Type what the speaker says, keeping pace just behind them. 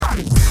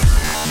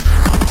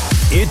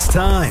It's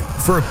time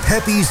for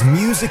Peppy's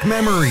Music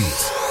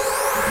Memories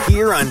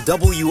here on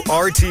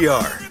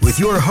WRTR with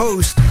your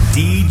host,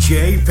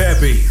 DJ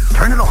Peppy.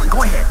 Turn it on,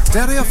 go ahead.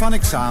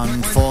 Stereophonic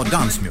sound for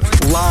dance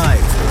music. Live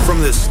from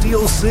the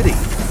Steel City,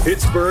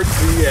 Pittsburgh,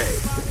 PA.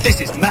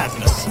 This is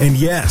madness. And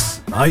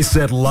yes, I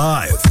said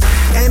live.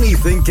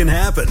 Anything can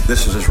happen.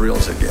 This is as real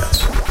as it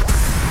gets.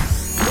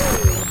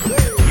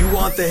 You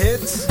want the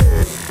hits?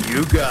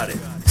 You got it.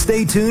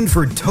 Stay tuned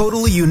for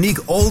totally unique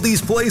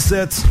oldies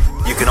playsets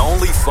you can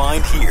only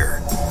find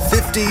here.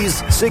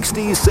 50s,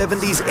 60s,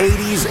 70s,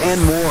 80s,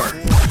 and more.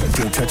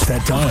 Don't touch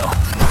that dial.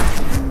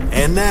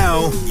 And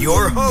now,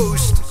 your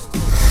host,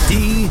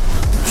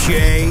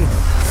 DJ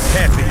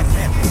Peppy.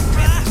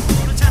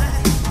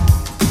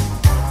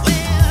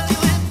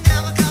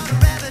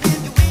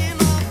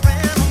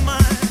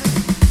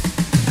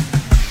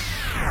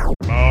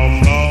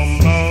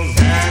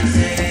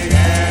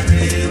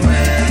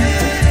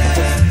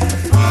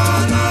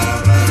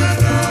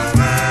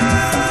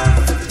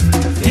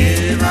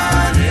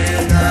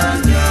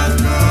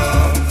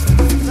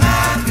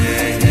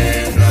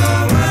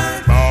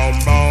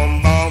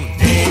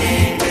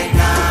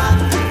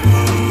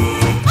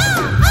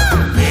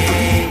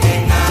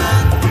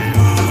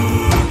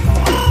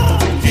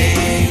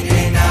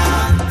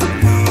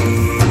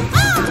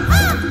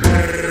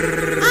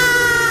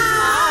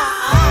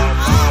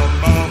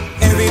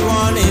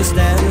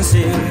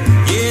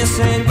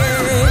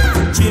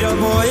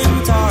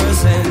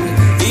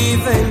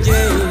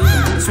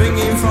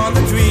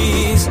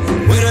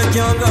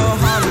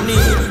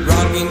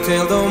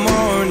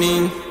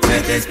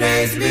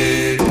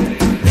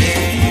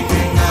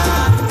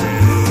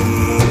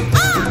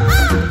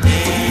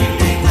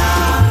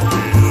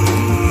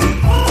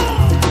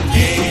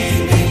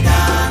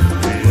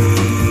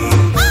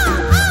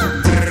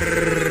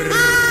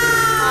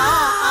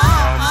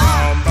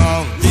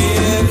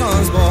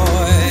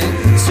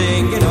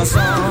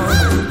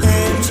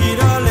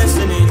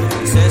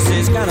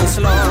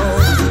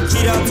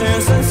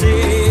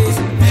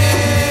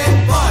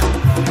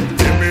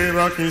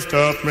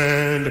 Stuff,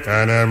 man, that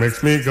kind of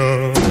makes me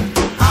go.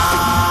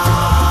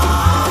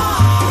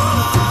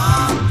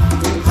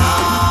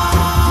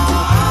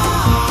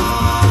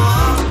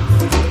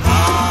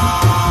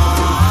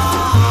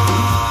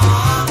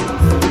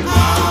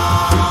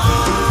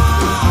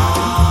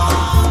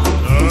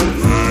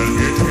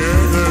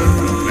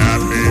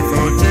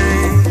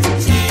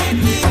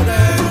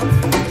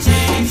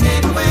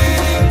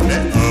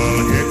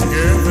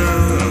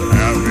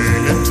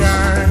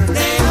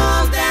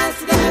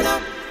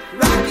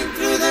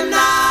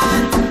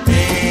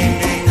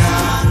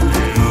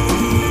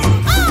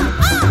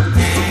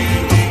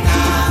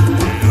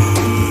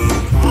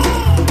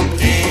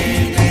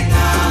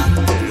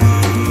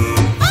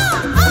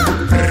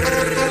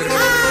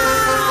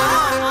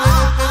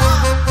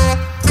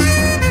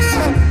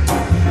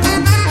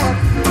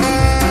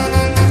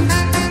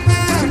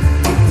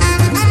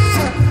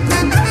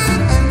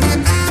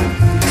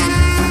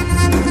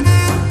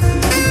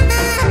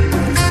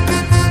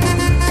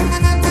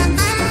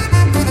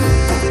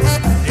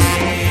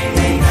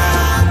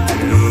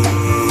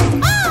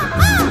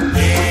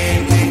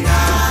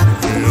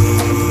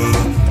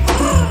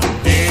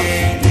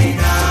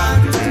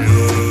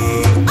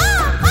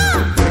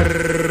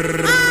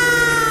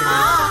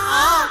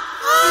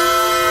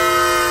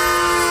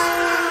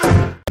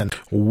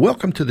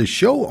 Welcome to the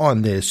show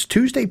on this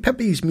Tuesday,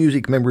 Peppy's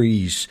Music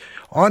Memories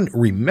on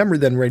Remember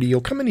Then Radio,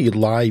 coming to you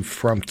live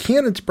from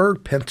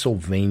Canonsburg,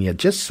 Pennsylvania,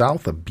 just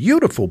south of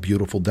beautiful,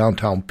 beautiful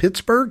downtown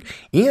Pittsburgh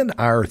and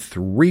our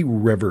Three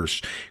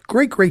Rivers.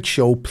 Great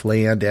show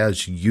planned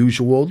as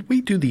usual.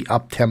 We do the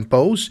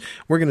up-tempos.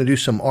 We're going to do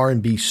some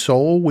R&B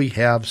soul. We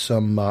have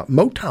some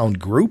Motown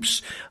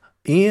groups.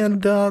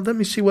 And let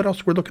me see what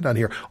else we're looking at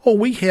here. I'm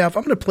going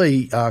to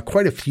play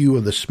quite a few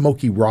of the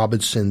Smokey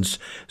Robinson's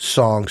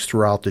songs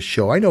throughout the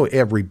show. I know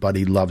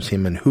everybody loves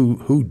him, and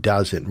who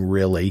doesn't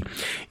really.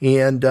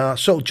 And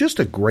so just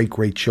a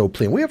great show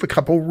planned. We have a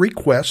couple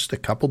requests, a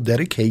couple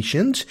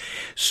dedications.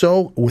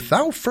 So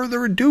without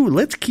further ado,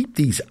 let's keep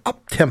these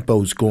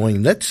up-tempos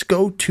going. Let's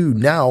go to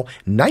now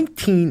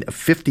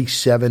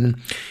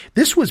 1957.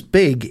 This was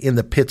big in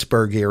the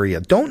Pittsburgh area.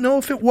 Don't know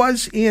if it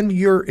was in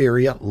your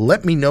area.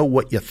 Let me know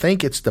what you think.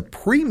 It's the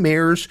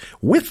Premiers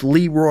with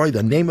Leroy.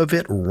 The name of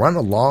it, Run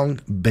Along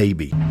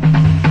Baby.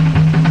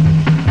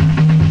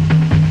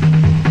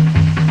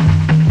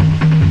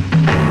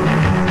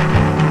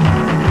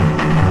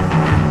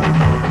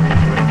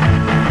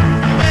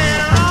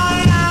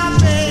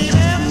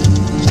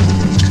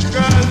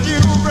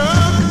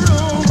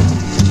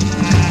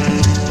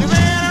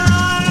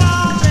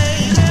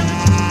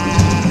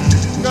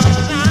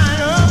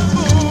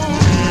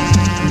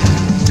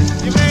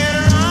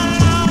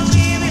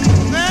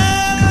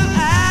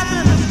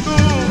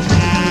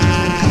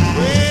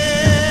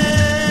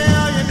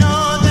 Well, you know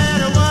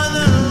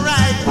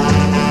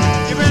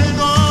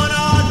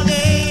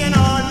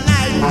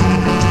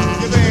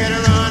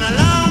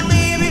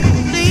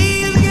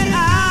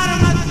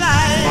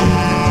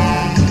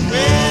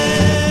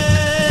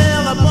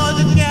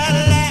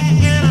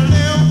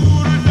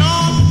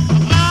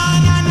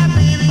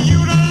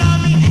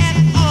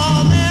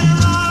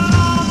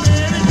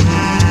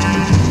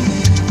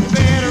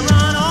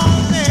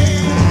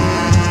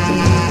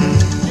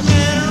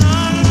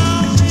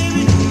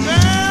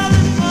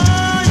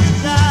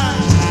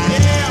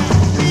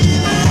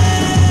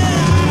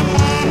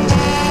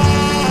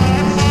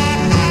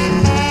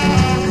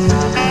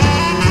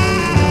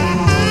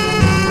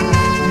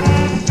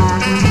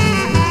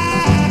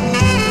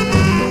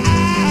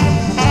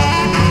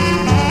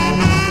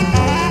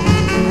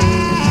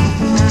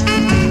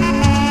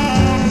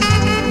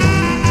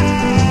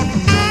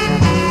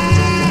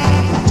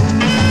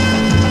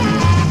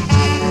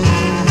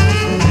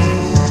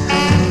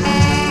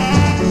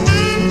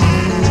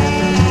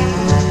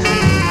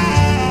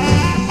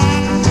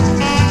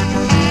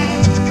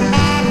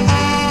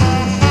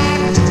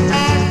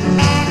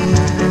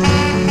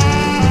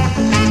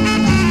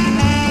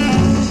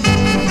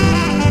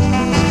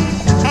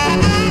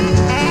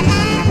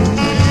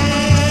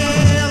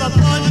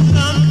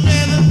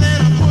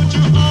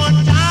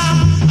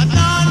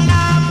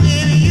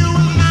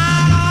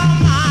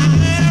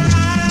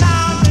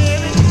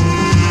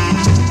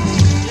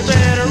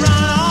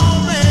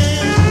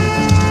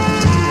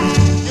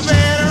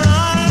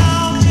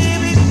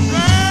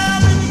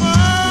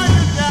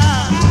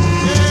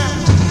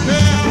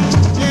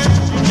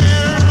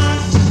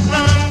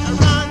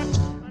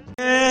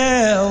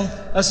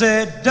I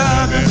said,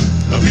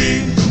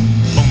 W-B-L-J,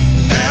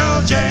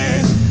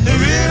 it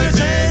really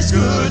tastes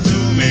good to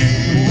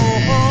me.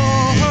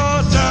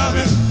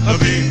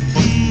 W-B-L-J,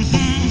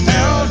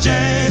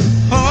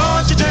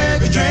 won't you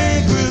take a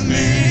drink with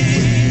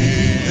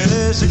me? And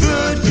it's a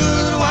good,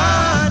 good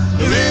wine,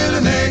 it really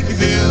make you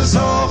feel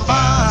so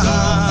fine.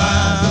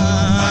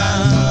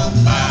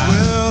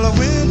 Well, I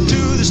went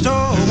to the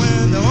store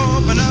when they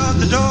opened up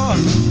the door.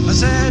 I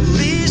said,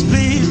 please,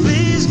 please,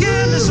 please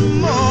give me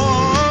some more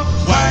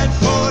white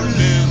porter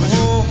lemon.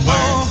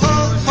 White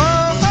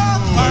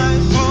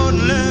porter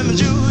lemon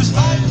juice.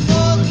 White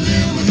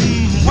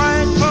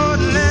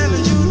porter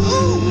lemon juice.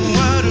 Ooh,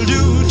 what'll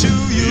do to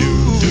you?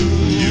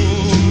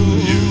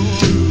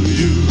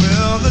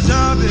 Well, the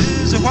W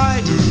is a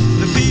white,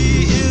 the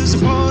P is a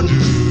porter,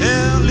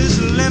 L is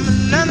a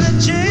lemon, and the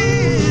J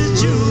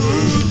is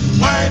juice.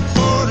 White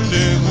porter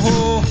lemon.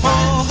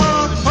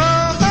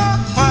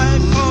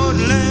 White porter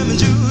lemon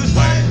juice.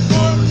 White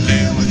porter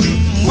lemon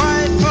juice.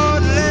 White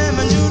porter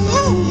lemon juice.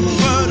 Ooh,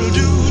 what'll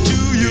do to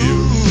you?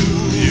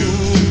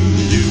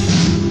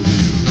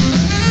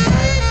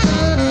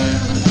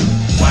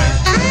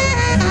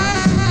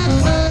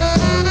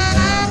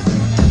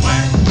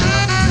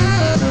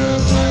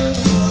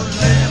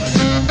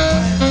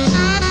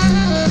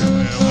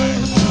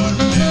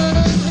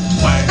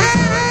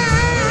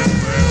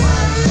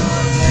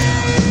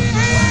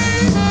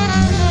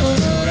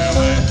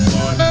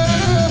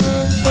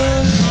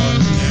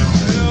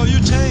 Well, you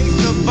take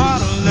the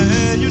bottle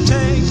and you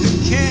take the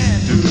can.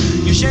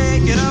 You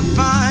shake it up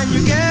fine,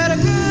 you get a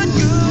good,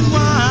 good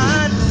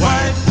wine.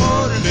 White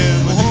porter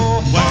lemon.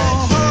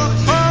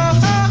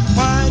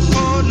 White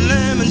porter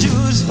lemon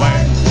juice.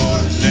 White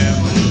porter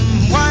lemon.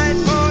 White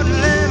porter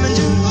lemon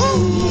juice.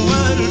 Ooh,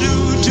 what'll do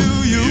to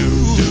you?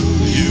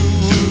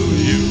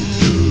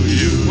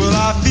 Well,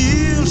 I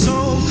feel so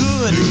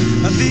good,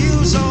 I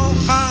feel so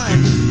fine.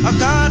 I've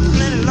got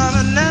plenty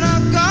loving and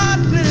I've got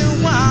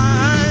plenty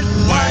wine.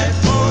 White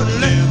porter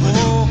lemon.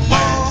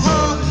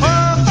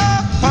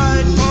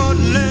 White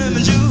porter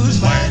lemon juice.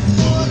 White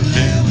porter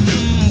lemon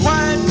juice.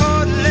 White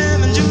porter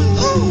lemon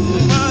juice.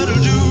 Ooh,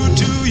 what'll do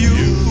to you?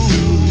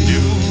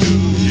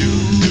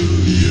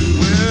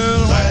 Well,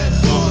 white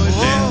porter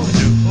lemon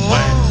juice.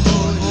 White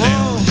porter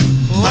lemon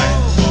juice.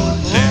 White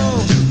porter lemon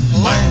juice.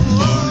 White porter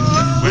lemon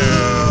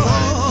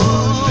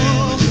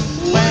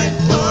juice.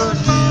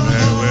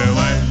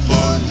 White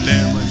porter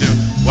lemon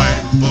juice.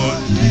 White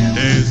porter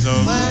tastes so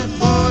good. White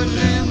porter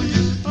lemon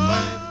juice.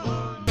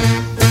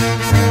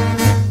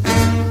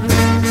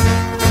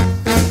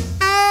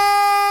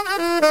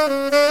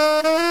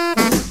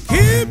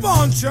 Keep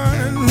on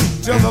churning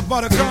till the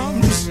butter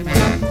comes.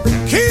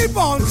 Keep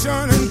on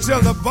churning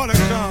till the butter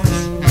comes.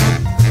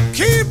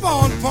 Keep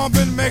on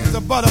pumping, make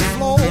the butter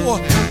flow.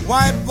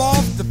 Wipe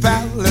off the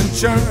paddle and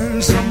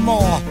churn some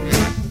more.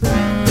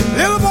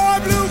 Little boy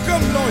blue,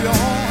 come blow your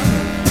horn.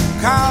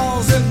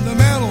 Cows in the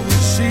middle,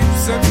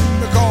 sheep's in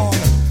the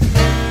corner.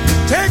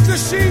 Take the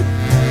sheep,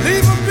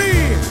 leave them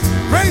be.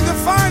 Bring the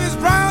finest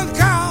brown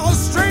cows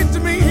straight to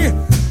me.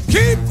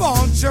 Keep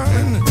on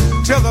churning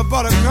till the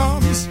butter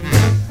comes.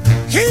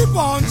 Keep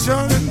on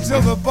churning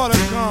till the butter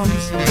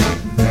comes.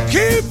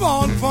 Keep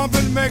on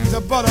pumping, make the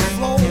butter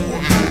flow.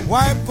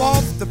 Wipe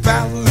off the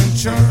paddle and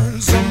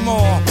churn some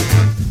more.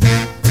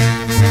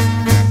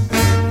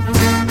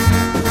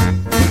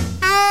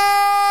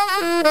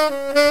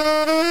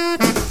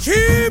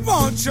 Keep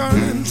on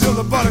churning till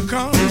the butter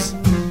comes.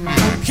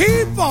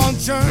 Keep on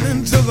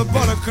churning till the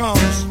butter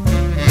comes.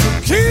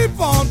 Keep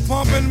on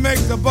pumping,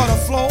 make the butter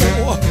flow.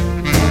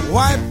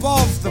 Wipe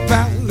off the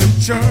paddle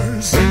and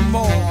churn some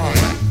more.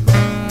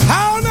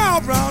 How now,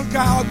 brown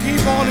cow,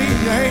 keep on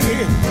eating your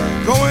hay.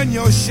 Go in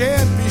your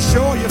shed, be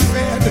sure you're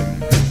fed.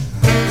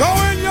 Go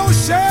in your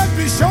shed,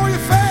 be sure you're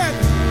fed.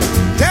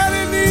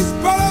 Daddy needs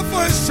butter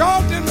for his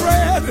shortened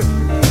bread.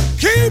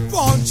 Keep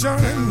on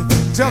churning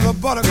till the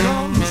butter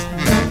comes.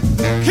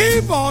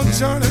 Keep on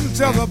churning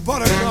till the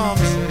butter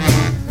comes.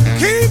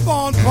 Keep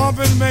on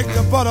pumping, make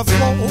the butter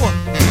flow.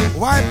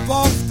 Wipe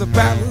off the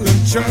paddle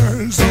and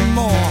churn some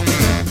more.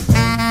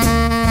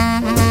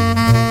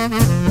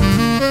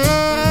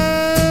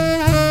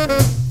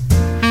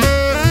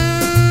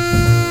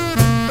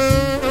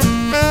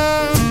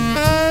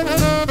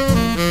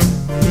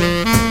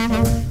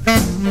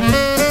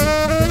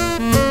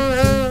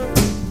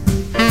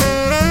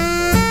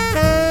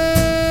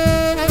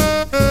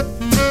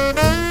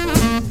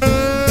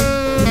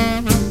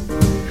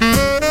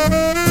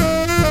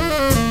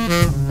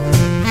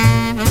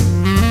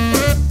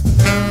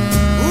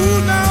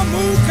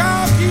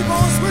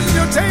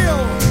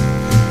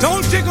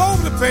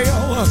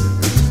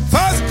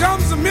 First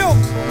comes the milk,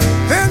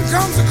 then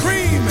comes the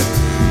cream.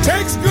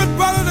 Takes good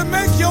butter to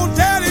make your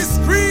daddy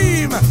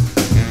scream.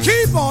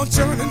 Keep on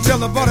churning till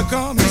the butter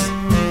comes.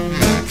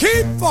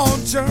 Keep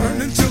on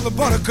churning till the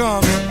butter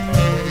comes.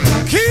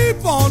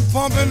 Keep on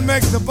pumping,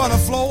 make the butter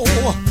flow.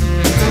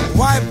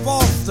 Wipe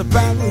off the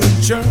paddle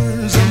and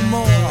churn some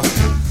more.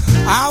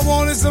 I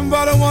wanted some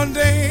butter one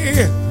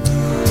day.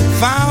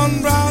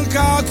 Found brown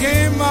cow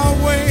came my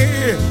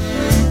way.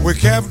 We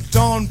kept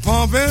on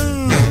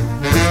pumping,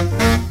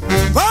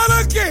 but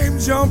I came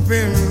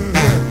jumping.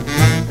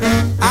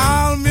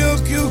 I'll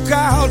milk you,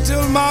 cow,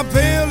 till my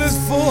pail is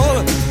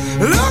full.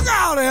 Look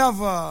out,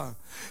 Heifer,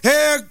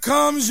 here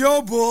comes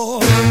your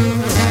bull.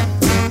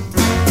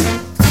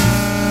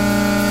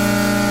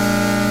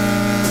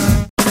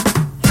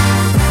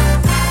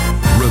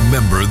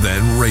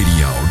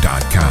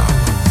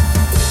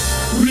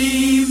 RememberThenRadio.com.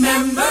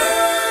 Remembers.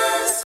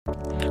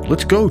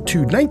 Let's go to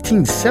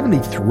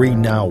 1973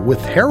 now with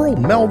Harold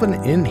Melvin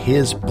in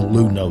his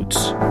Blue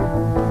Notes.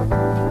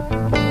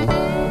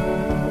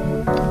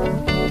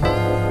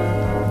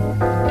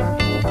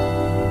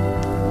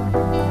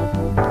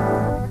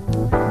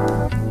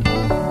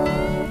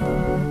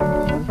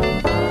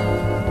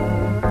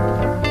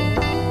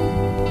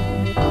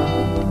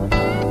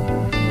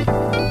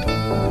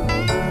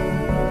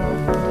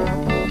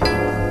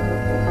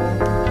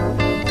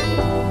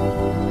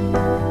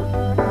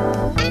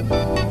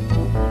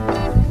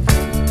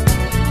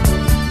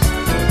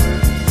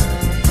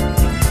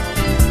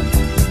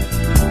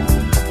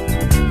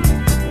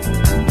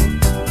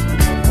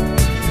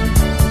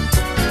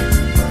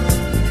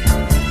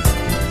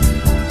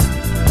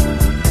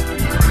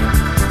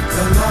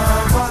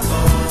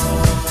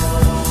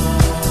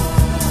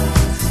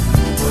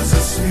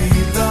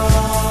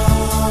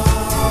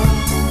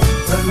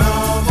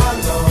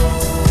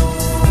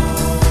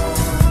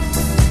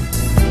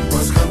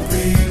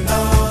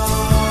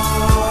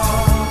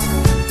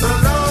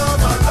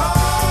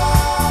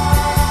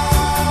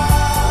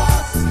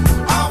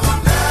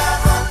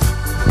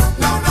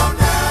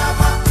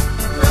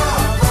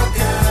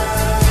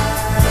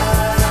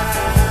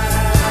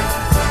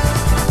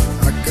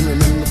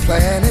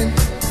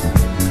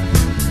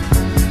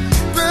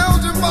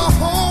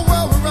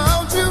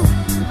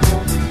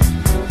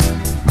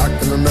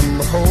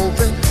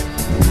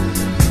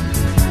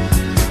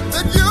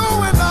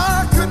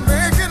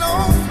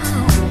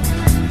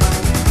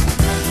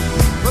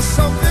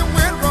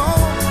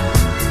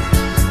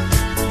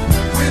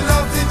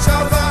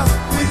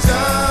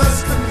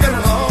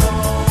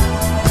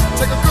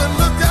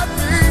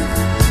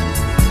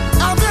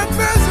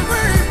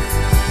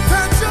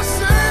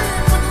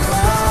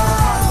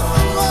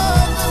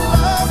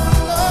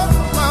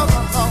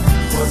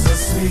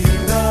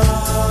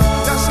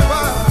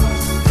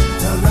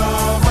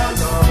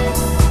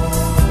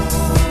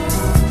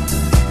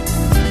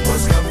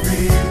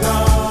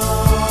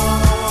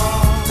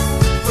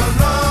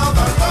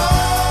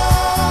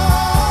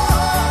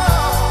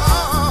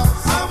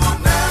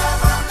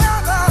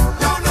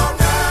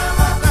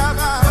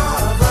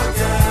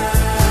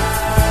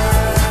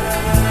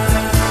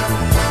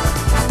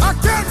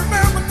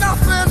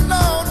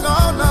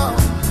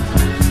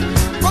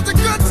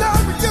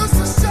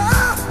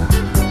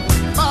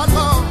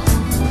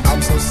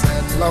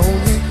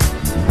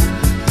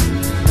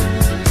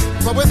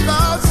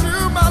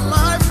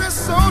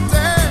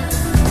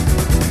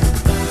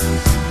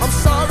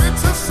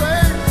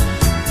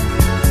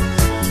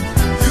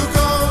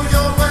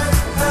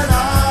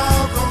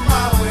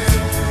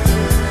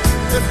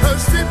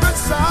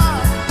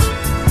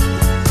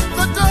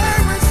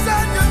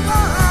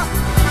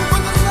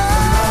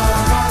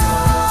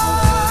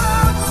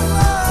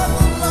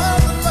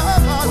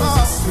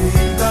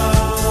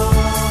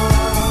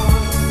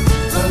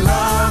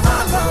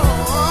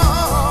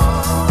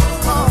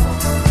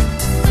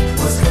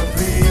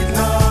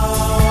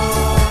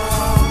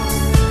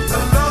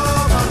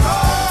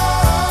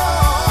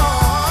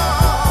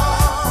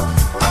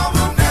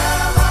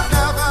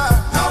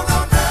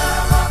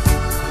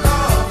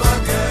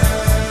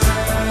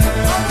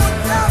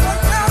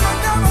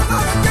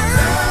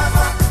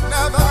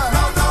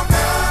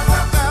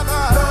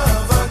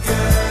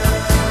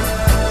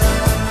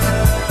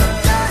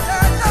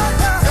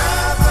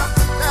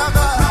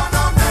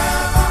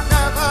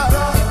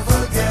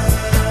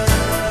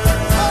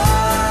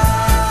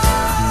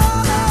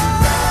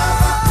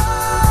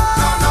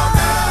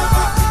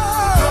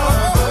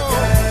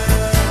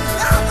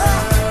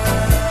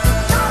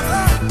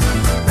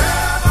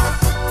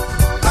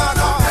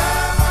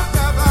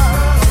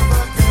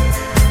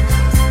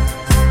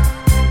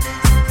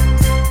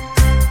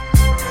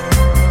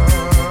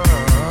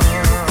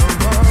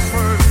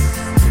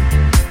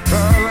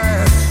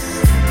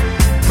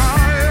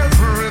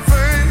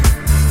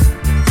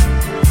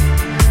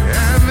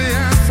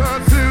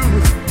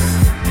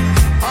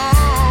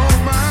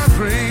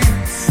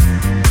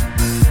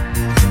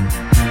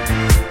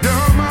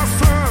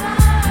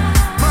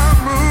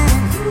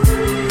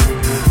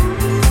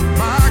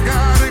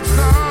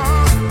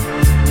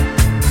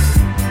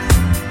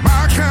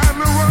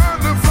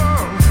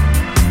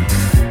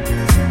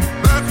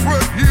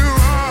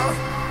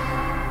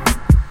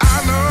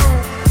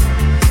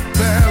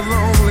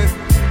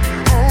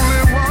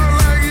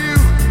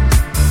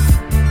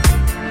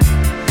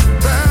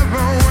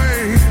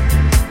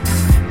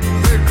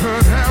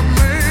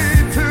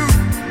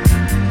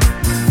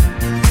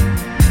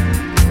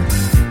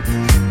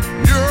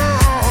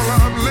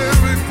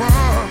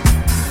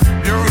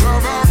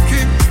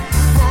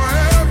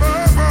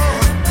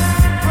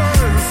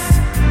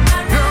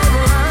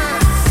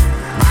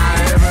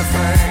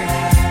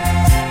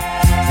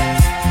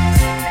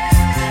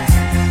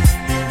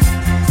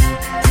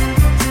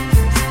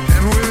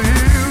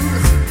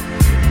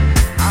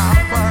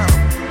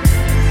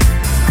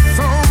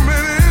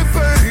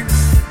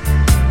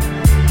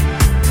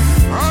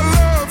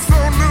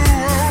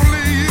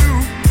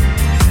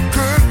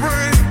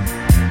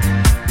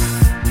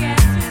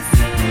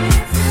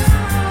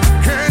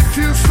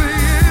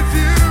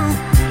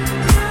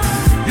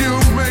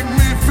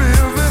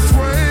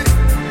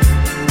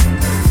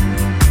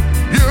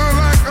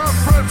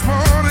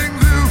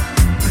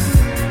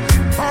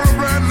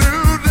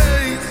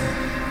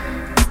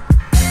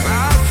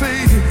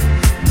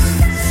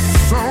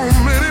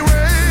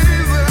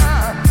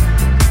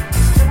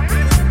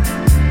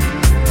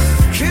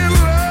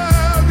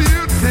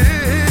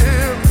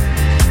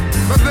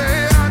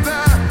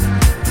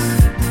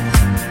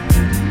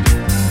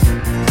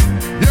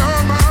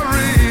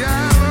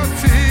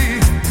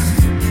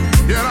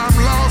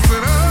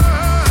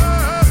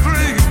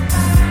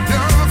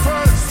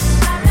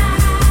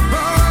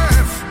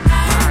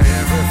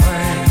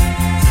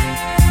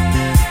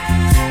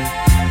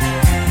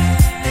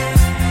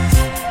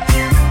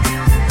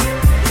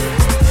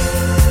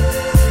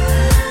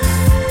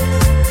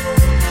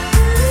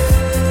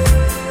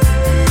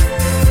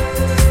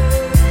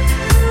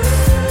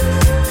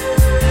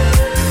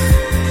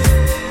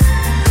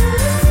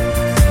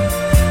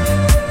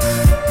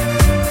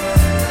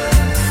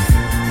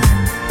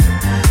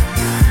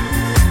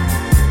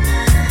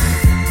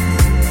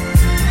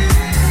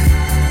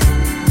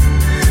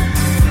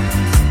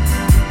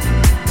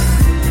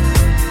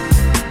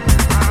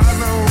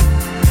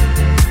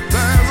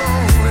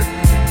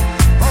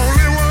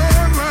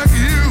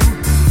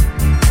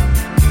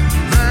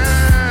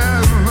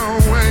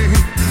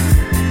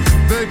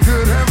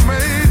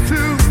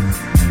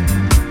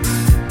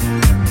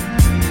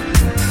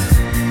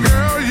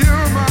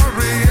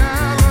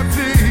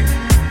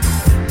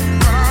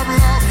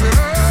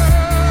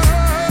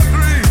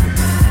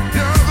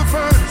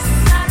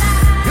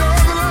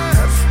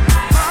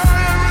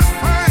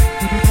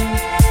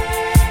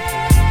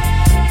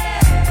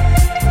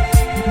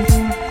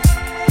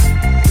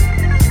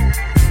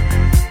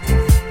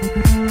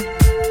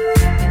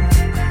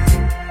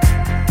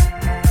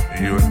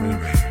 You and me,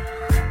 baby.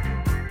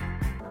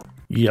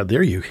 Yeah,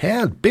 there you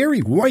have Barry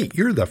White.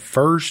 You're the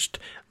first,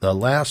 the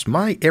last,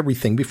 my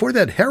everything. Before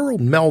that,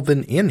 Harold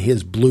Melvin in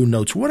his Blue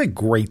Notes. What a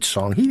great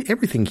song.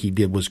 Everything he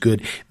did was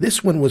good.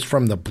 This one was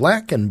from the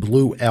Black and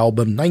Blue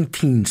album,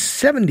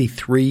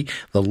 1973,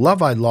 The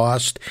Love I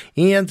Lost,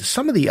 and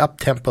some of the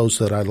up-tempos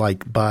that I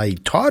like by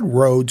Todd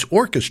Rhodes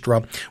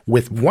Orchestra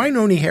with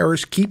Wynonie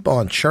Harris, Keep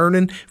on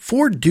Churnin',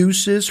 Four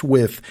Deuces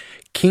with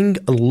King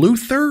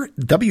Luther,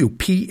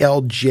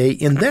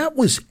 WPLJ, and that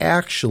was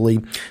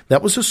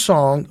a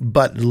song,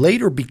 but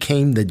later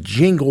became the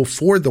jingle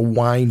for the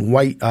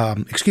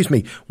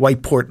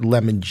White Port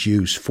Lemon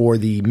Juice for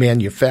the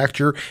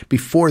manufacturer.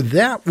 Before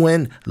that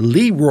one,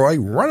 Leroy,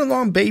 Run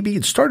Along Baby,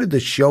 and started the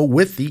show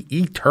with the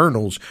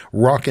Eternals,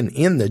 Rockin'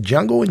 in the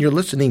Jungle, and you're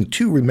listening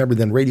to Remember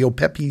Then Radio,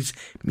 Pepe's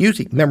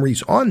Music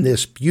Memories on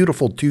this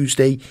beautiful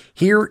Tuesday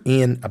here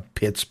in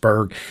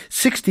Pittsburgh.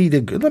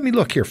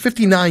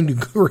 59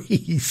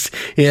 degrees.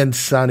 And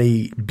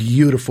sunny,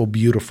 beautiful,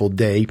 beautiful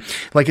day.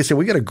 Like I said,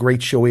 we got a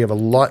great show. We have a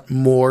lot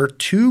more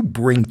to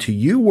bring to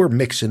you. We're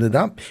mixing it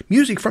up.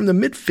 Music from the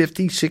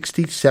mid-50s,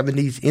 60s,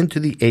 70s, into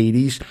the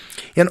 80s.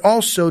 And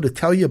also to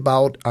tell you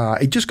about,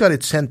 I just got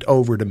it sent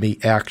over to me,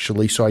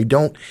 actually, so I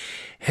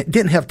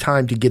didn't have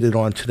time to get it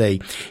on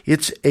today.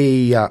 It's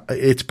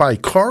by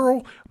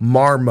Carl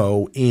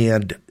Marmo,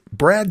 and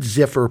Brad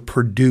Ziffer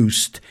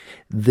produced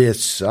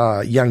this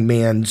young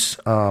man's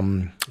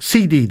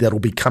CD that'll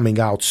be coming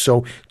out.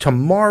 So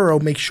tomorrow,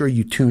 make sure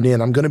you tune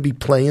in. I'm going to be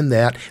playing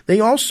that. They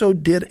also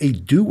did a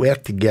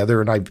duet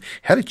together, and I've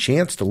had a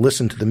chance to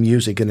listen to the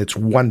music, and it's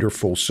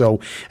wonderful.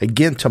 So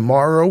again,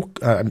 tomorrow,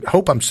 I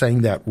hope I'm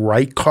saying that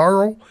right,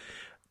 Carl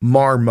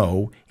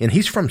Marmo, and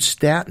he's from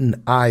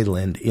Staten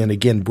Island. And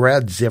again,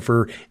 Brad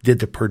Ziffer did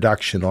the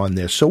production on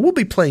this. So we'll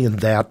be playing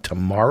that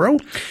tomorrow.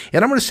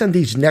 And I'm going to send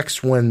these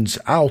next ones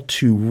out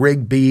to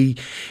Rigby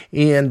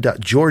and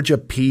Georgia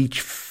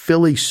Peach,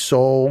 Philly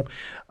Soul,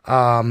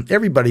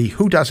 everybody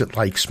who doesn't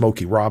like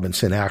Smokey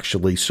Robinson,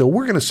 actually. So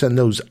we're going to send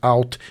those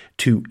out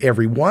to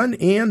everyone.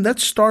 And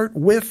let's go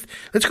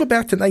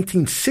back to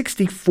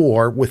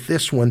 1964 with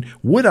this one,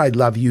 Would I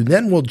Love You?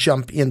 Then we'll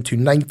jump into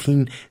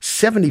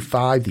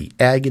 1975, The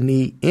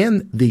Agony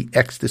and the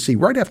Ecstasy,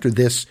 right after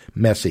this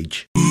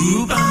message.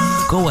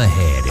 Go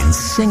ahead and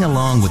sing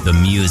along with the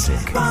music.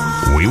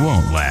 We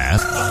won't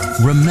laugh.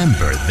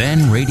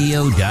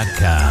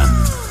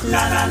 RememberThenRadio.com.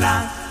 La la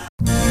la.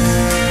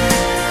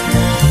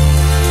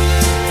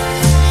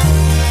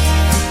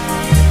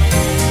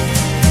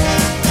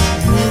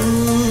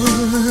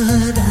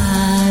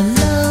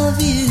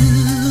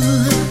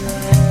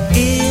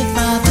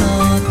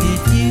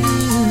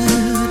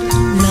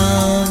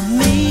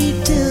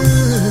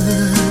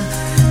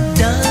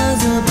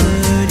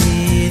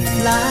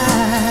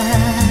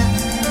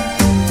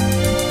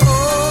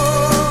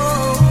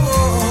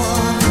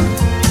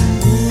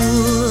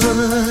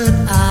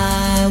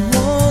 I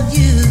want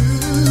you.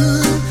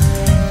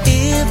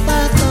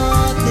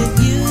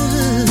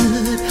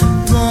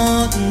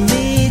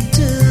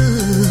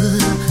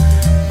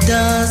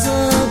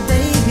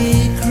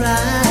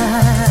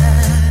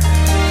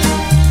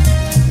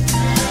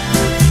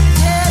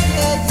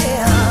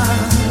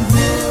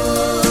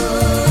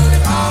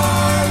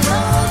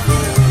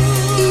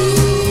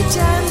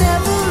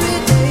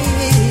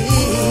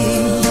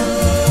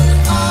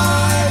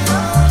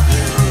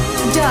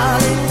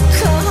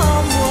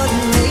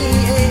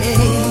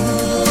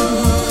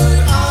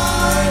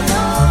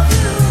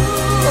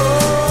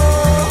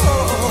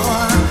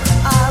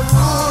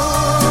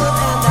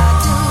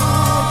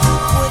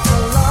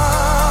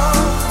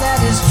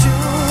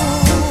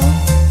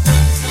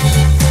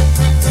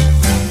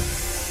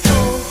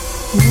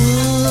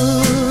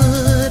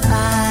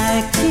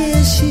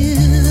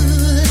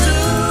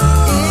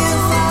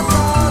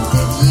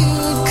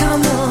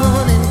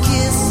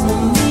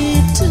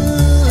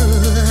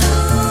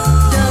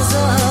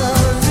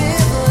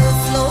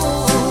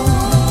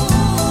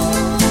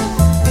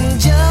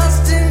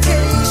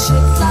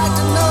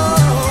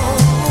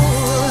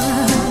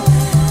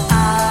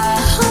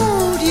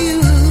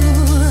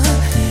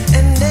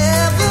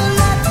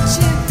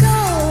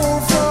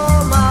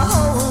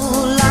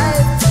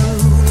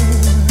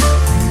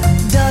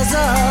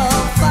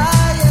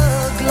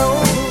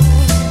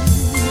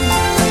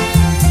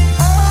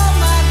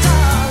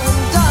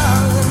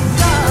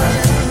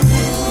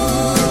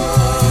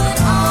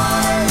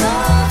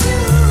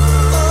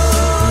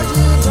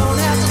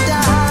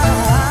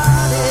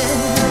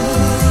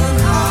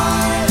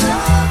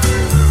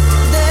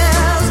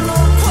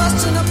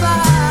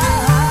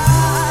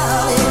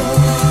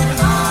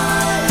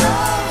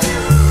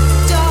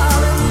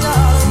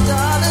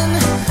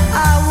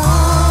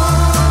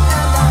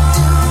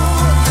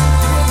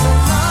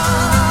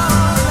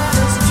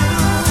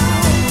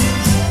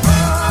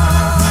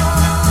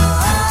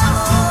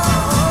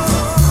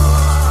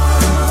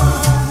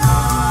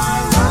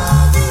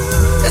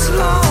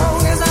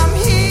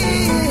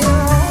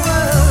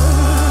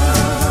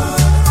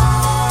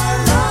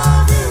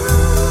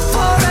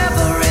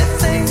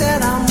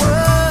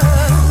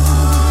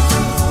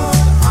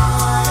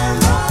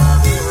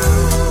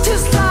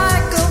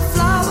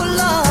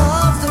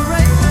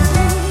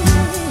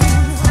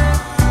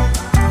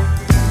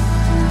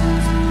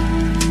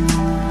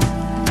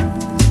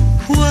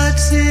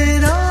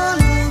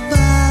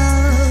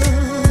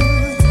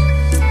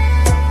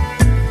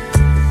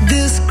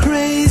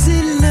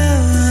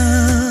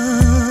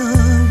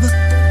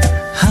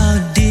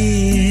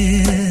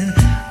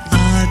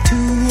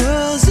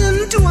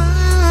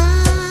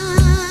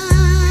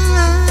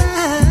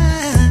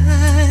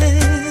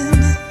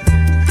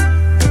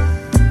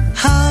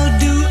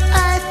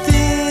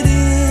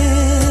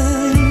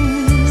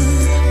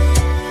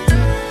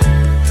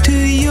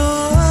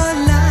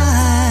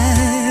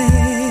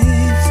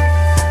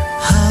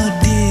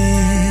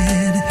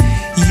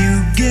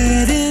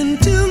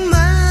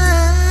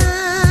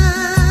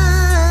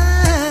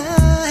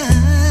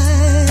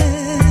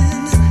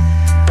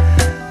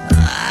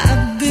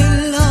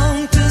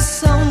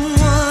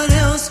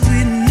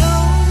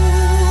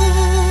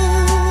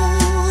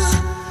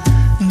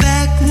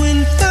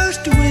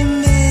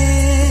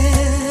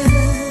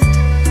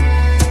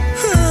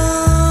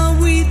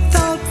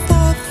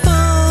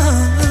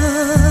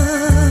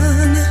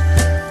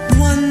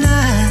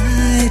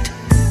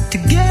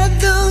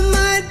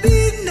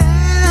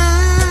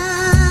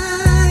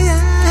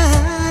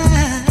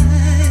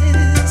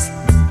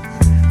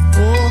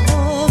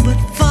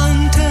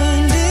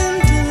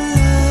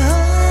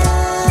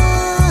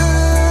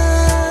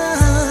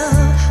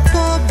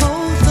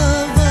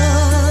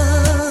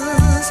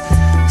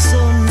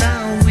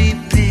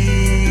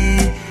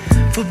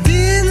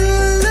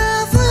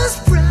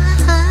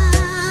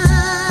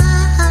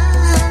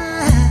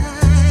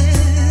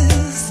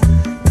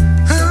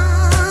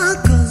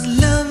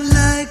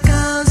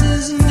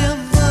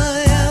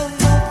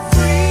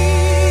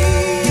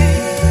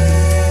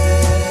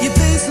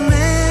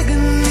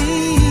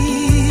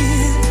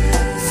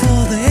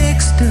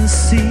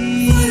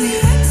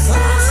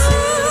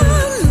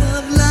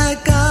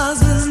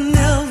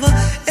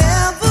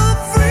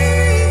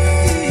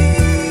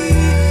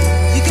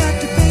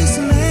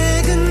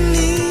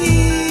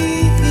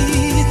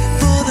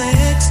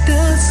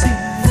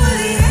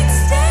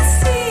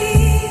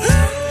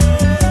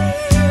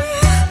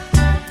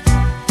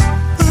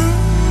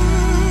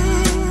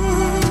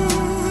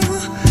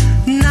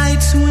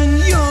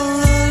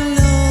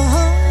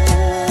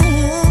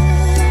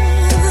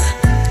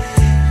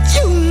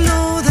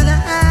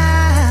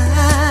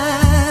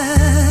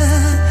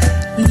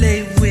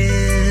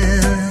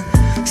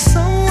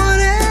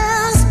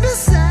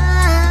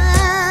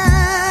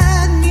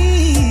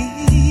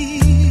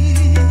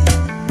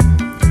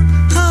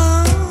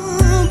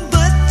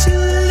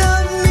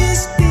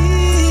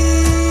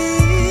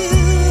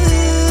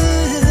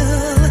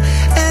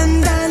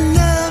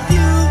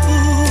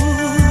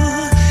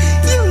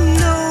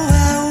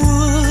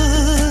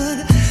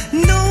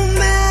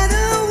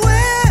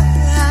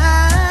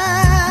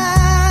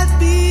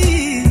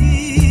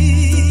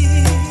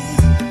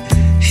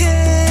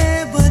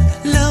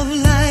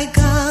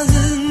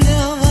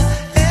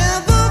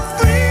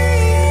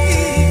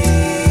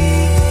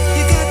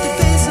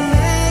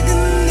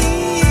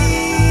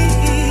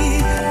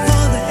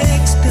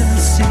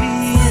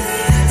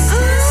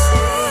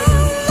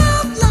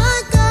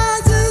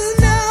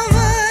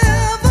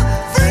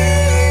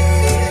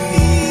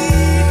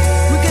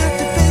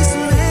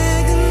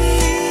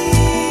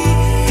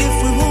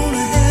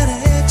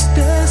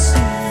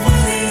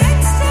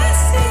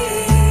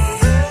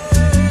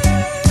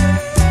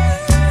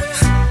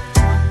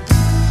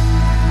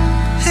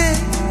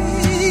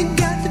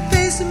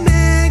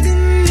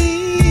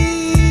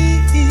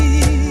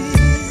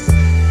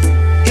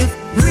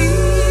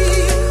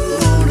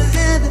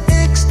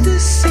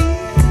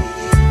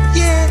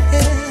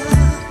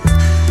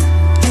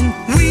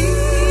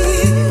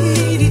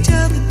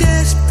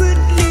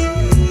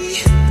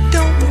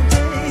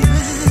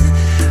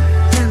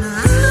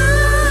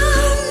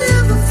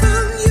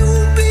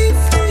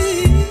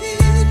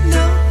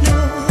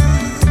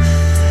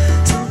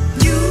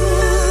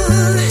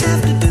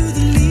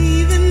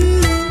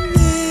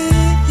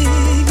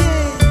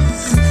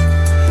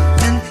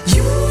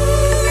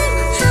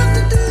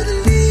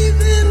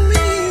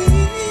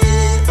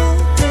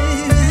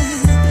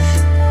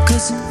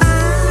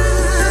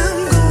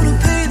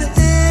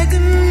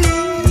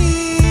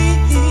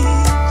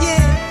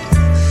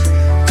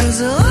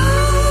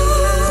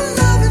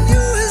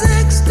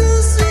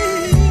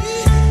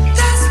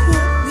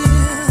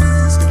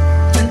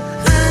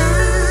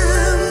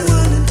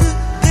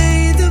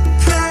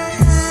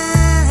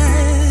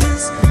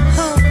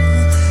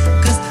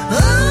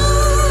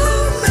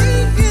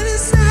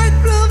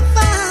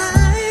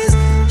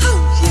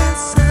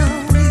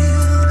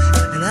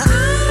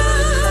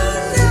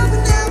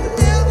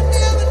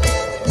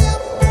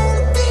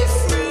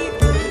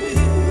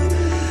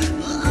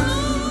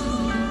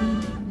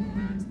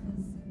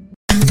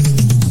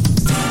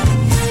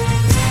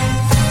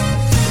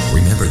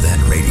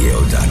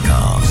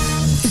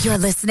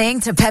 listening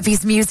to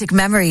Peppy's Music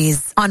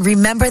Memories on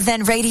Remember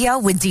Then Radio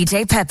with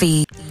DJ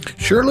Peppy.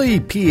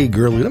 Shirley P.A.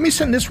 Gurley, let me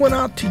send this one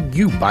out to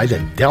you by the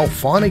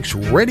Delphonics.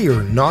 Ready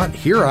or not,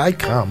 here I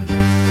come.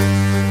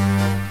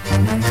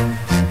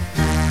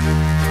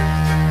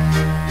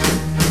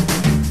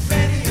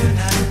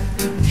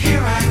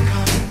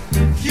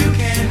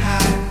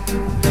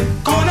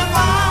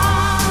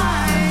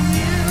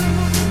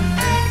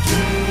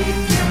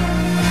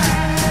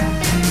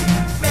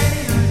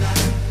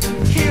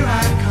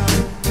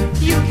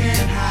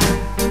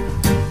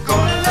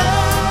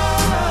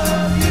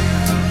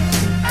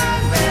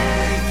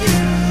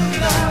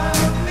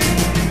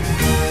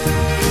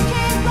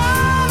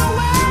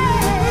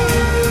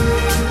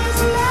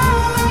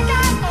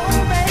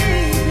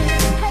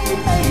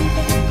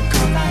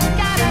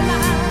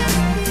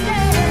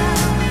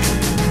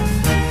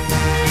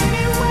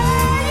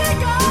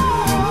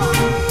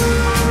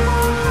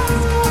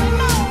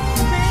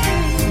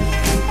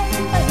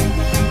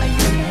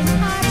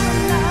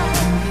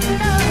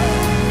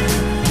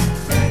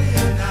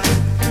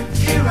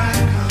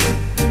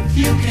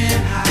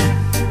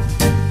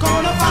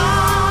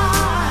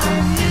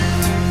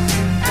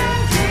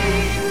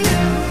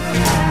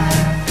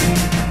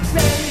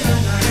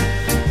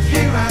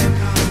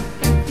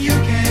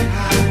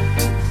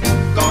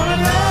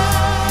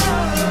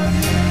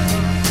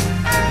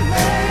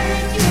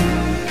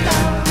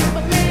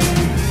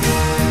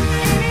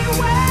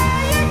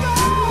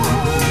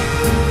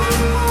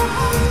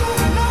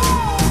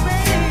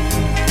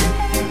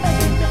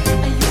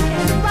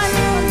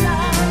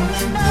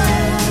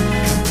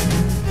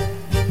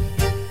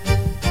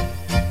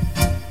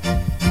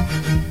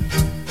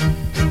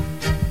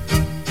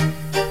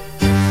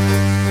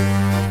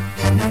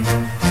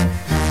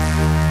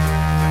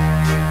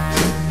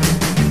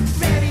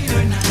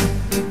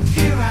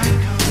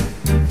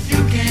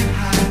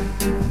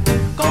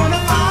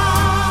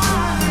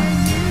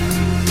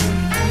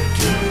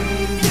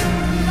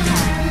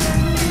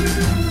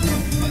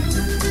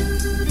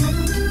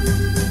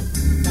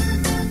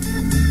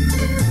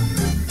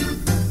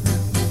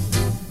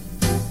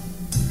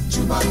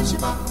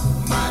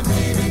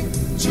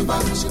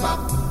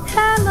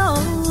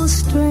 Hello,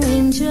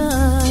 stranger.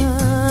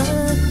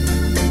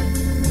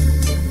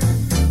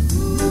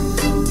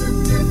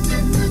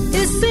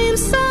 It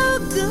seems so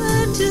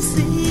good to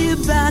see you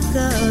back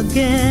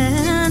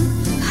again.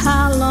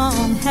 How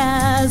long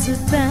has it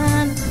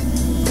been?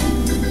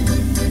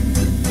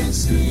 It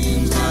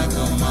seems like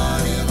a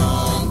mighty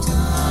long time.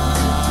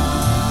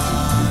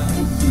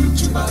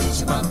 Chuba,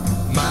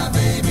 my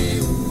baby,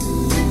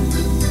 ooh.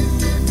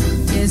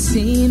 It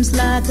seems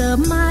like a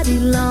mighty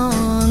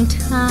long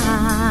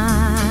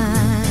time.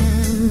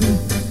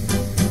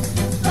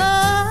 I'm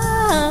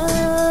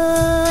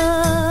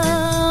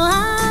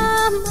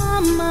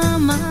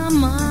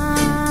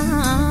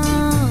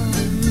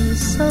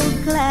so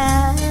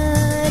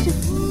glad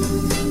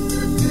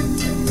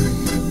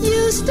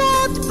you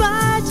stopped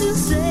by to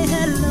say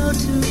hello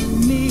to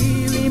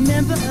me.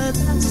 Remember,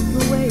 that's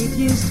the way it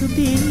used to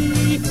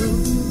be.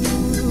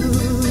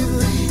 Ooh,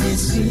 it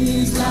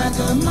seems like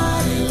a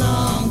mighty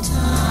long time.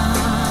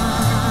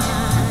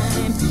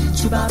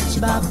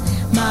 Chibop,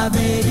 my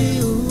baby,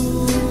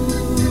 ooh.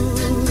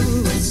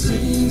 It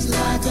seems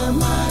like a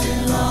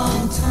mighty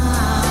long time.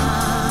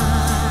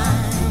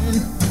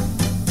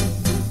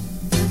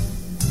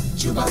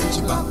 Chuba,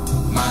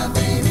 my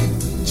baby.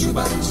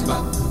 Chuba,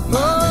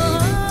 my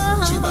baby.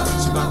 Chuba, my baby.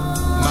 Chuba,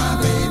 my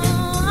baby.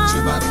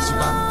 Chuba, my baby.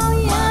 Chuba,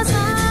 my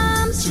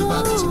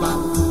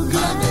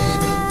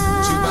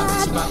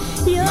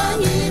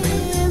baby.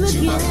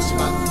 Chuba,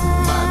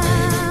 my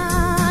baby.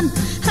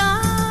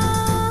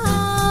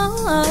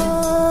 Oh,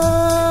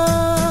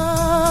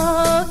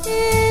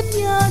 if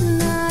you're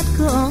not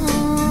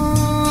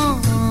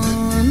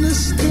gonna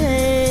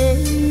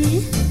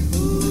stay,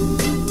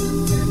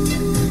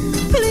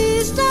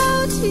 please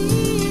don't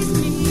tease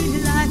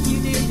me like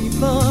you did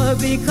before,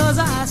 because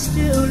I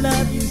still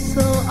love you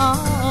so.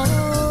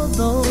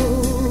 Although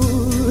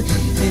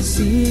it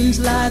seems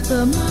like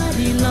a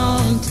mighty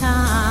long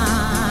time.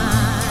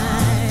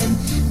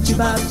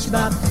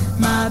 Chibop,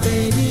 my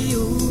baby,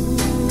 ooh.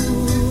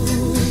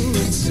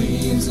 It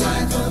seems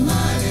like a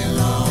mighty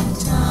long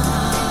time.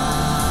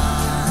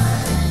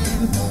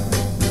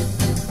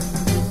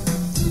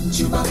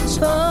 Chuba,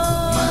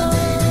 my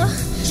baby.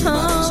 Chuba,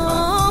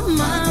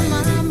 my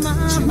baby.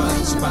 Chuba,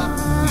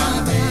 my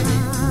baby.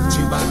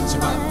 Chuba,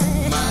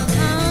 my baby.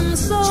 I'm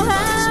so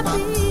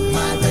happy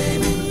my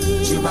baby.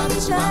 Chuba,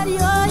 that you're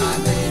my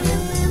baby.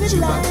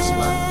 Chuba, my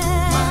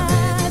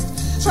baby.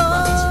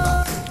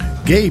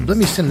 Gabe, let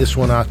me send this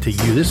one out to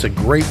you. This is a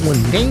great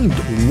one, named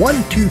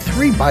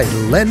 123 by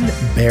Len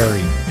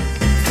Barry.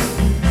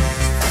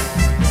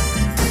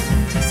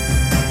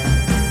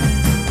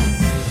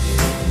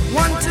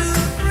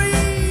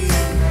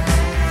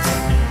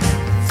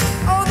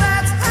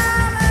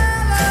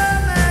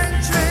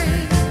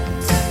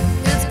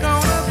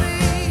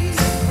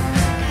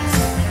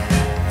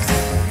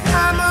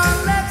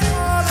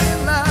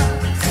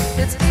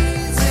 It's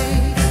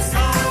easy. It's so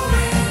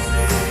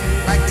easy.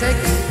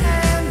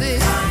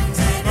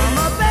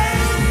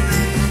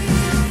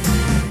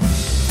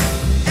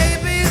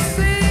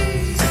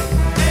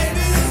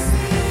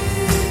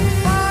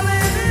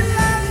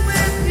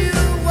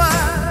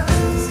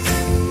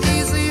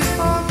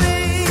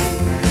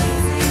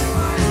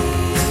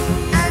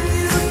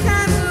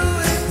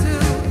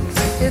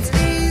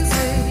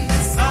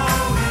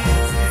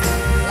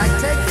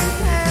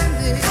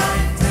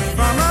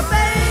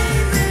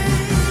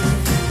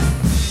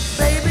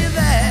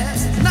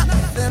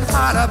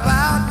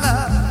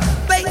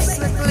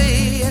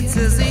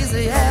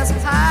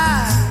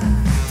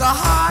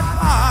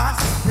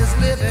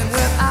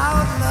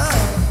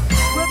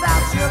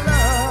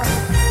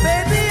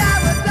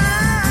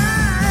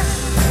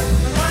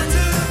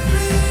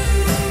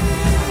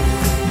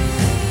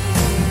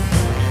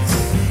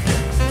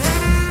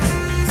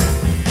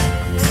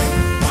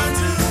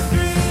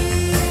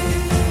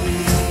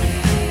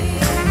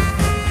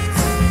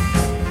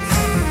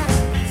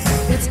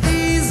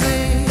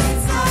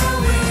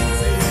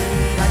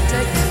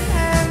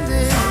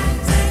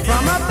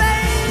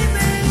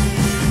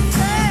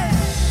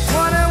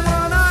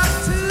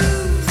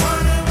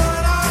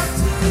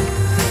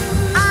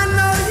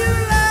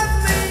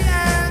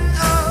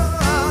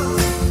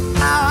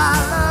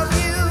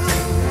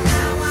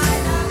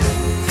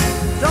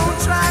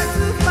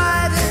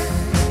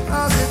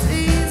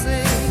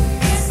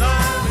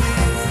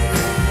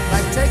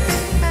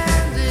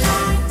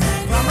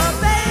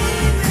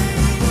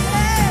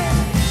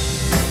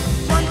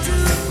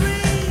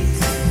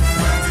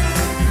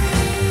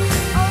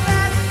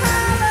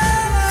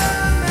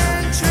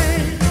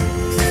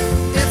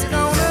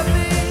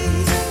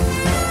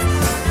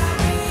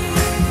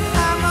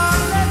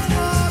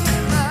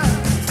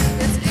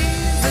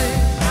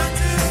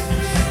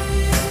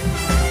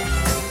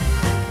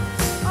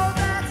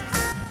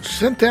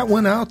 Sent that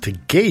one out to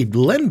Gabe,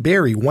 Len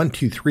Berry,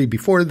 123.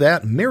 Before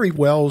that, Mary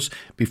Wells.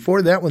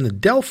 Before that one, the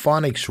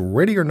Delphonics,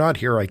 Ready or Not,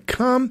 Here I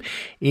Come.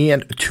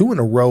 And 2 in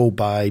a row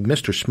by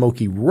Mr.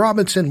 Smokey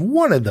Robinson,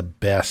 one of the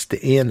best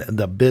in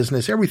the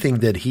business. Everything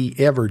that he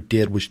ever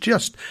did was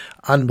just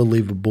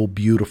unbelievable,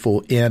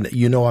 beautiful. And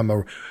you know I'm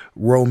a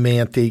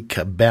romantic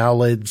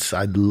ballads.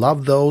 I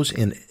love those.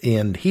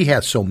 And he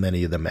has so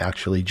many of them,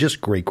 actually. Just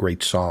great,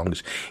 great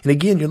songs. And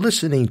again, you're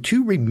listening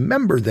to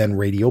Remember Then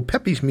Radio,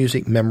 Pepe's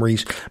Music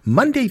Memories,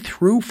 Monday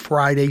through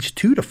Fridays,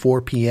 2 to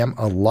 4 p.m.,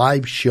 a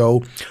live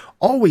show.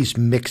 Always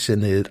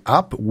mixing it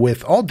up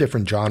with all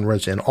different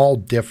genres and all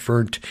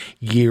different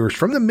years,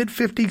 from the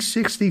mid-50s,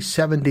 60s,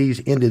 70s,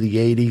 into the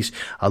 80s,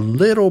 a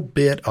little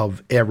bit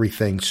of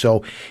everything.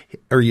 So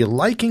are you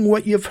liking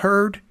what you've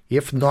heard?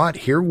 If not,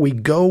 here we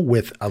go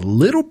with a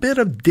little bit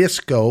of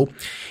disco,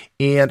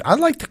 and I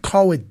like to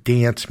call it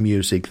dance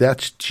music.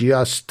 That's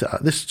just,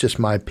 this is just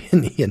my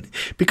opinion,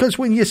 because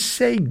when you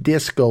say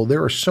disco,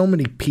 there are so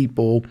many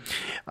people,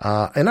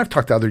 and I've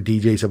talked to other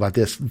DJs about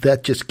this,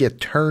 that just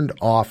get turned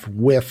off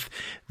with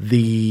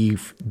the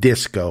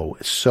disco.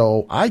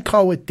 So I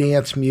call it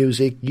dance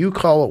music. You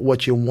call it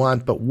what you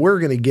want, but we're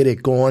going to get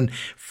it going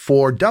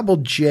for Double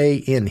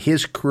J and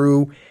his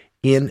crew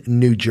in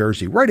New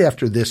Jersey. Right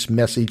after this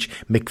message,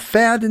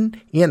 McFadden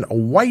and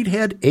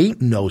Whitehead, Ain't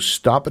No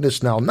Stopping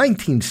Us Now,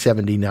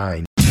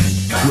 1979.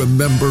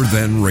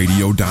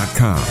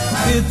 RememberThenRadio.com.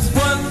 It's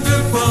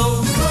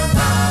wonderful.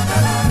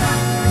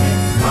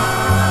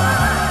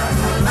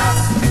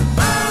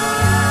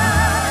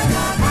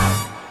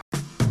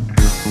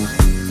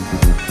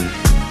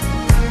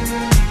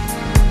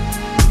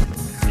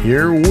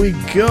 Here we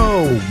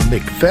go.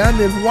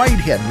 McFadden and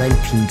Whitehead,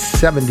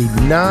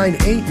 1979.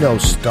 Ain't No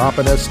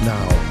Stopping Us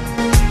Now.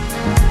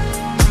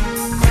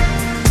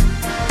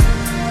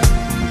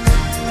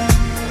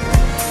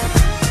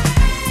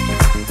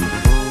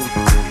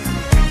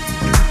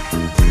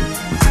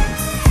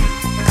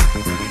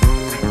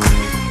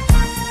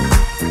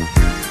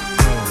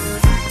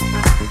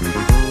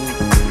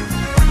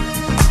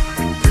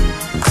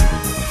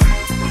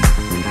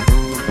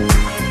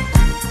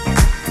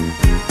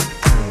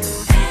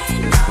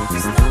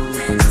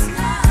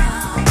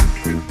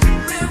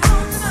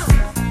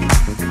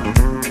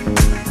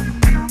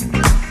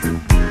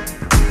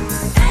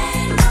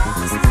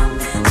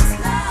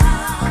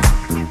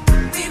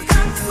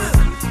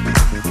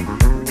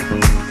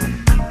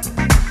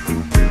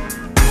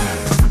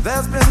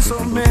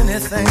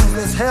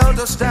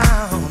 Us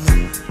down,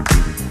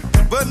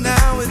 but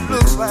now it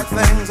looks like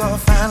things are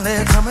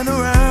finally coming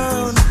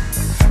around.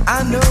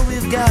 I know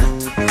we've got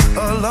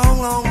a long,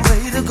 long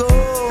way to go,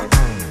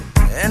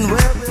 and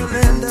where we'll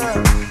end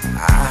up,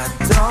 I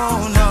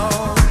don't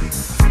know.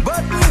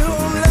 But we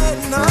won't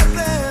let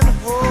nothing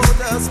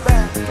hold us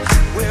back.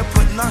 We're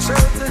putting our show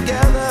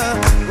together,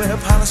 we're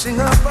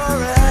polishing up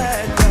our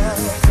act.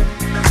 And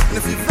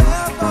if you've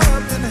ever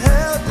been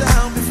held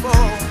down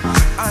before,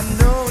 I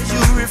know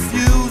you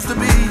refuse to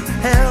be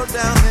held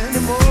down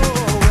anymore.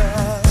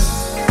 Well,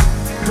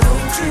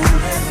 don't you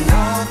let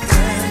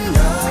nothing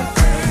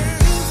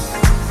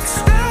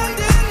stand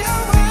in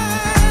your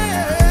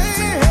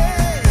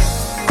way.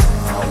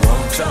 I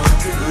want y'all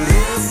to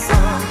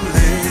listen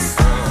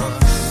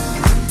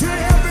to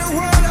every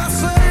word I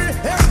say,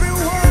 every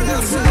word I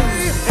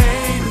say.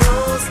 Ain't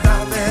no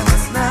stopping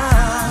us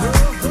now.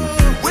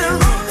 We're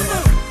on the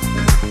move.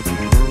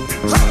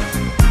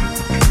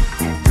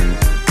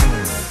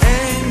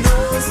 Ain't no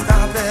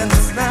stopping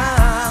us now.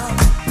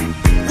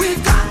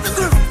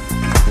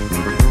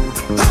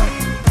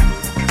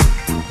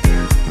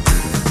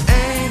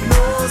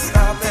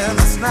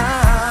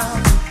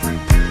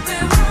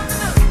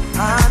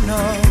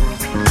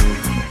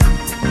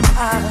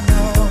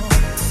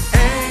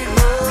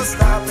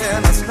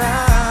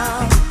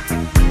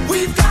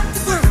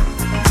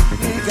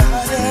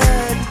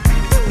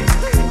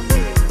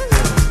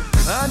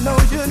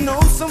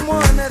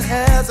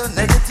 A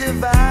negative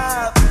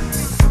vibe,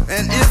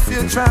 and if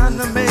you're trying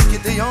to make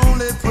it, they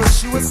only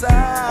push you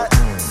aside.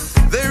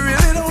 They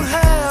really don't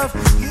have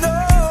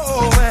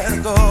nowhere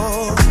to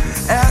go.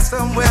 Ask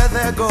them where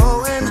they're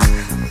going,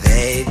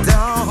 they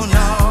don't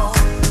know.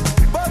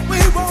 But we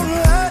won't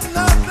let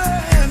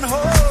nothing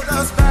hold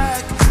us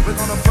back. We're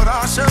gonna put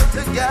our show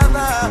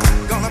together,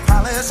 gonna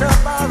polish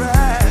up our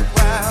act.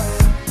 Well,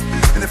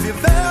 and if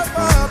you've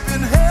ever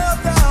been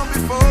held down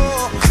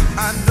before,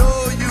 I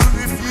know you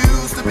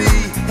refuse to be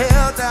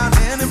held down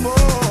anymore.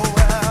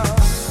 Well,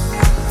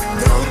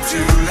 don't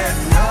you let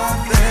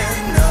nothing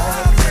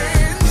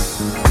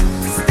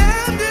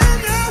stand in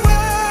your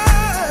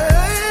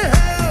way.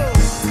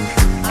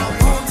 I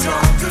want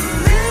y'all to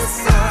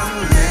listen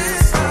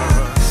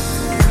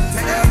to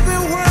every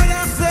word I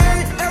say,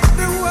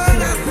 every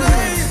word I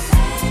say.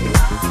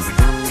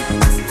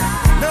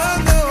 No,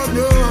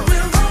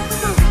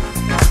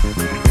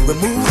 we're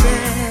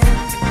moving,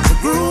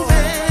 we're grooving.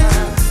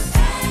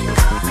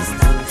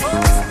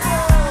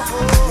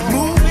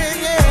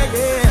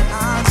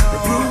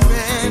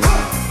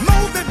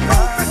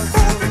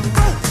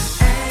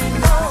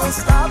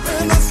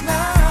 Stopping us now.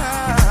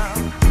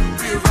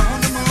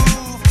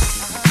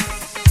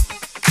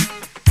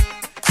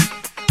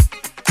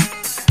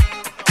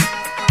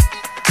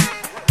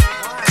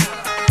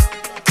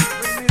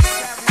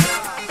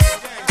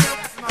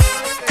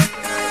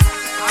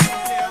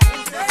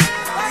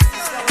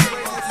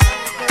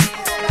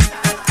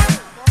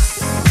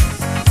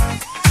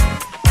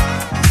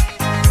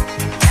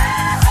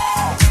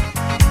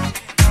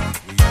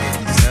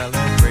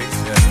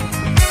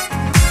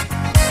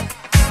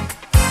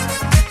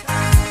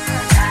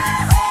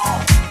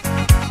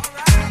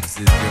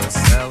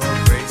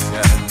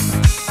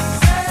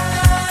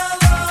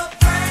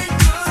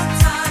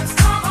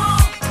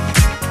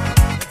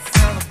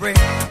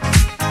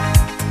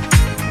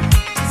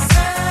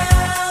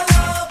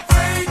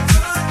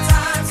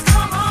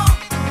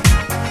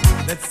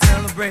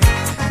 celebrate.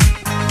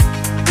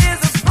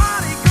 There's a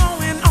party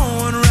going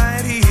on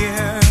right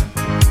here,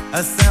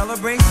 a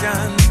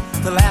celebration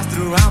to last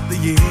throughout the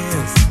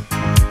years.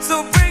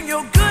 So bring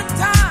your good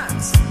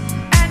times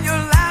and your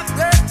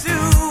laughter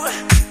too.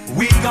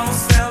 We gon'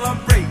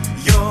 celebrate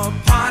your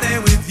party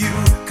with you.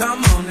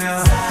 Come on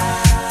now.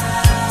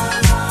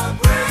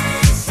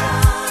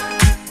 Celebration.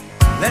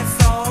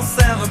 Let's all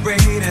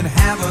celebrate and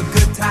have a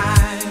good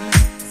time.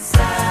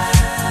 Celebration.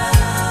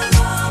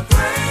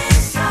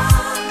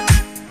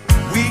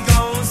 We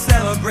gon'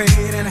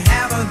 celebrate and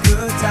have a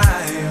good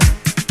time.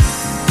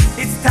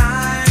 It's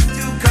time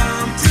to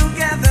come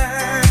together.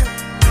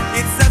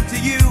 It's up to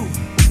you.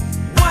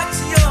 What's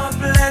your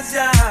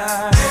pleasure?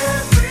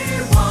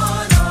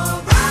 Everyone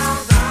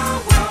around the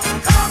world,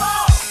 come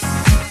on!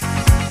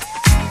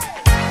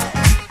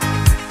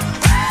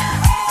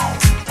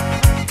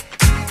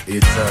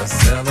 It's a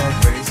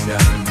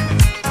celebration.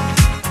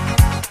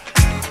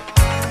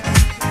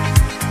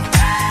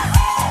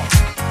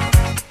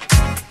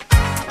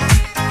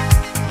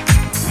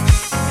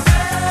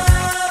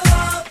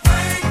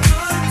 Celebrate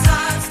good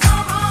times,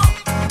 come on!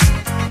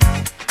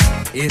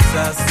 It's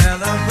a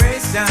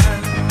celebration.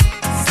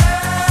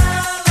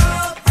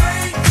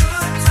 Celebrate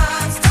good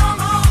times, come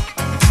on!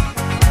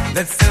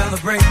 Let's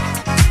celebrate.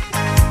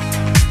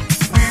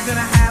 We're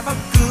gonna have a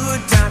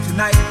good time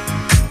tonight.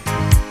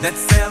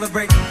 Let's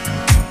celebrate.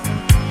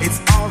 It's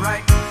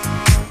alright.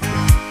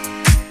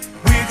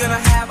 We're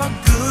gonna have a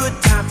good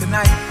time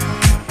tonight.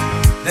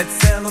 Let's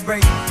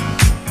celebrate.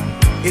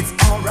 It's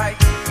alright,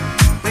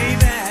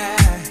 baby.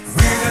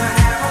 We're gonna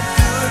have a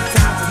good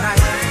time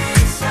tonight.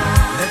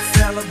 Let's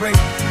celebrate.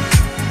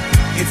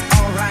 It's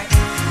alright.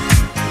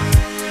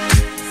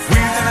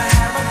 We're gonna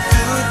have a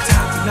good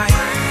time tonight.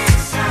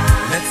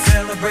 Let's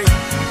celebrate.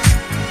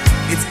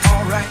 It's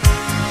alright.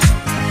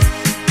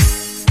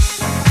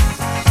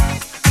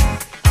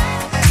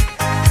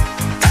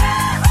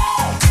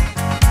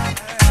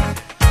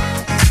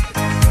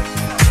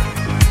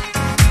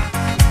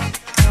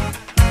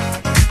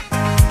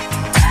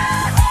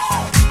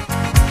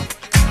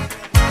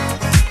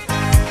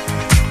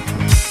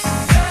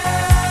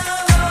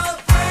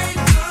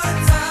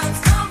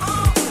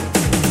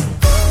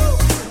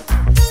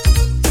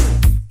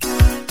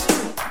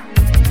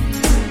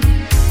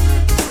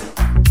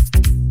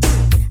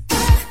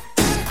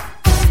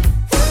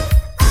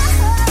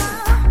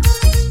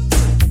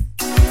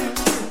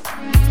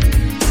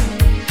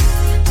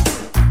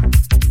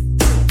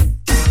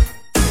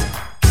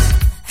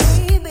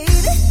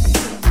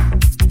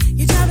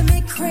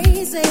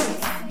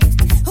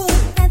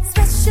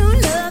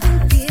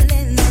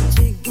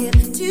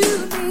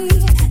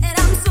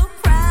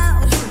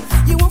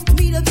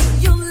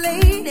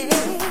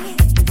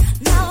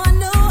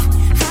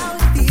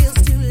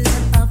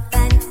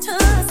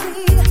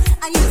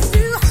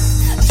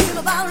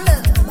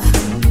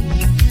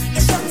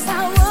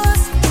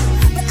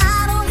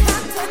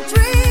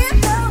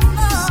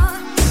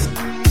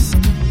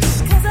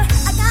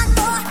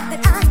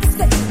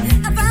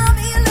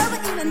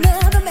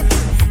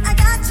 I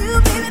got you,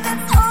 baby,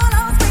 that's all.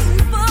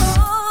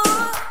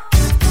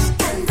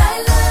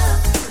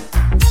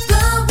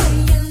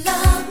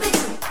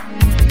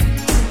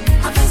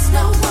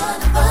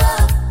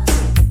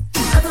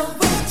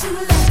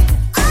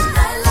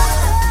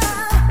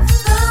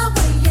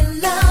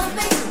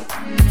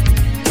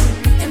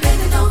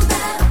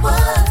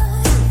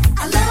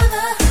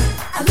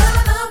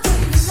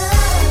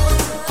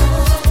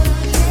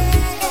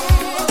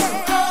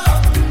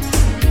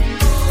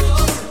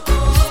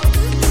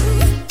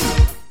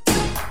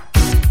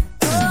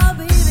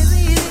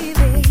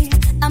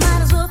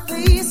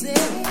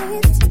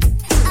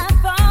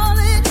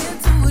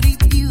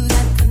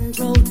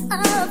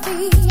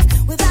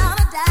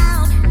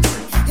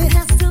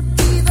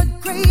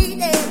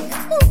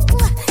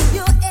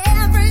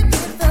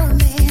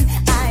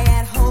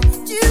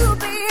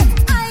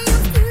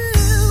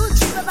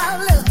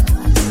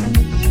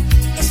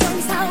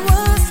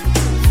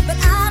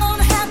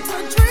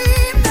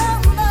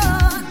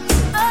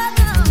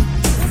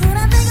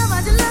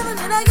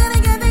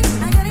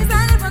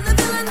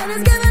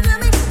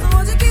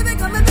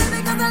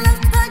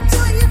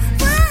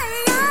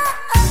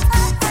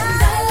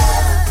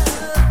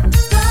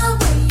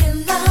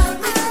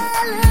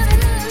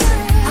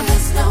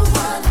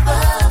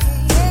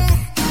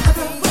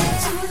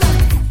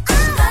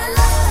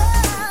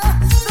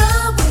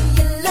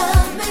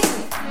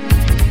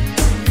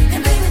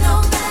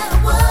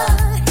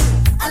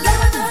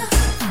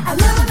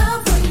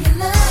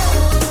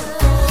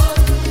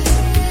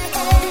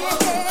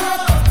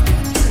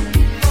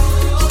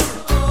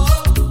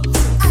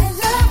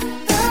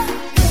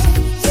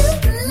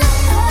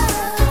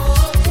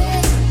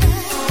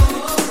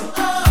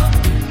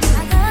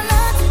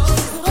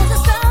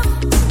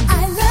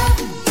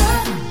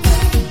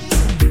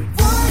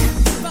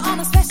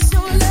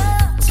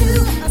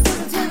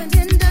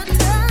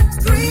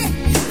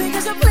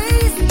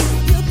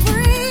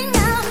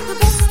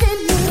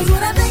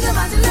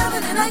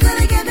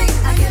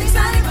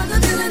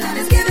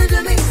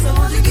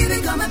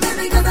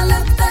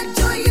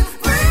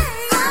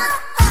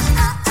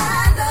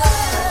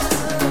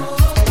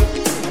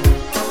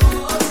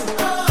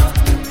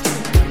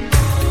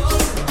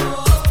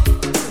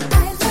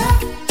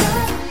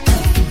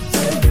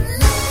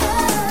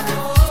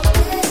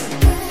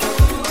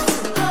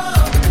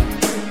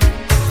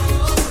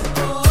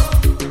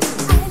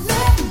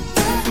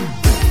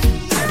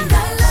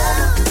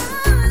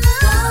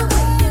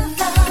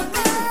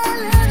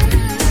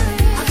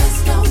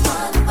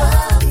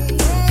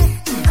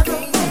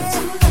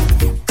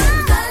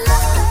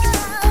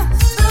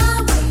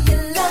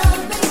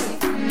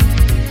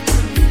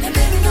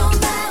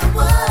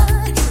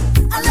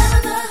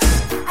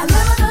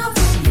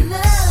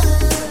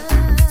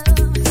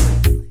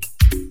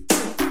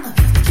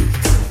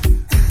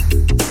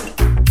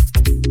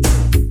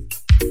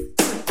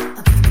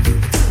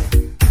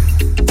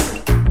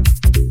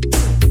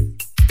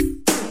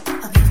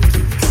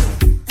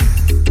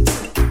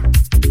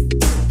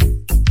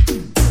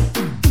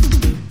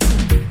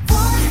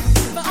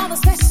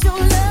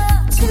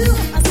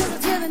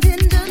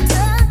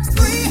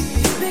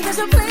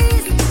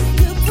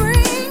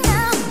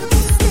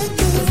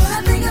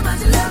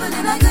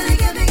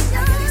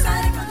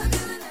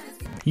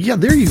 Yeah,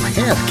 there you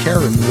had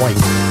Karen White.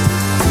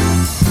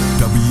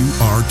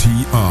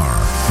 WRTR,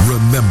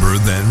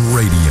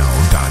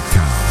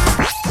 RememberThenRadio.com.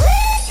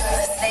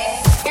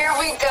 Here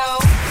we go.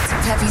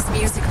 Peppy's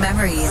Music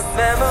Memories.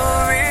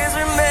 Memories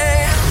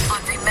remain.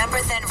 On Remember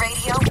Then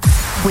Radio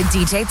with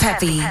DJ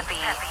Peppy.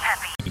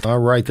 All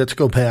right, let's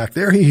go back.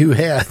 There you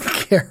had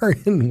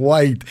Karen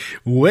White,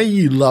 Way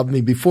You Love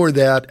Me. Before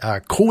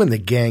that, Cool and the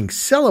Gang,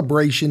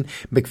 Celebration,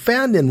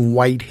 McFadden and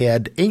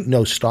Whitehead, Ain't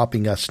No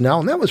Stopping Us Now.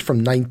 And that was from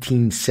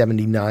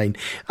 1979.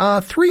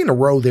 3 in a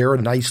row there,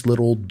 a nice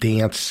little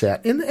dance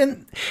set.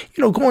 And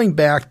you know, going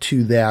back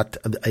to that,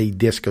 a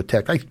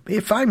discotheque,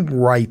 if I'm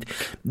right,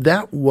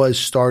 that was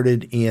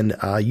started in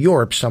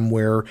Europe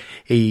somewhere,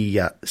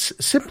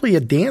 simply a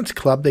dance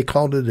club. They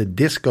called it a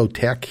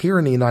discotheque. Here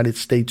in the United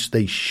States,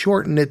 they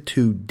shortened it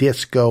to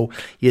disco.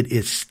 It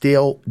is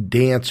still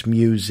dance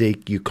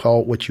music. You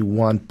call it what you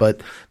want,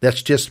 but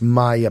that's just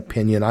my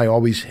opinion. I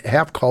always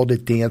have called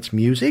it dance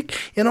music,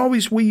 and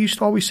we used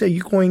to always say,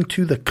 you're going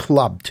to the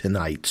club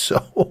tonight.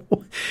 So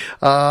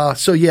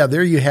yeah,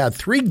 there you had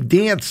 3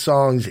 dance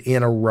songs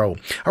in a row.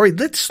 All right,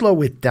 let's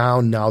slow it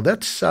down now.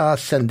 Let's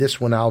send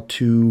this one out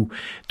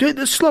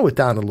let's slow it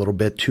down a little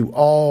bit to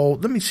all,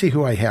 let me see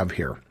who I have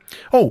here.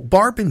 Oh,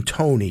 Barb and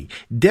Tony,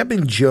 Deb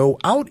and Joe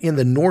out in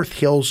the North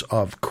Hills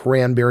of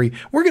Cranberry.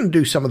 We're going to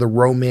do some of the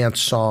romance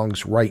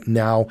songs right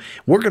now.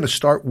 We're going to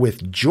start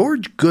with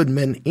George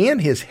Goodman and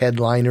his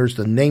headliners.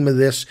 The name of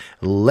this,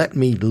 Let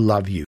Me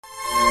Love You.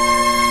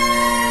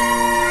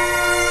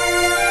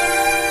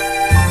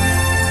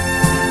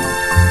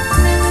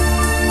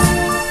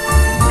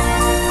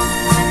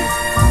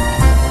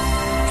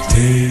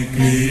 Take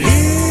me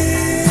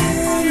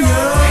in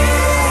your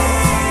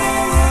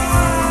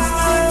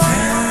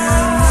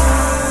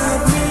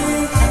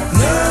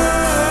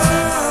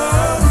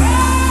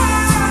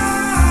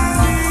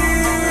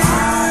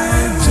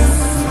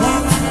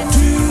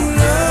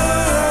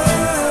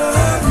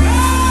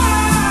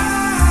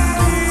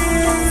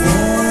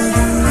Oh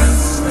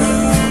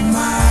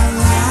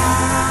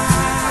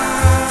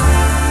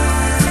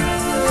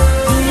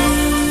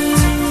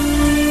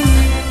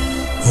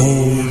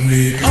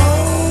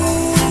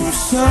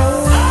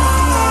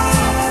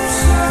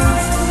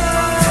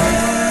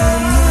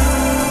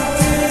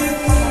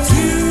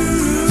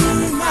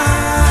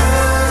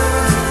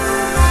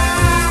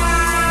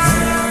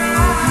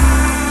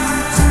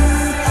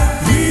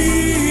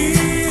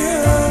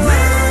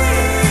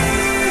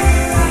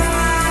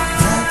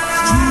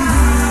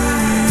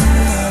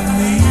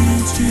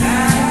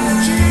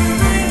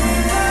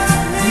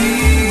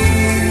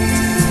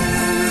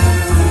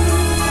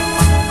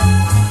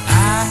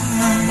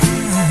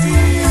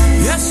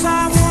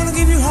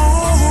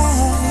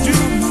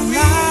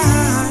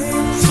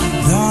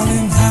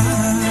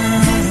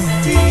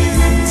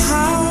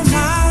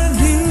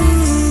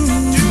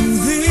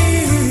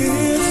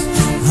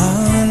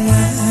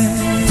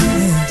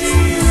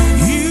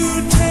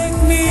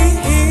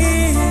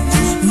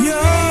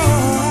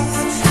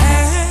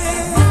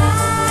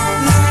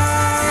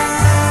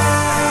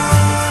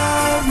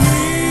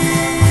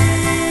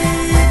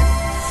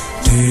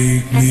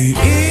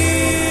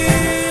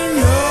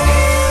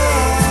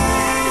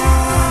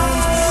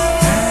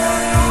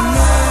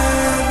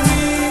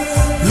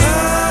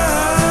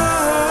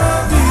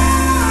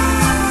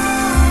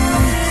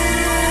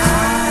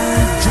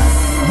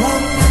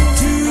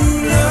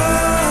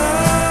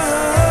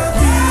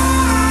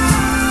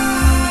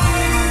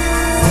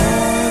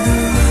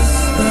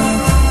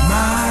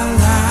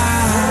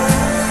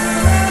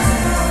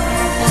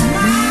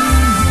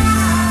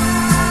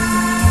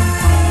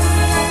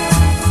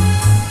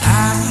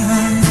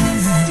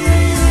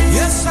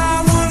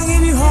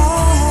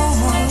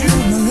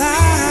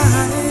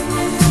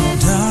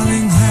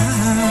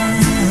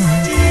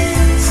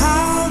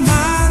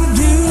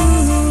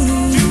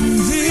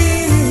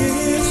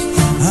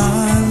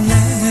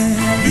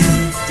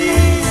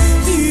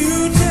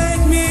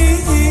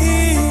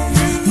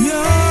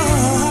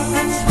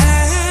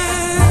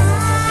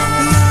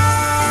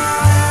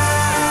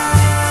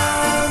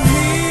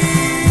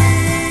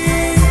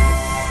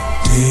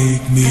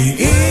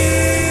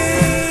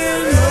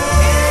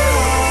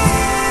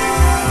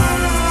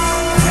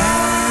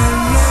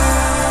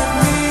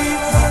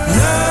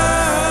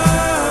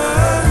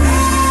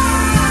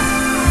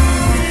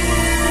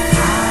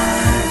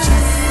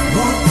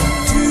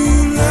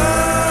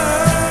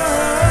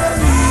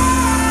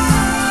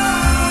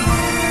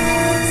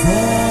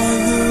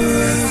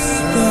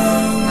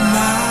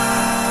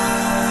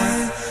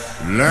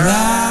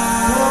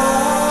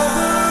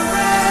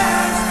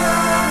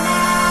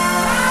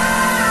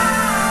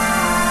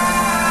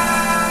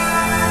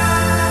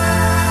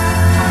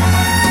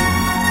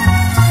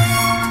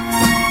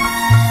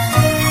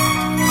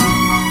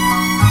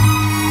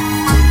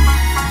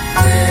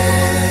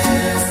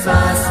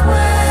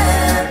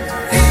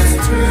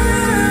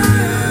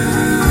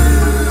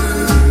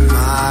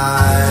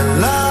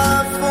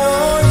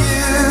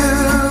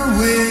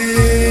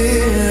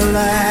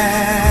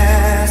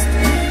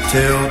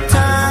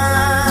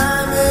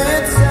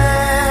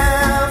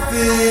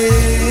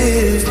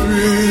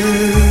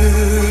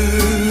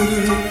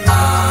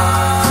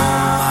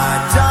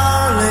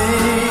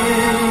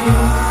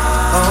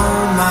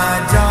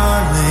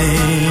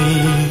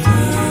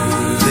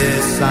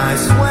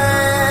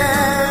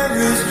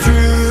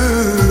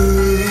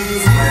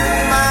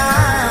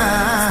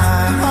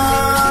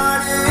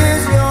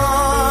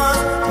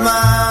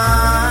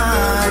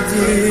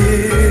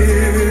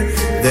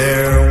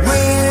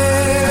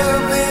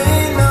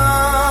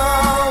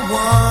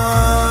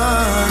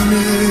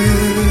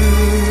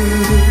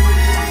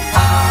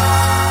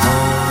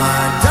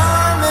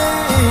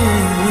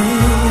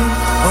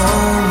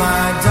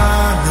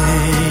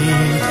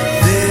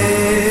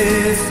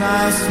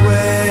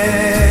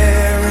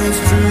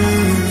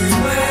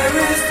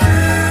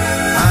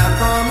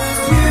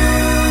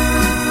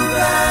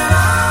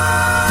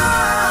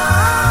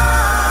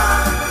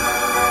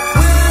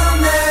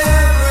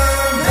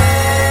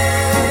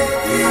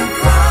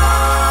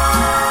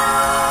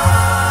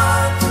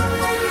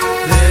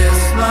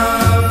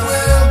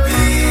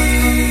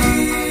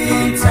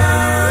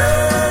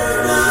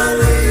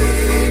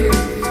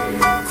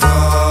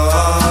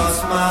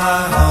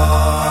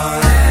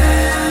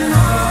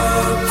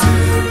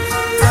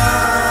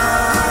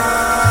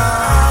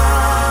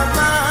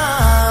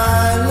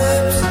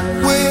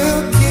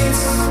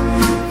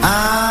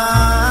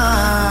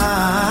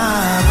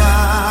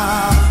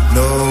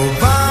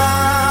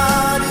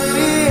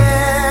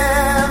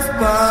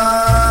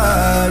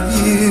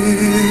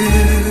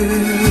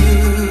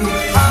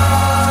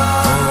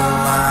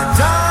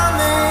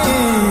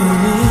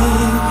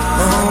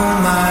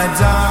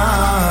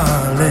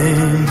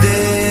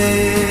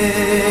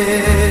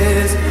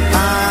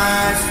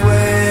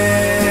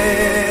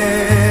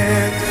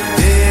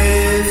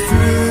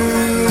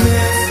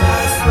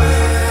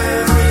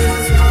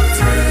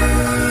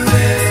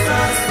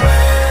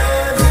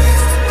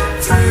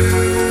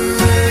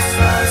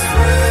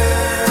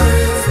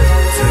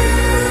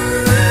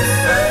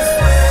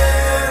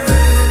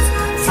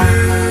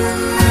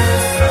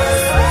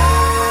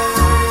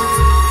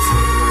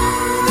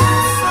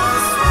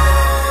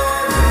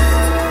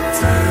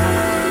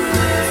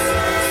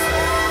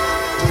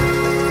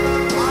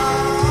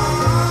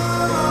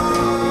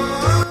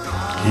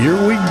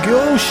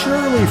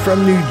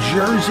from New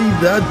Jersey,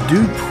 the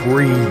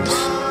Duprees.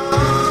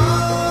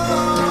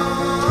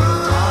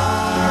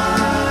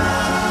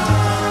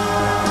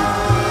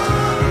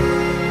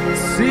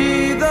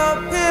 See the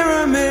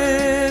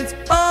pyramids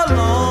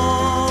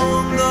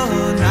along the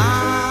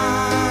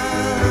Nile.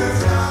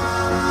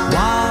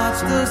 Watch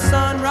the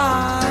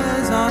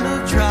sunrise on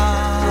a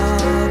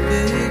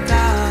tropic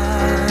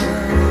isle.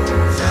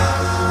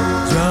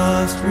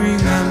 Just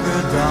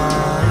remember,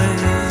 darling,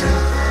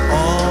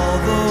 all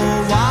the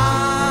while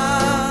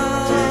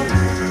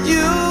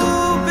you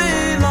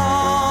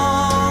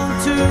belong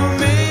to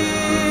me.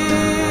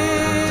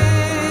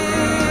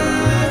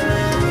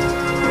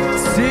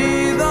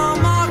 See the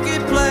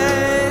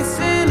marketplace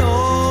in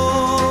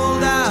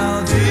old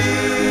Algiers.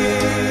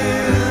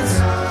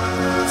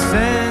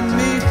 Send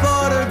me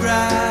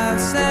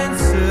photographs and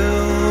souvenirs.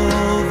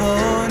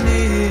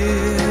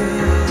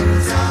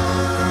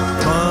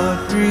 But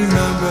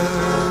remember,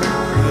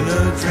 when a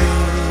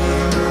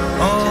dream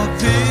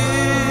appears,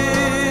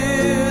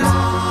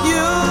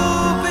 you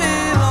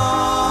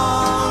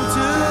belong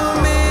to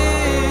me.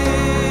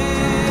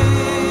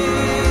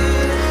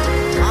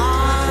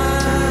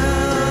 I'll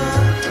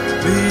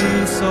be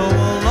so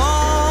alone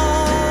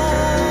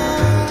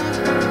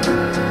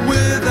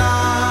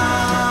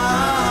without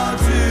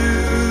you.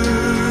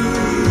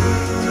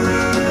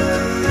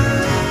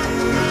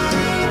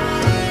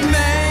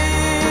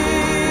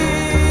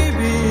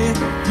 Maybe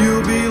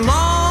you'll be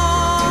lonesome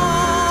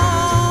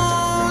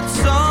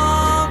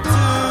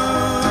too,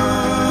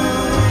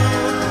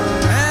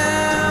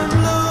 and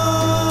blue.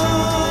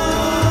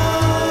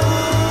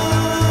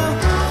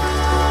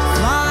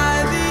 Fly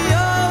the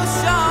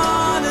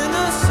ocean in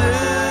a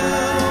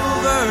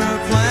silver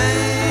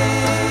plane.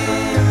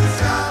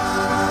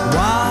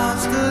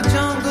 Watch the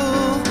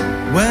jungle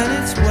when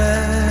it's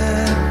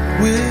wet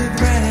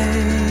with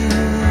rain.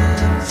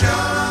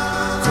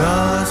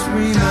 Just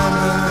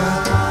remember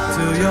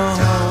till you're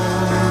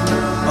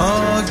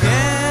home again.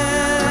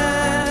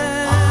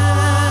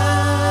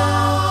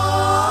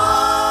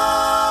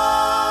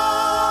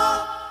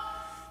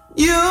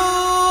 You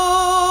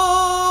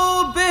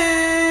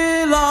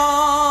belong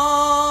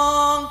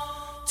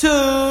to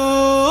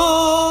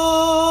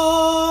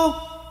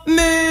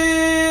me.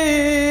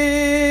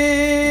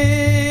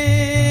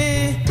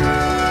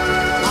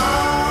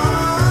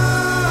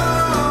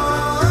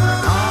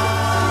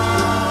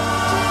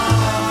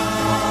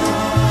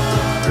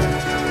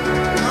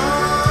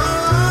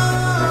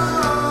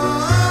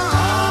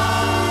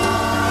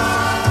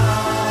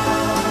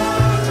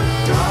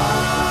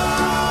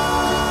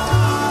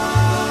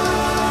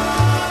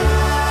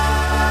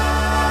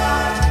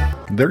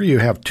 There you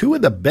have two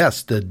of the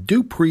best, the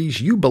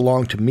Duprees, You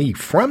Belong to Me,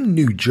 from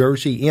New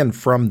Jersey and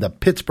from the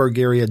Pittsburgh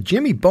area,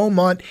 Jimmy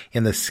Beaumont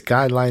and the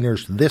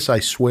Skyliners, This I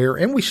Swear.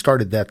 And we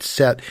started that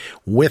set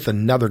with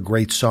another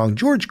great song,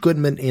 George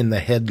Goodman and the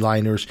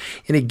Headliners.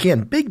 And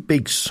again,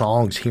 big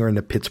songs here in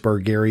the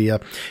Pittsburgh area,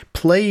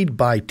 played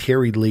by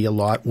Terry Lee a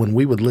lot when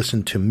we would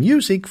listen to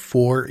music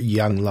for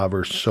young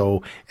lovers.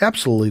 So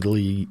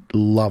absolutely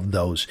love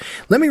those.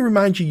 Let me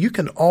remind you, you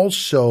can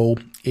also,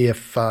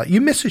 if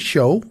you miss a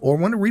show or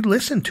want to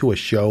re-listen to a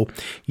show,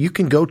 you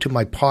can go to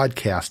my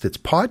podcast. It's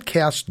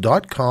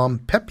podcast.com,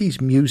 Pepe's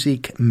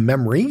Music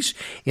Memories.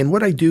 And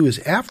what I do is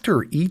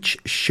after each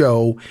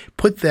show,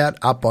 put that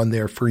up on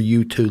there for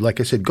you to, like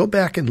I said, go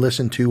back and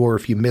listen to, or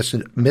if you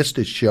missed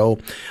a show.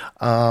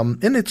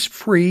 And it's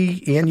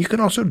free, and you can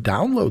also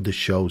download the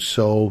show.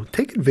 So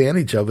take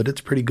advantage of it.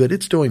 It's pretty good.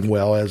 It's doing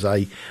well, as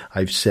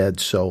I've said.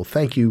 So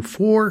thank you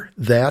for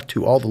that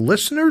to all the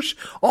listeners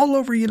all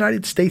over the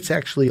United States,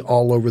 actually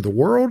all over the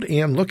world.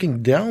 And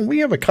looking down, we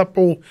have a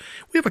couple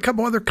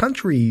other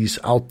countries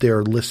out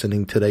there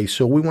listening today.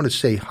 So we want to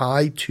say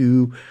hi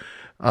to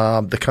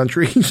the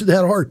countries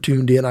that are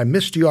tuned in. I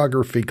missed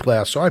geography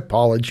class, so I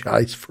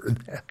apologize for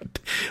that.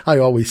 I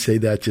always say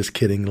that just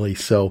kiddingly.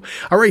 So,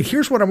 all right,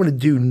 here's what I'm going to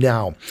do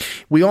now.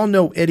 We all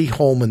know Eddie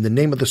Holman, the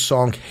name of the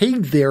song, Hey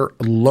There,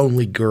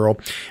 Lonely Girl.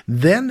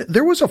 Then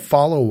there was a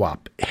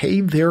follow-up,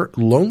 Hey There,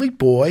 Lonely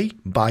Boy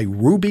by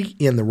Ruby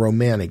and the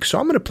Romantics. So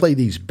I'm going to play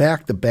these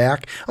back to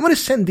back. I'm going to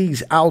send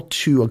these out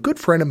to a good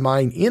friend of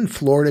mine in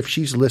Florida if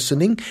she's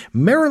listening,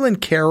 Marilyn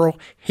Carroll,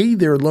 Hey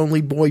There,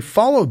 Lonely Boy,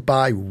 followed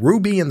by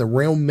Ruby and the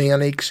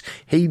Romantics,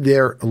 Hey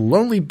There,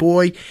 Lonely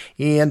Boy,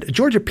 and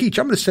Georgia Peach.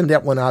 I'm going to send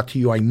that one out to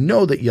you. I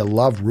know that you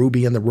love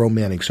Ruby and the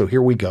Romantics, so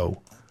here we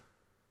go.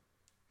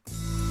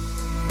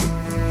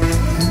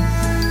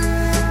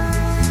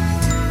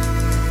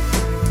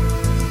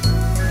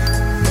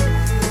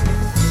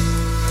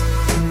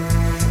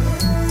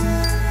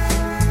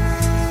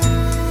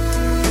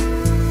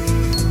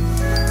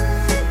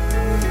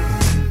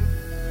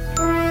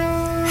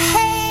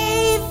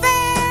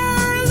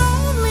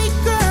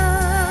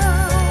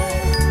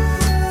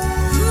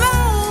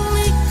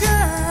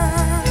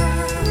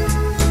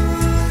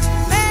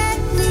 Let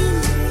me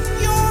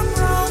make your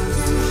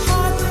broken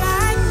heart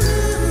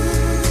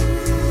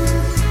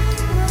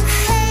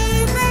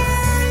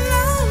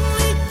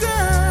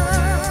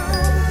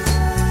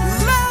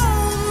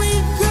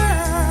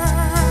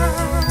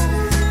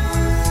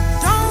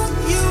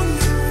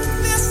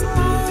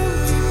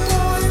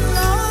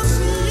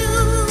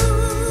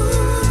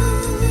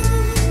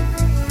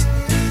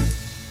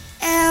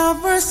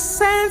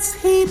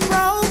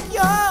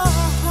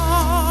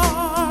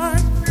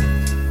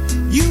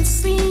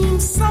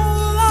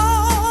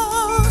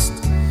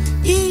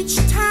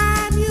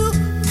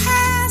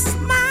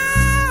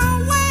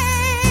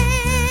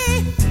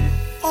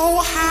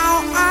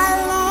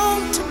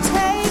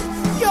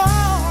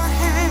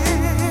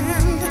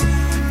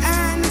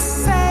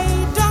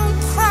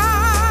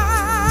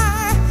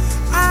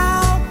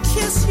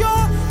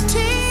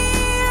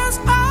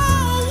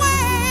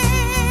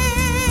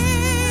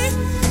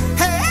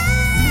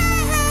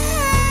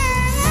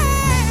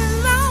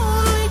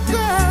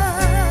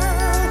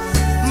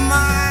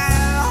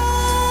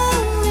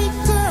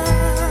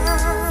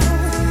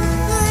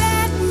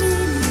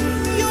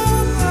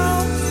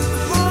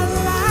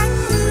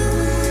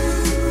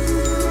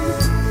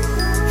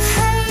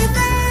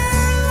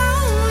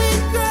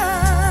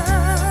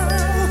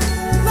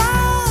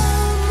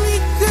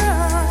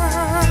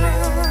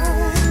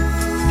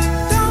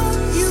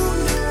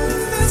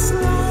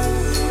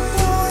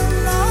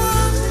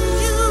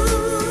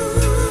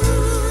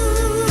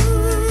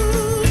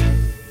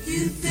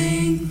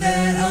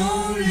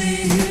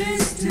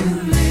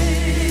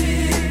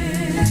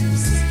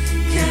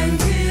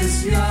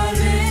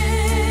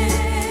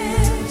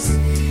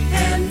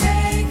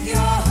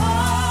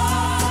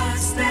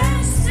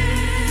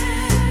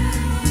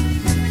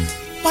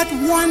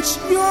Once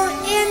you're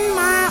in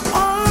my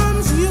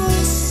arms,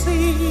 you'll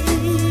see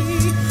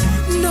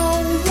no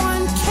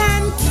one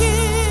can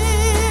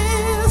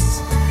kiss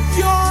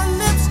your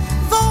lips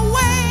the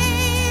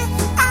way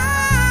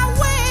I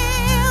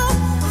will,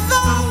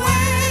 the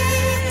way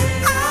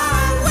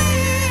I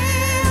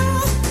will.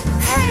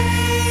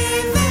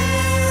 Hey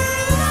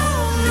there,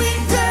 lonely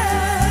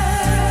girl,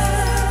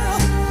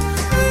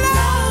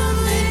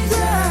 lonely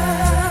girl.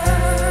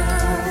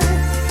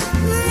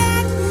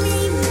 Let me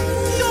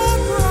make your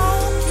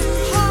broken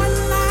heart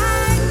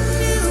like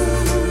new.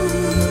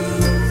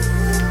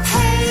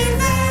 Hey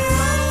there,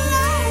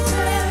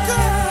 lonely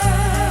girl,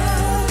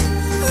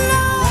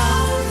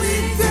 lonely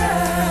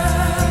girl.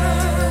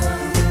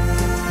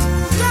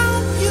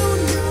 Don't you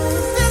know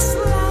this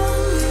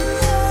lonely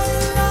boy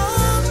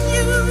loves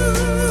you?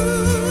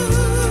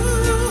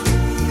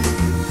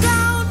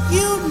 Don't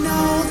you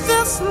know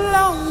this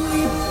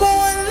lonely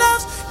boy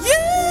loves you?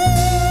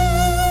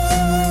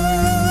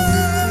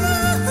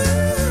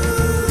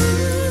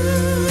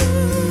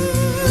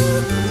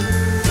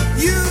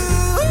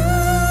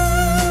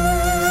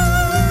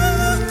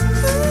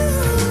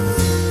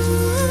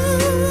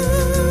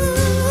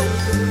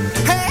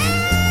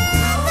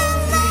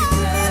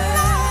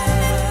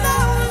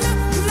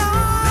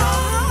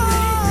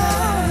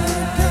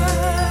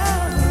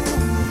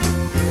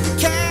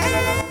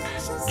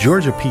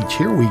 Georgia Peach,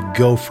 here we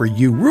go for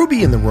you.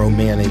 Ruby and the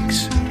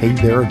Romantics. Hey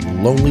there,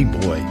 lonely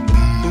boy.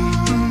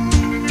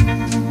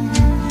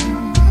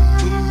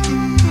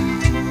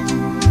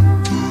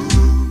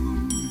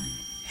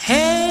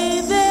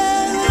 Hey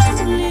there,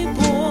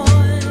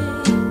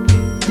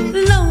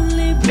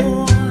 lonely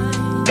boy,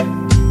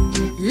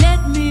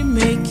 let me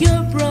make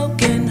your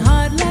broken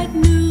heart like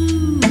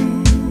new.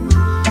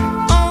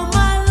 Oh,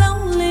 my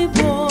lonely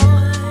boy,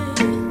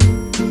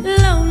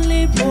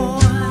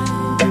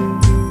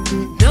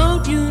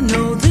 don't you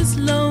know this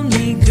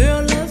lonely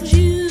girl loves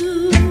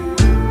you?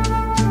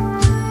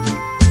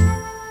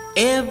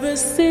 Ever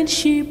since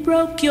she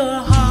broke your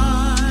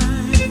heart,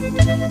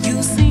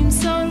 you seem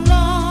so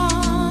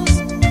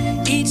lost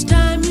each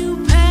time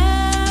you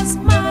pass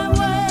my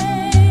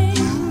way.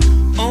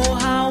 Oh,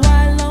 how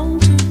I long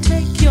to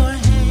take your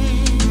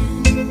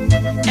hand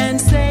and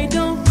say,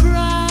 don't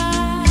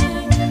cry,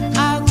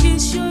 I'll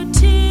kiss your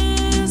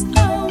tears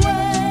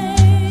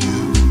away.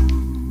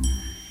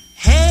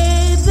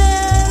 Hey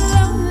there,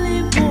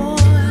 lonely boy,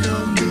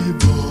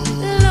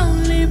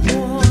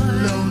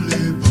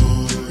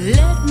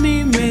 let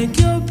me make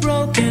your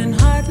broken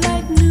heart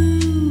like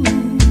new.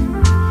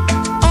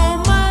 Oh,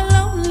 my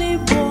lonely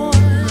boy,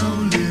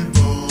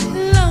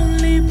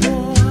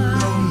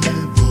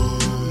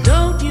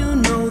 don't you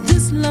know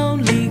this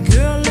lonely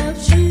girl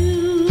loves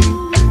you?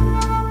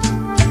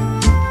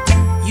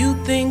 You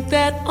think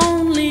that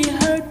only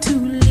her to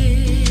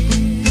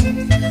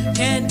live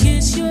can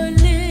kiss your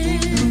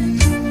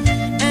lips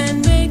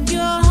and make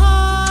your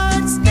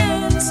heart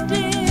stand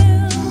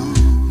still.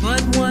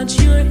 But once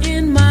you're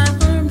in my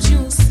arms,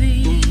 you'll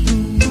see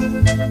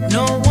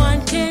no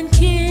one can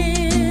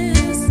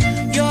kiss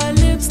your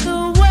lips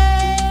the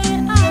way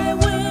I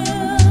will.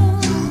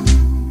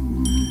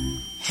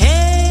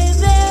 Hey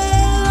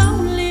there,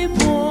 lonely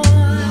boy,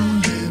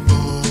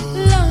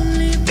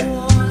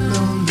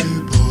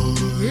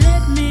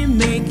 let me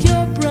make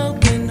your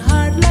broken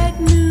heart like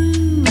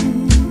new.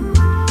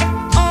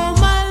 Oh,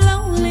 my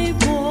lonely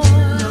boy,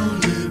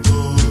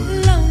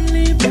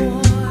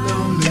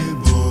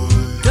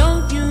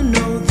 don't you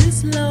know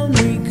this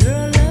lonely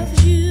girl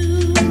loves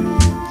you?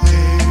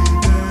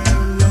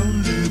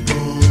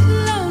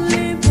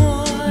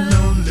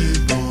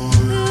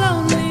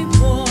 Lonely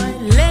boy,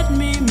 let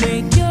me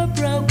make your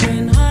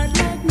broken heart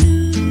like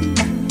new.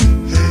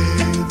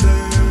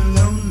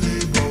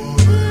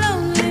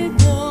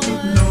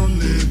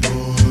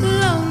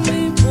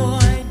 Lonely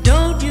boy,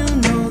 don't you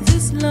know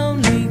this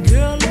lonely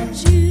girl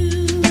loves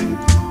you?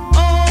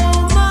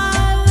 Oh,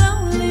 my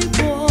lonely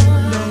boy,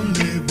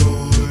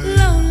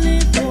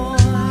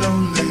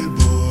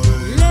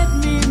 let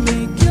me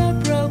make your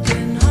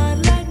broken heart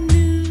like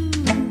new.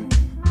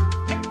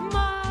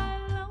 My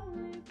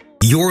lonely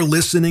boy. You're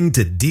listening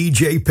to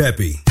DJ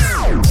Peppy.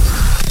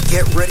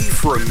 Get ready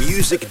for a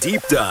music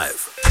deep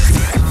dive.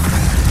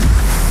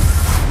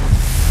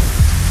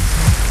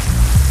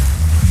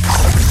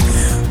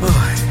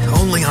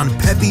 Only on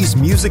Peppy's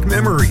Music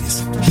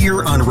Memories,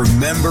 here on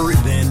Remember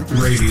Then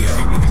Radio.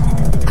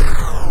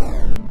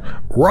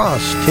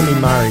 Ross, Timmy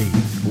Murray,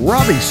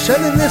 Robbie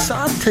sending this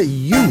out to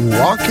you,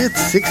 Rocket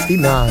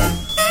 69.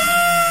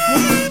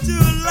 Would you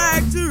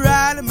like to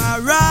ride in my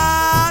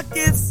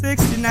Rocket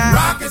 69?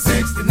 Rocket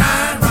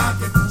 69,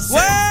 Rocket 69.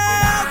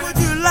 Well, would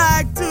you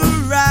like to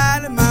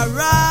ride in my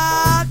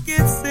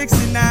Rocket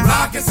 69?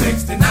 Rocket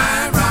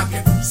 69,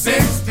 Rocket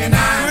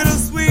 69. With a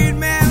sweet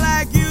man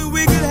like you,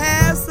 we could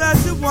have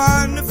such a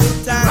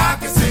wonderful time.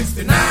 Rocket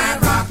 69,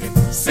 Rocket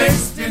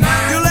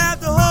 69. You'll have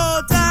to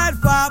hold tight,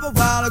 Papa,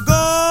 while I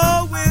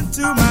go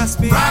into my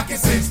speed. Rocket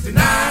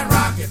 69,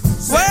 Rocket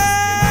 69.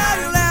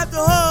 Well, you'll have to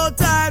hold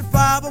tight,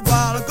 Papa,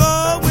 while I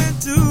go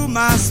into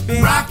my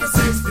speed. Rocket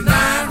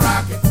 69.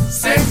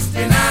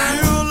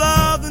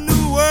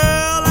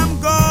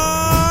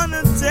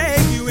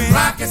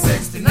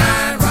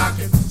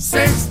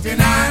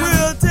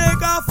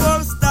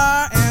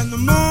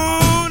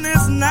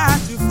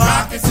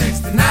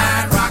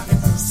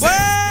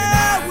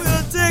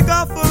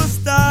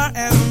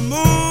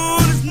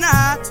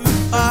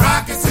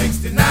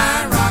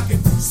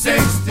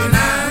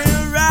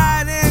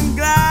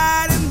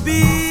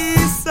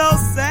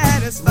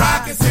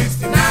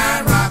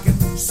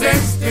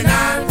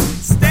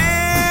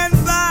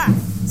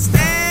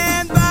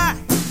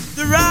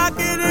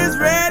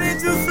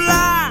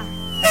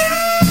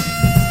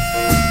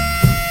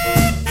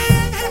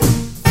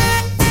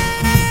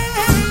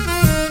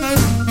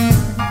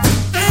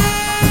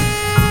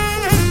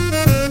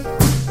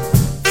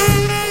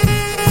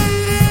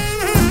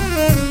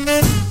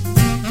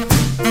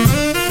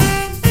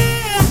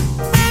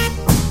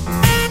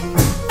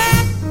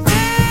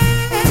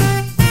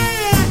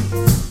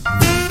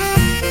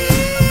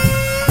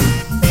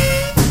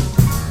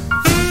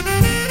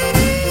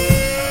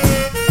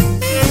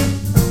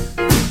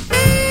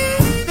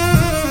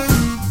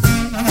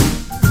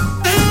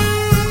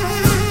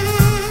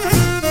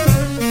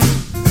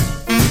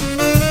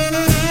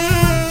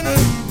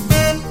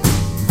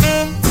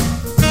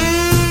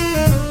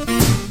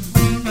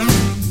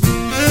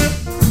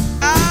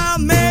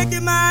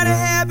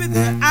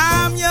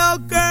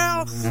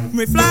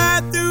 me fly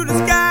through the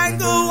sky and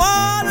go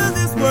all of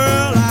this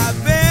world. I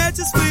bet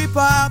you, sweet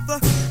papa,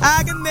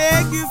 I can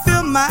make you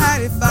feel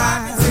mighty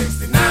fine. Rockin'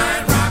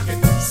 69,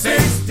 rockin'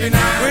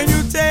 69. When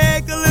you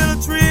take a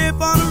little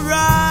trip on a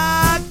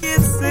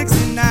rocket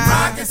 69.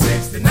 Rockin'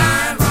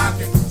 69,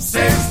 rockin'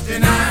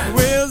 69.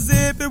 We'll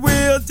zip it,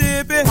 we'll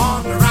tip it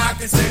On the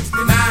rocket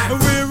 69.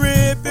 We'll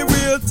rip it,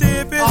 we'll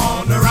tip it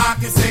On the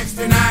rocket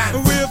 69.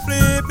 We'll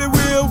flip it,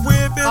 we'll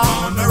whip it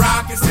On the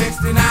rocket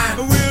 69.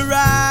 We'll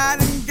ride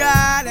and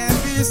guide and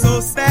be so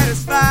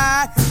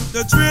satisfied.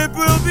 The trip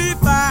will be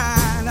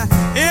fine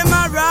in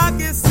my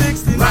rocket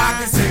 69.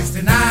 Rocket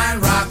 69,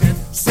 rocket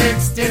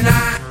 69.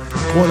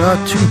 Going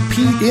out to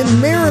Pete in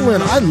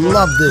Maryland. I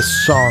love this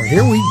song.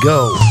 Here we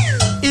go.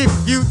 If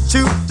you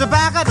chew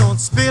tobacco, don't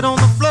spit on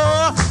the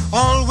floor.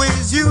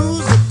 Always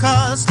use the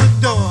custard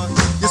door.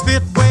 You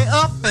spit way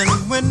up, and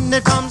when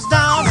it comes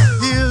down,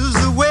 here's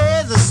the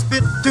way the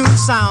spit tune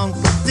sound.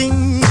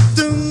 Ding,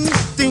 ding,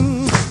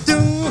 ding,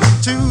 ding.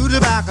 Chew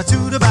tobacco,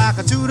 chew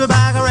tobacco, chew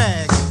tobacco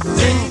rag.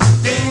 Ding,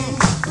 ding,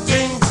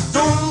 ding,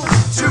 dong.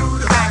 Chew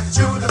tobacco,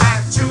 chew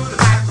tobacco, chew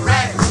tobacco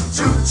rag.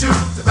 Chew, chew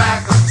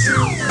tobacco,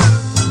 chew.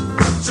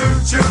 Chew,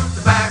 chew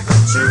tobacco,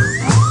 chew.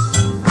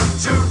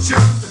 Chew,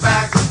 chew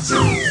tobacco,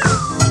 chew.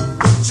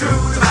 Chew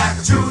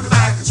tobacco, chew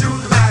tobacco, chew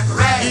tobacco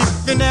rag. If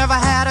you never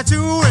had a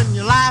chew in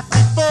your life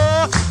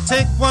before,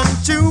 take one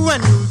chew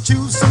and you'll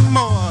chew some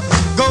more.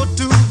 Go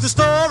to the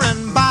store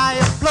and buy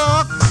a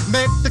plug.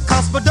 Make the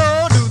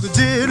cuspidor do the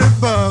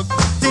jitterbug.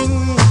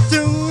 Ding,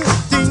 ding,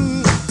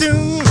 ding,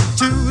 ding.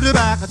 Chew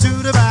tobacco,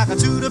 chew tobacco,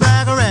 chew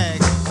tobacco rag.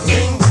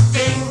 Ding,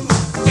 ding,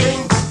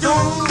 ding,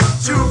 dong.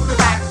 Chew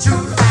tobacco,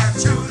 chew tobacco,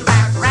 chew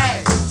tobacco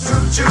rag.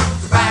 Chew, chew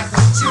tobacco,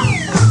 chew.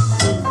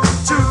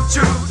 Chew,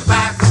 chew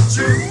tobacco,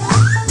 chew.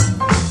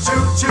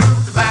 Chew, chew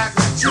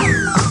tobacco, chew.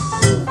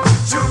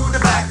 Chew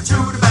tobacco,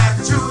 chew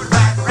tobacco, chew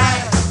tobacco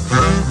rag.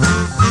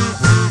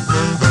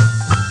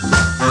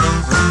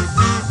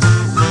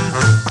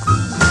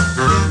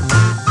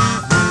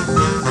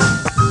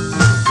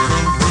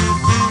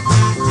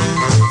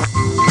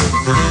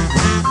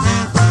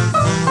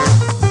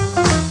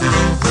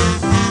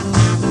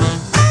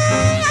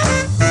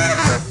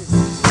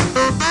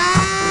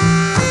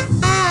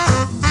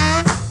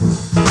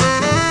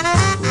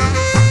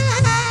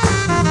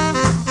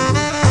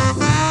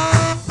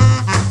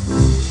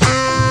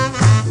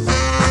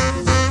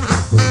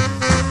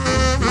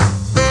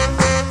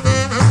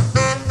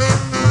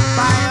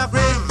 Buy a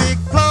great big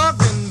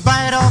plug and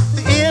bite off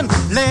the end.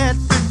 Let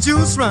the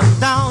juice run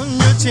down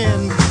your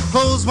chin.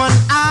 Close one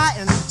eye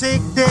and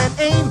take dead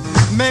aim.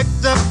 Make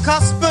the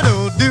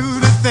cuspidor do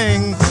the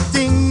thing.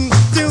 Ding,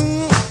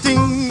 ding,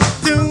 ding,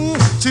 ding.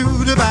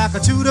 Chew tobacco,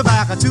 chew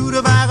tobacco, chew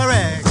tobacco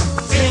rag.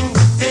 Ding,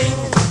 ding,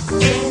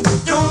 ding,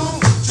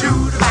 dong.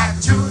 Chew tobacco,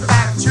 chew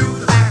tobacco, chew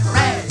tobacco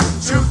rag.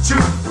 Chew,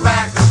 chew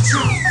tobacco,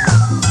 chew.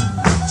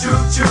 Chew,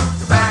 chew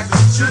tobacco,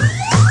 chew.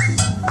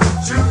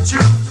 Chew,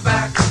 chew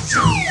tobacco,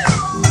 chew.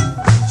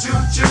 Chew,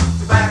 chew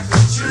tobacco,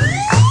 chew.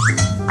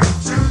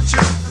 Chew,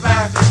 chew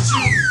tobacco,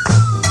 chew.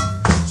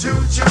 Chew,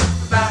 chew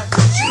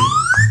tobacco, chew.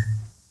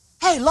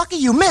 Hey, Lucky,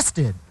 you missed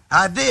it. I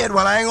did.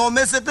 Well, I ain't gonna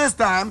miss it this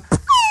time.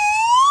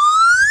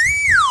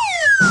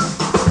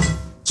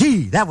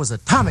 Gee, that was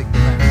atomic.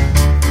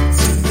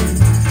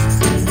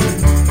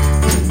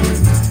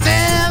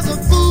 There's a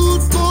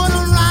food going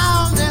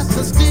around that's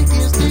a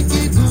sticky,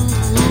 sticky goo.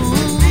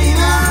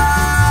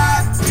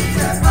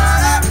 Peanut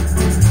butter.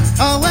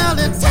 Oh, well,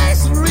 it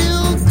tastes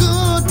real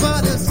good,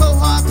 but it's so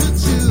hard to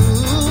chew.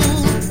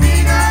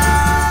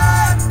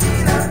 Peanut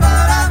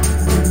butter.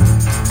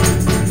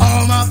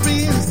 All my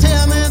friends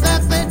tell me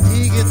that they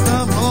dig it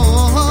some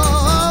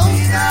more.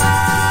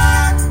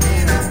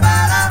 Peanut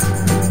butter.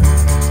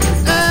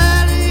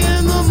 Early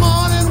in the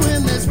morning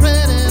when they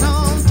spread it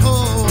on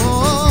toast.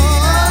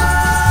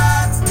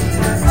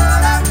 Peanut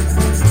butter.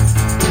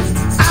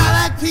 I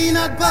like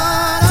peanut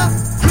butter,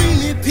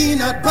 creamy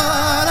peanut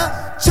butter,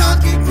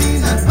 chunky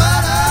peanut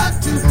butter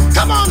too.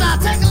 Come on now,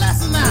 take a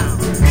lesson now.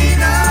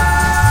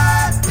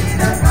 Peanut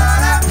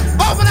butter.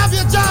 Open up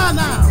your jar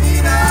now.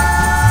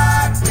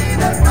 Peanut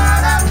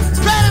butter.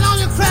 Spread it on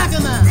your cracker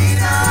now.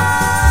 Peanut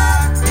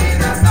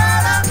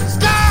butter.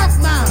 Stop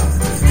now.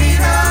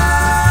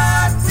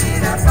 Peanut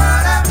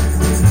butter.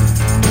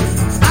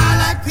 I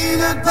like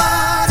peanut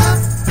butter,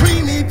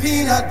 creamy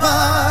peanut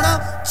butter,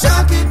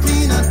 chunky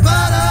peanut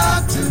butter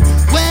too.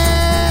 Well,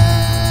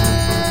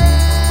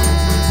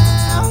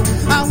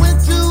 I went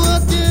to a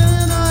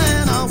dinner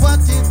and what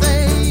did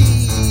they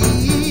eat?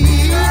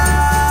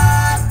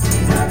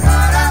 Peanut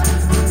butter.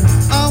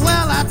 Oh,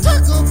 well, I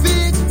took a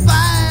big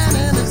bite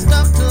and it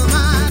stuck to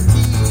my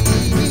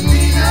teeth.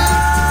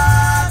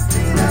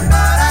 Peanut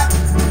butter.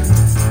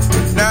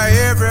 Now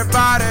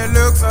everybody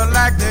looks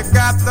like they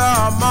got the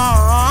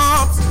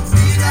mumps.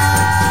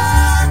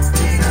 Peanut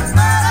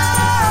butter.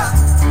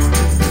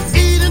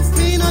 Eating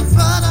peanut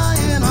butter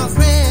in a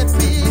great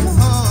big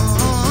home.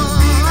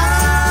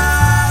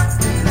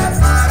 Peanut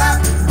butter.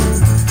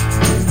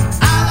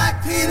 I like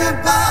peanut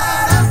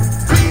butter,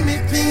 creamy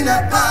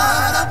peanut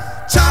butter,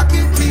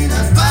 chunky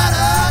peanut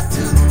butter too.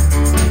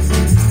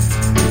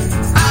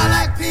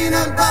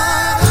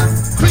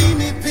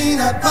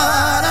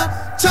 butter,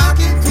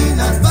 talking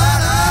peanut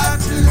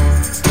butter too.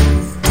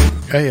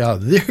 Hey,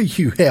 there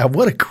you have.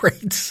 What a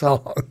great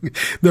song.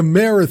 The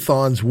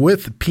Marathons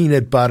with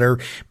Peanut Butter.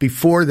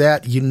 Before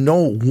that, you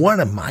know, one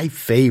of my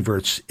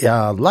favorites,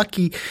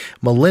 Lucky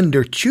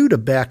Melinda, Chew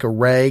Tobacco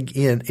Rag.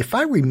 And if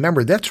I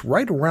remember, that's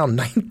right around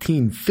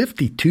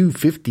 1952,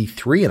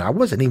 53, and I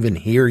wasn't even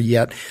here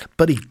yet.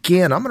 But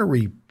again, I'm going to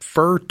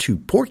refer to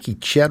Porky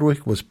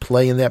Chadwick was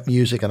playing that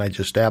music, and I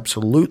just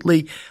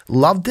absolutely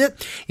loved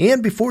it.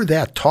 And before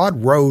that,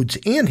 Todd Rhodes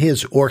and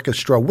his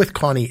orchestra with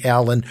Connie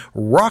Allen,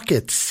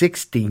 Rocket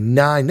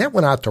 69. That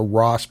went out to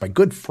Ross, my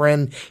good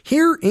friend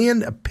here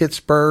in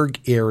Pittsburgh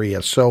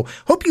area. So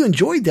hope you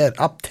enjoyed that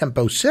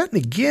up-tempo set.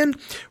 And again,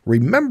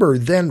 remember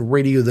then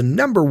radio, the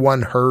number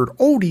one heard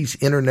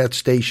oldies internet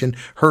station,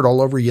 heard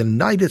all over the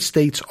United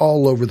States,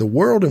 all over the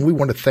world. And we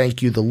want to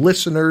thank you, the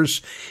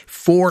listeners,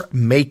 for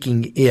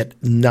making it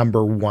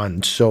number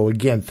one. So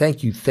again,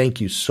 thank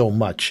you so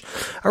much.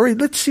 All right,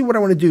 let's see what I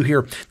want to do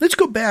here. Let's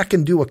go back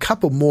and do a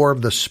couple more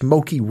of the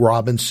Smokey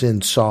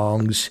Robinson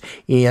songs.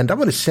 And I'm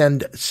going to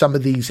send some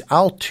of these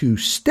out to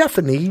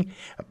Stephanie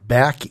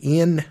back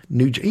in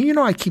New Jersey. You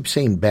know, I keep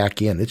saying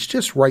back in. It's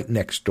just right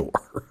next door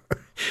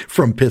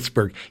from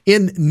Pittsburgh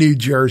in New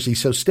Jersey.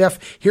 So Steph,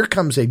 here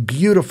comes a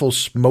beautiful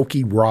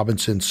Smokey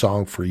Robinson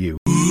song for you.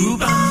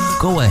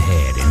 Go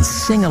ahead and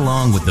sing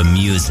along with the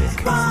music.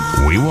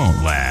 We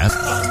won't laugh.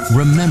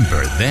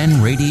 Remember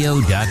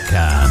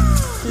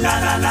thenradio.com. La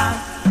la la.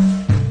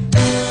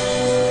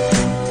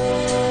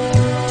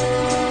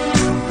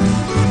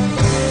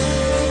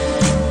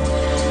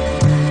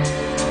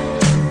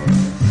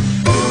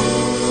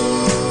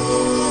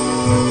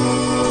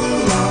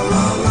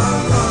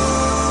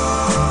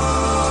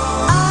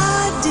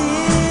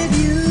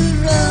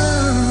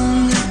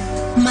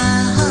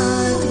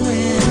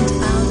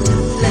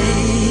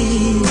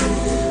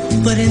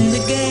 But in the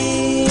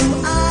game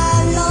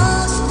I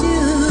lost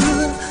you.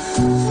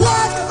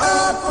 What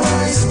a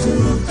price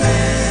to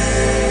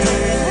pay.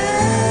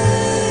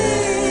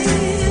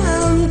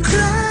 I'm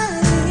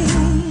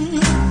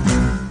crying.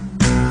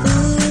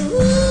 Ooh,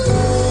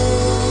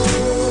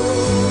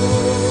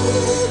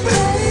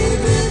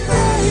 baby,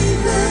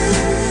 baby.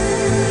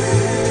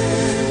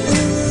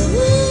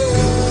 Ooh,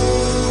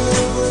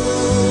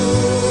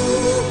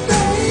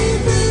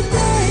 baby,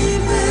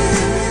 baby.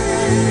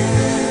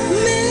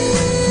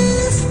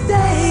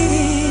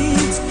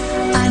 Mistakes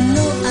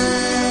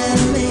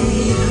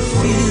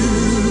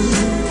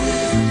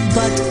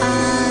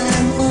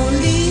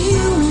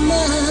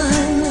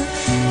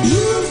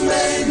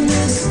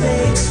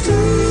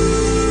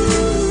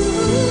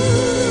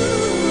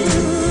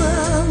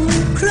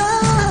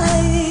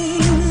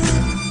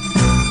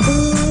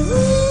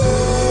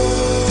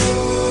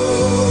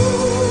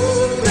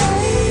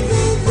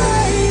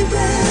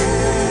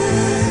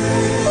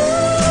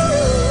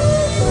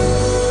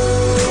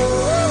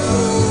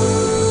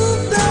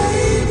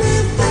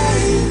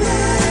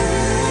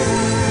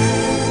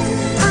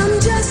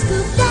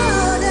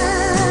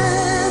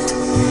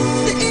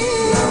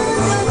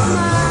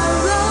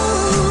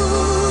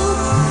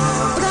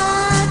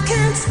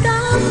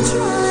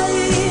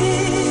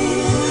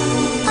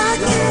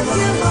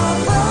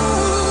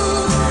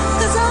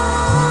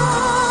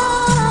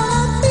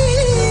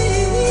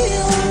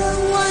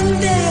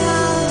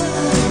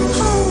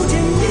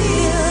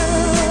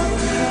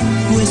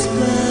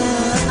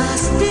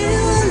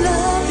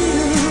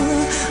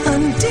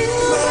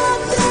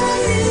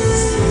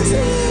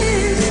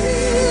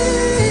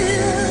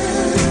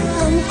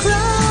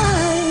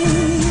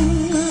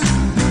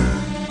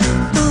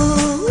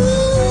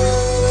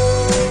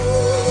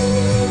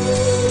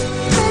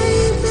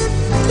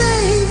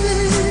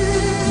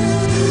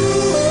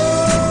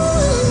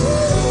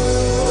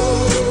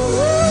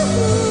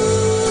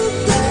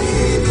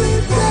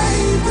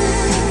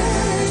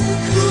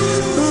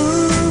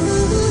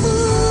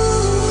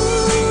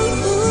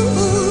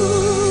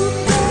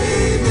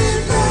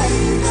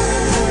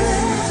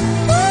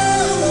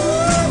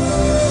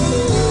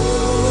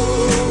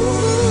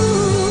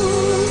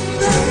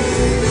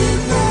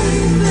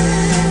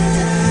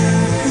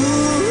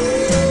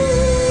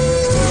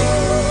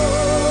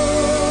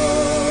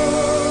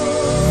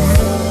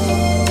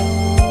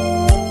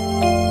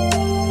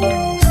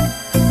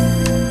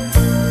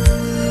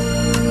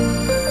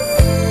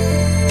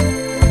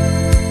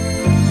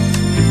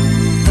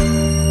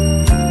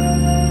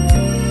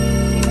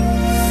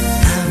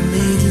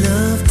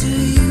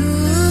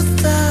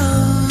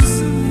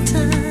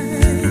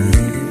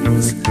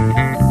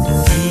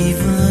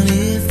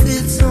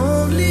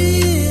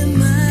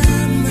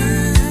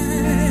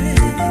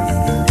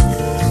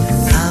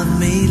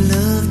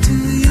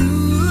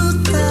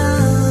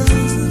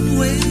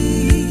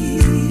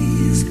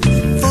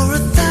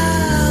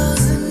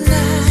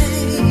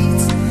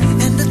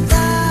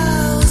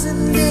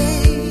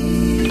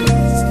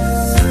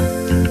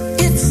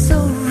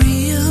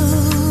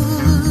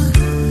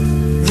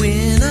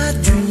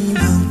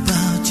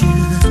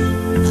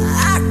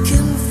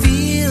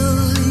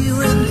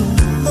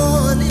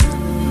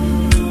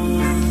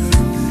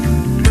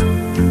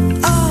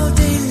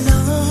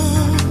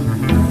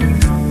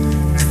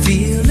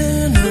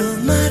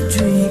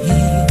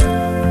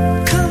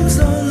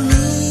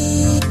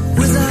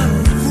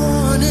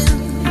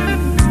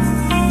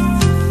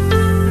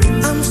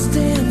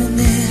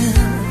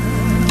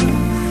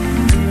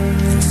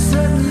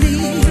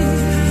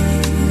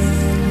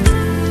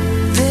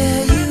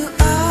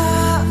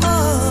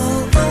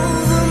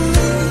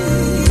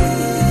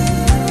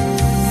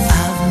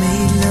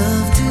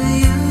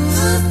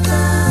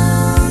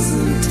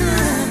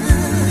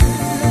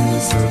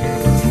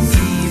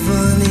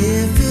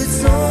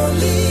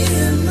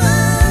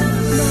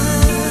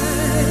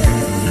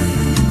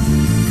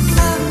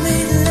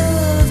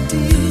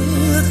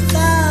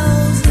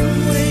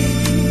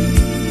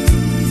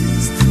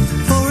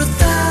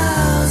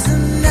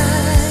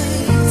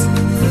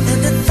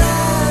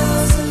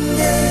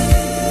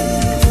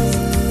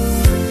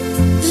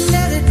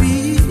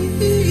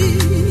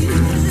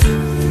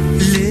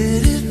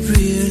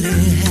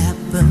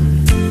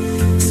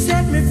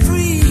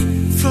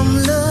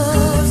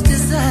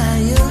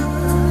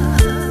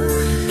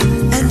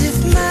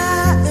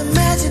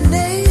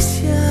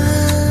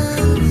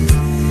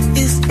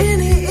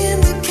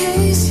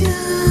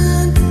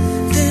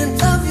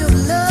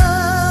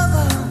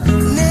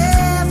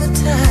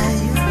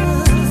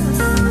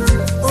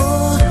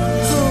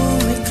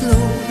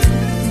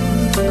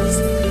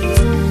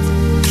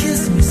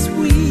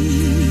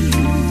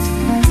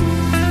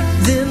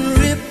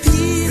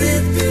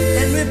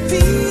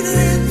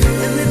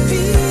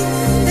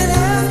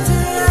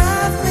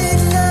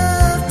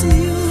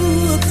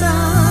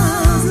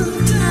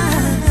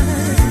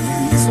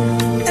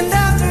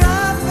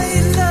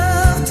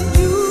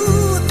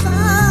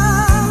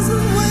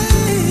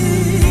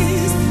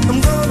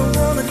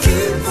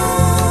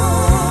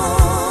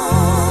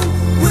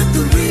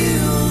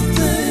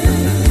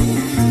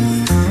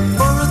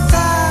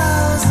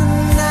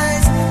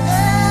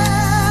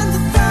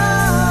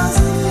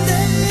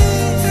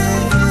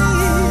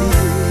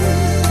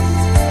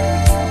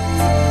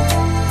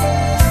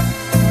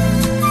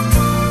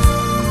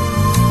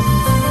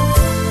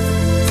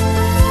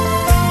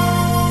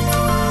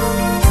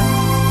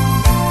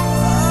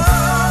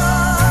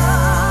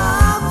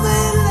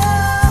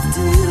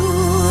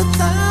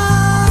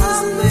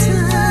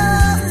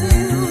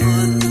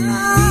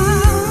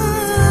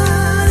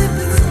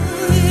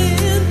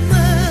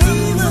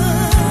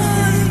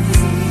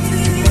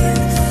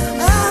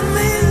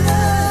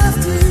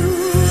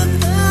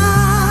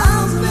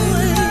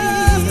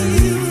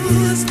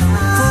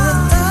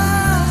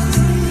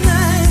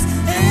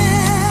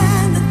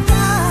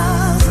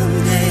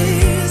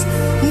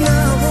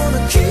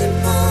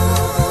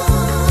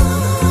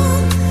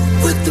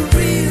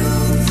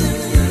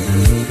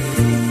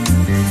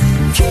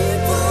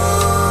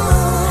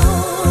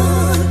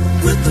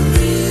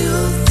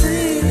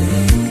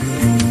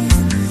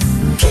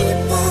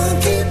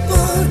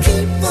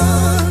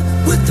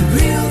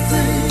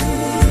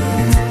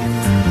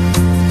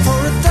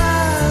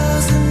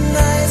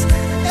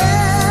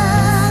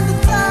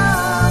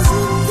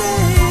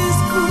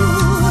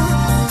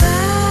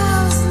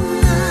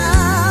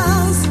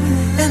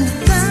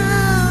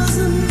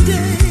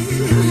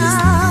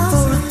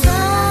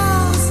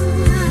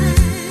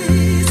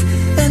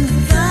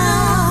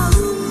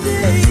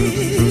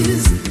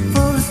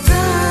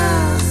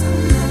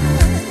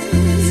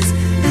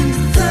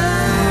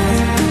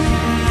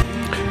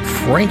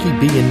Frankie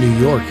B in New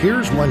York.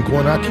 Here's one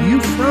going out to you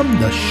from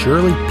the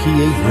Shirley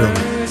PA Grill.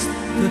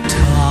 The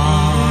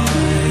tide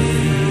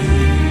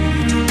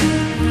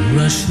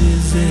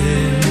rushes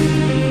in,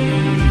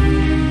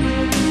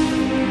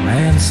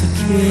 plants a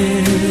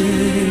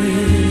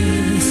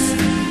kiss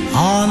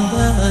on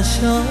the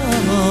shore,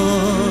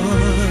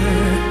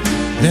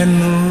 then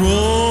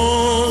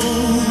rolls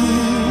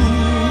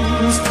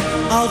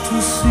out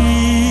to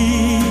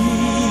sea,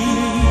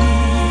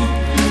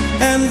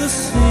 and the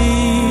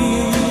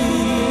sea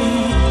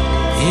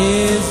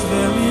is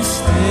very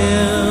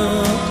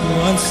still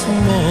once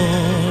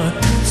more.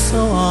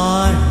 So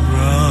I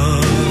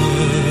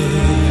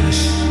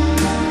rush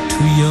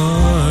to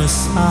your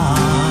side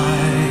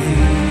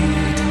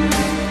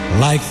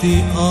like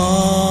the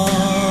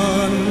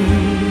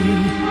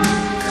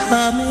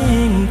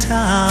oncoming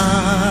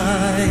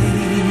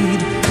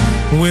tide,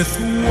 with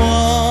one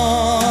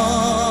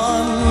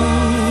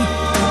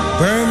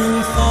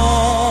burning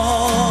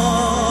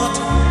thought: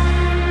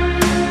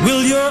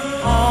 will your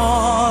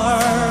arms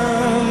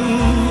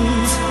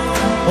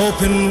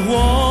open wide?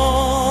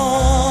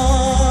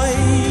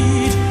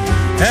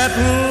 At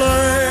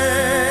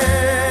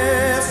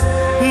last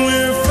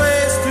we're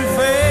face to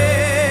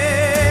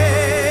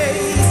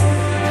face,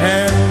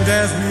 and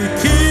as we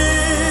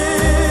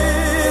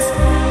kiss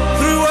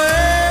through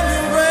an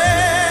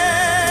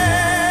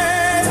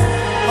embrace,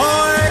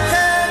 I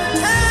can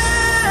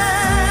tell,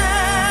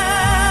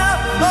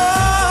 I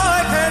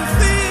can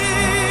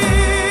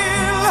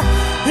feel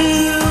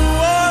you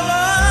are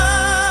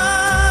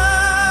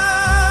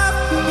love,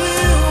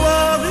 you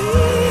are mine.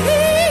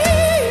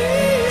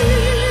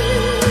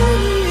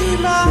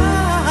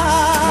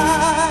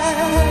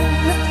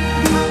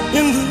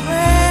 In the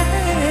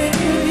rain,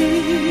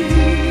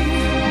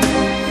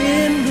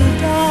 in the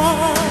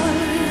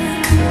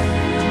dark,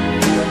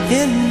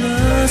 in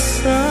the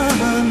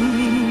sun,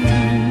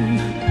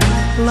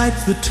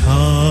 like the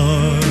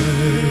tide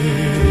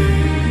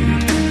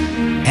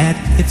at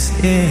its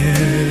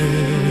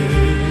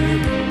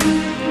ebb,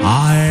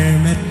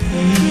 I'm at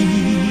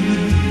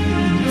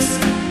peace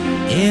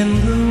in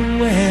the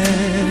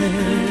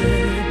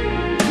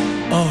web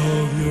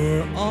of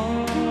your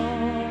arms.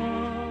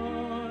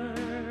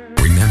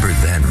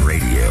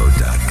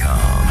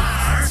 RememberThenRadio.com.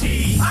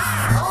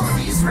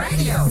 Oldies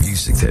Radio.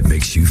 Music that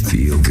makes you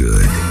feel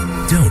good.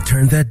 Don't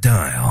turn that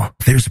dial.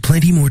 There's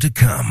plenty more to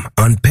come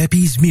on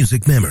Pepe's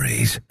Music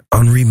Memories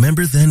on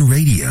Remember Then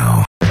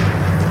Radio.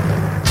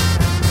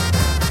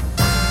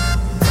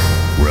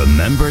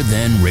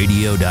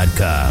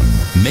 RememberThenRadio.com.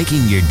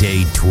 Making your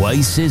day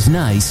twice as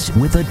nice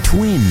with a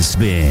twin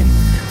spin.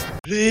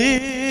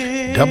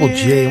 Double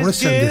J, I want to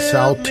send this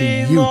out to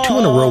you. 2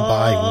 in a row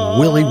by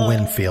Willie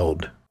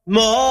Winfield.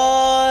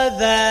 More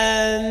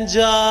than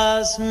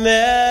just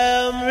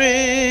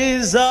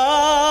memories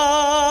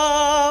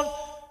of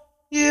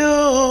you.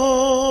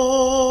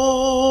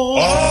 All I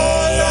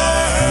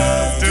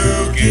have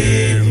to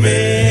give me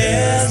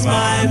is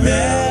my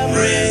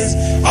memories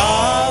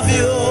of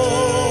you.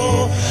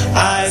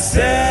 I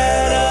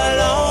sat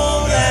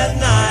alone at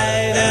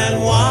night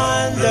and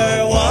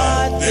wonder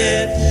what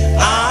did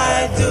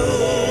I do.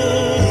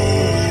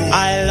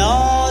 I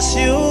lost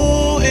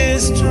you,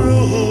 is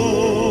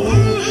true,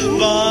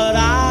 but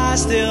I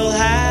still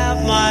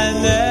have my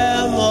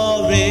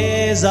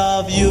memories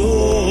of you.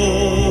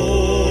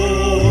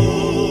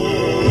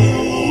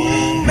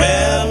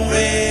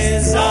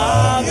 Memories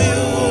of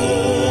you.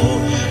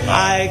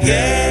 I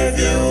gave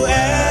you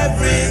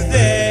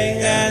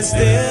everything and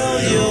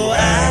still you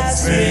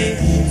ask me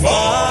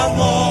for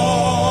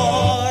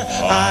more.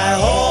 I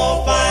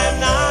hope I'm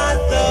not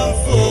the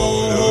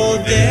fool who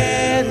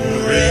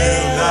didn't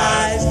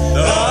realize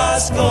the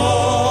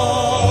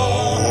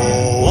score.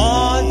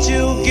 Won't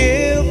you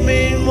give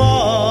me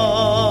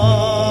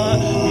more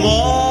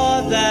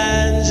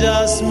than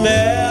just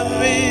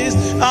memories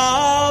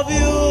of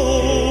you?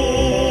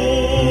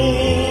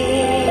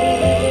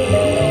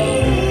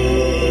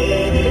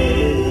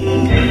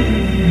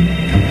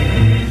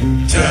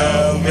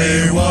 Tell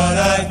me what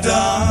I've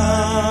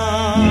done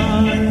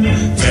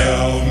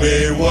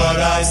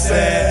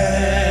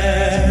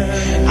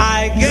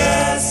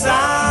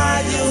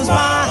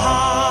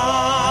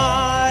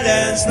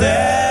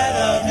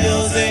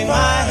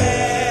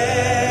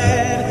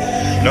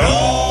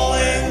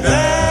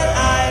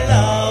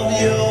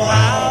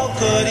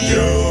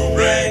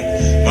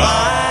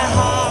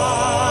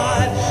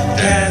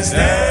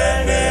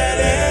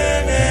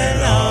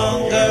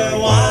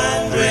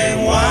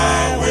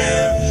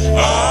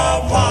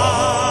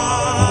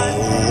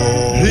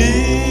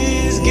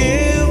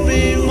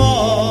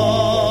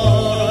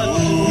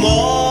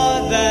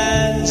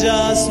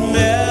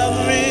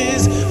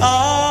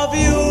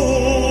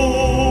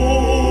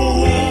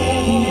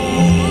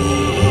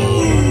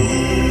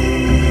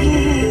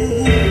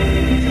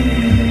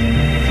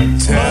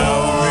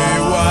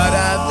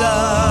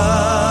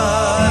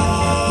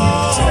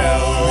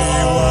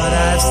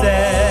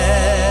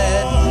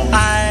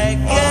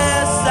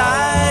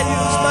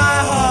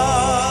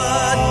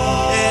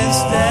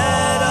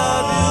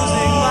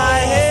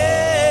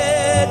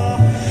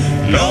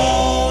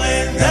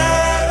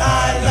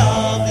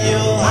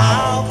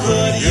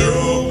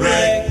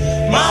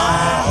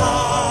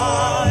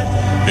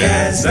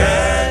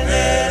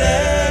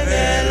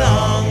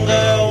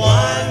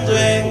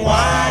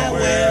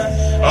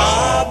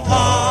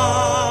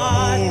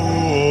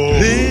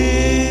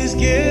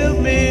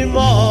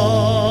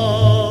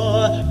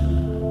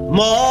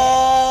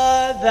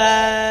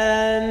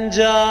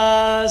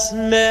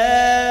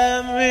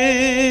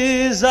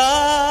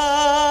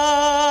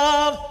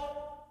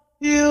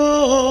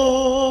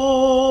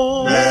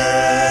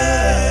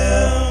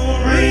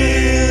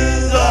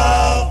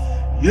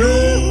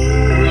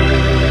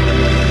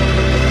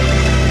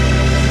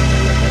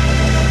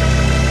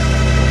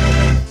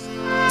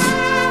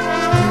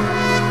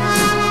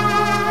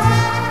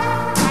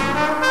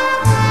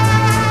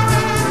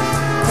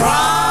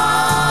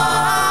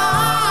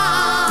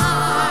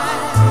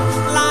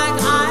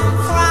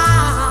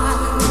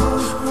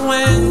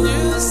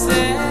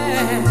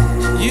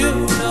you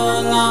no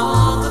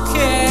longer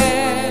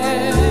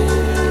care.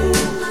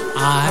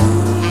 I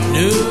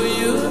knew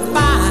you'd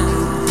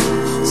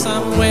find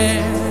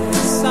somewhere,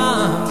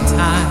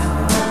 sometime,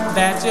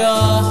 that your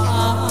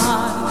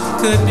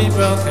heart could be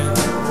broken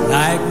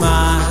like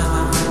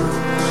mine.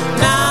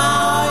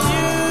 Now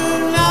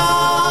you know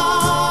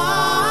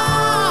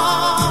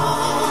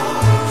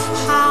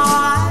how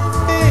I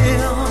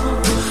feel,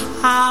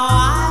 how I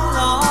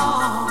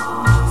long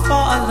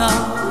for a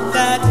love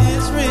that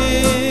is real.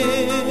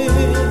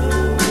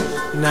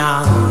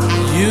 Now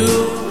you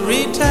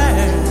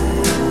return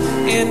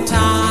in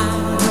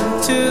time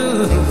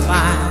to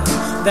find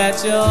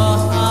that your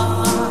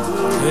heart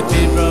could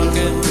be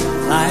broken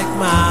like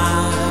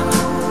mine.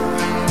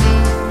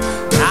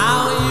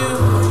 Now you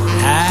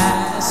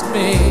ask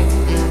me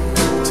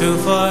to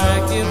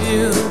forgive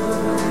you,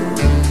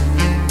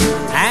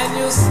 and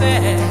you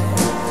said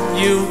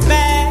you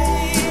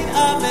made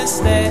a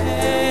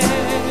mistake.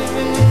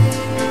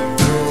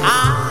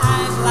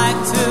 I'd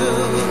like to,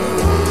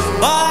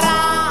 but I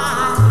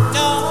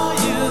know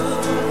you,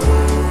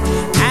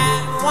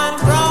 and one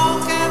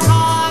broken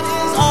heart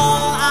is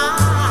all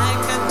I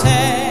can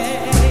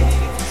take.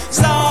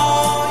 So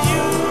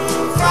you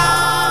cry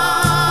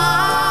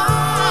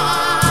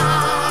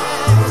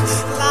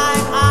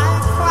like I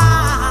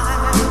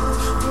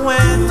cried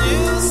when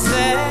you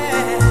said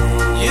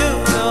you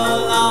no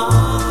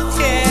longer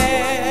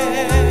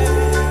care.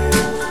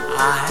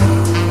 I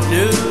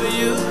knew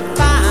you'd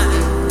find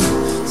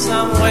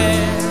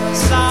somewhere,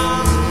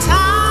 sometime,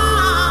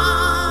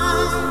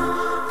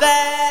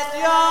 that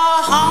your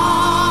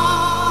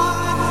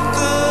heart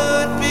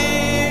could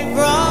be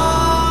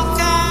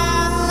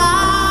broken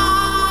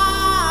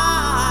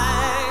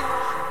like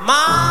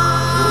mine.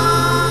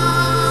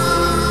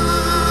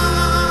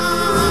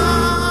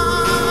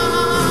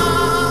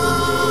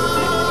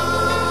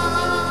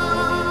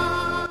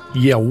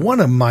 Yeah, one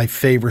of my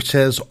favorites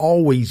has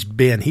always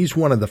been, he's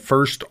one of the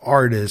first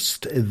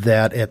artists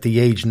that at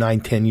the age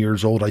 9-10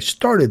 years old I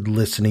started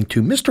listening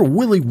to, Mr.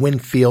 Willie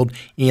Winfield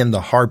and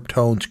the Harp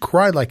Tones,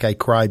 Cry Like I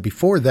Cried.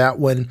 Before that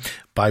one,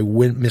 by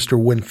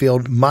Mr.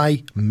 Winfield,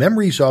 My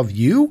Memories of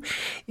You.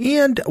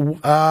 And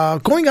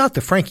going out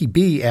to Frankie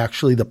B,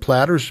 actually, The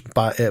Platters,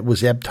 it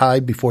was Ebb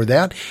Tide before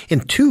that.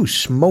 And two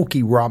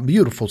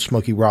beautiful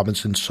Smokey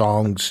Robinson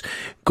songs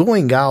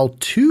going out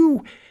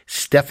to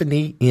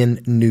Stephanie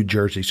in New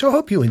Jersey. So I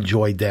hope you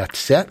enjoyed that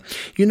set.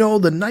 You know,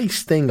 the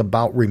nice thing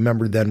about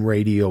Remember Then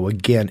Radio,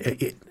 again,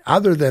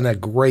 other than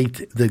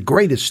the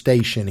greatest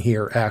station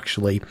here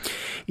actually,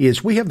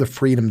 is we have the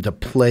freedom to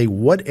play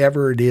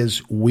whatever it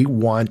is we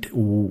want,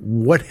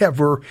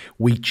 whatever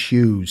we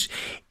choose.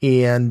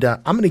 And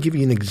I'm going to give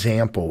you an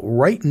example.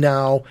 Right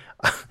now,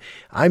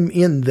 I'm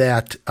in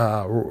that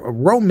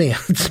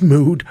romance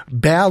mood,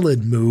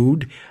 ballad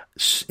mood,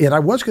 and I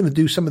was going to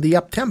do some of the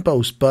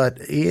up-tempos, but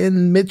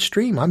in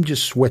midstream, I'm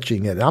just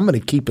switching it. I'm going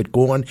to keep it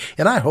going,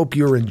 and I hope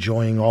you're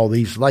enjoying all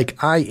these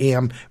like I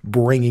am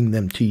bringing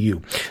them to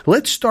you.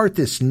 Let's start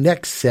this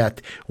next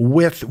set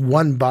with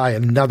one by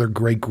another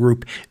great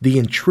group, The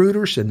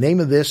Intruders. The name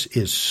of this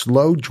is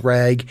Slow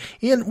Drag,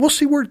 and we'll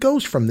see where it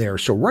goes from there.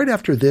 So right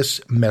after this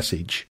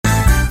message.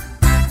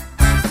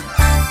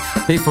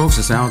 Hey folks,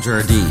 it's Al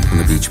Jardine from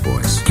the Beach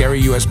Boys. Gary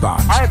U.S.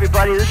 Bonds. Hi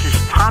everybody, this is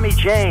Tommy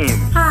James.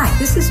 Hi,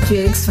 this is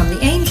Jigs from the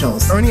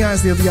Angels. Ernie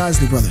Isley of the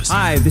Isley Brothers.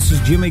 Hi, this is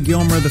Jimmy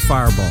Gilmer of the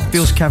Fireballs.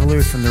 Phil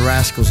Cavalier from the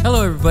Rascals.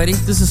 Hello everybody,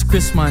 this is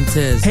Chris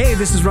Montez. Hey,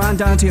 this is Ron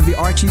Dante of the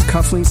Archies,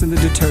 Cufflinks, and the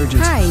Detergents.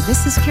 Hi,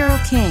 this is Carol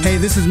King. Hey,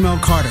 this is Mel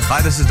Carter.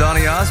 Hi, this is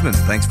Donny Osmond.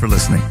 Thanks for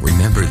listening.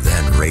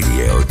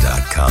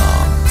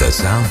 RememberThenRadio.com, the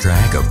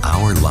soundtrack of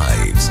our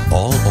lives.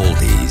 All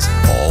oldies,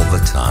 all the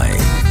time.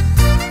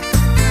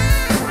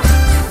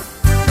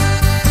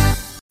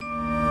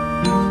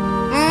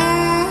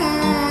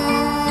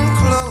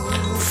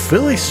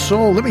 Philly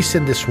Soul, let me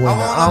send this one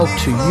out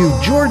to you.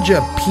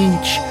 Georgia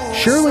Peach,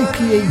 Shirley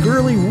P.A.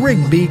 Gurley,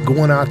 Rigby,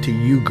 going out to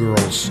you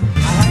girls.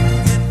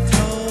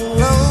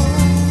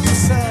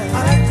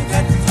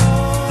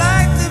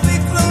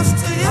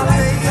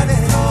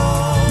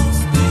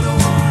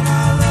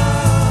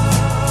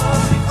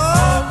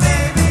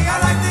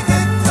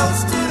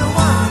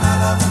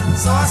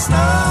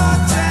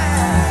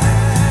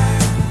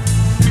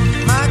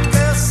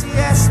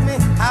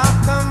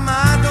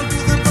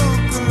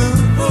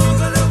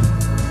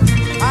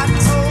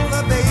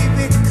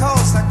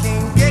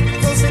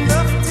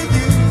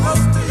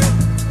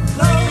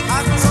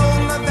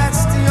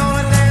 That's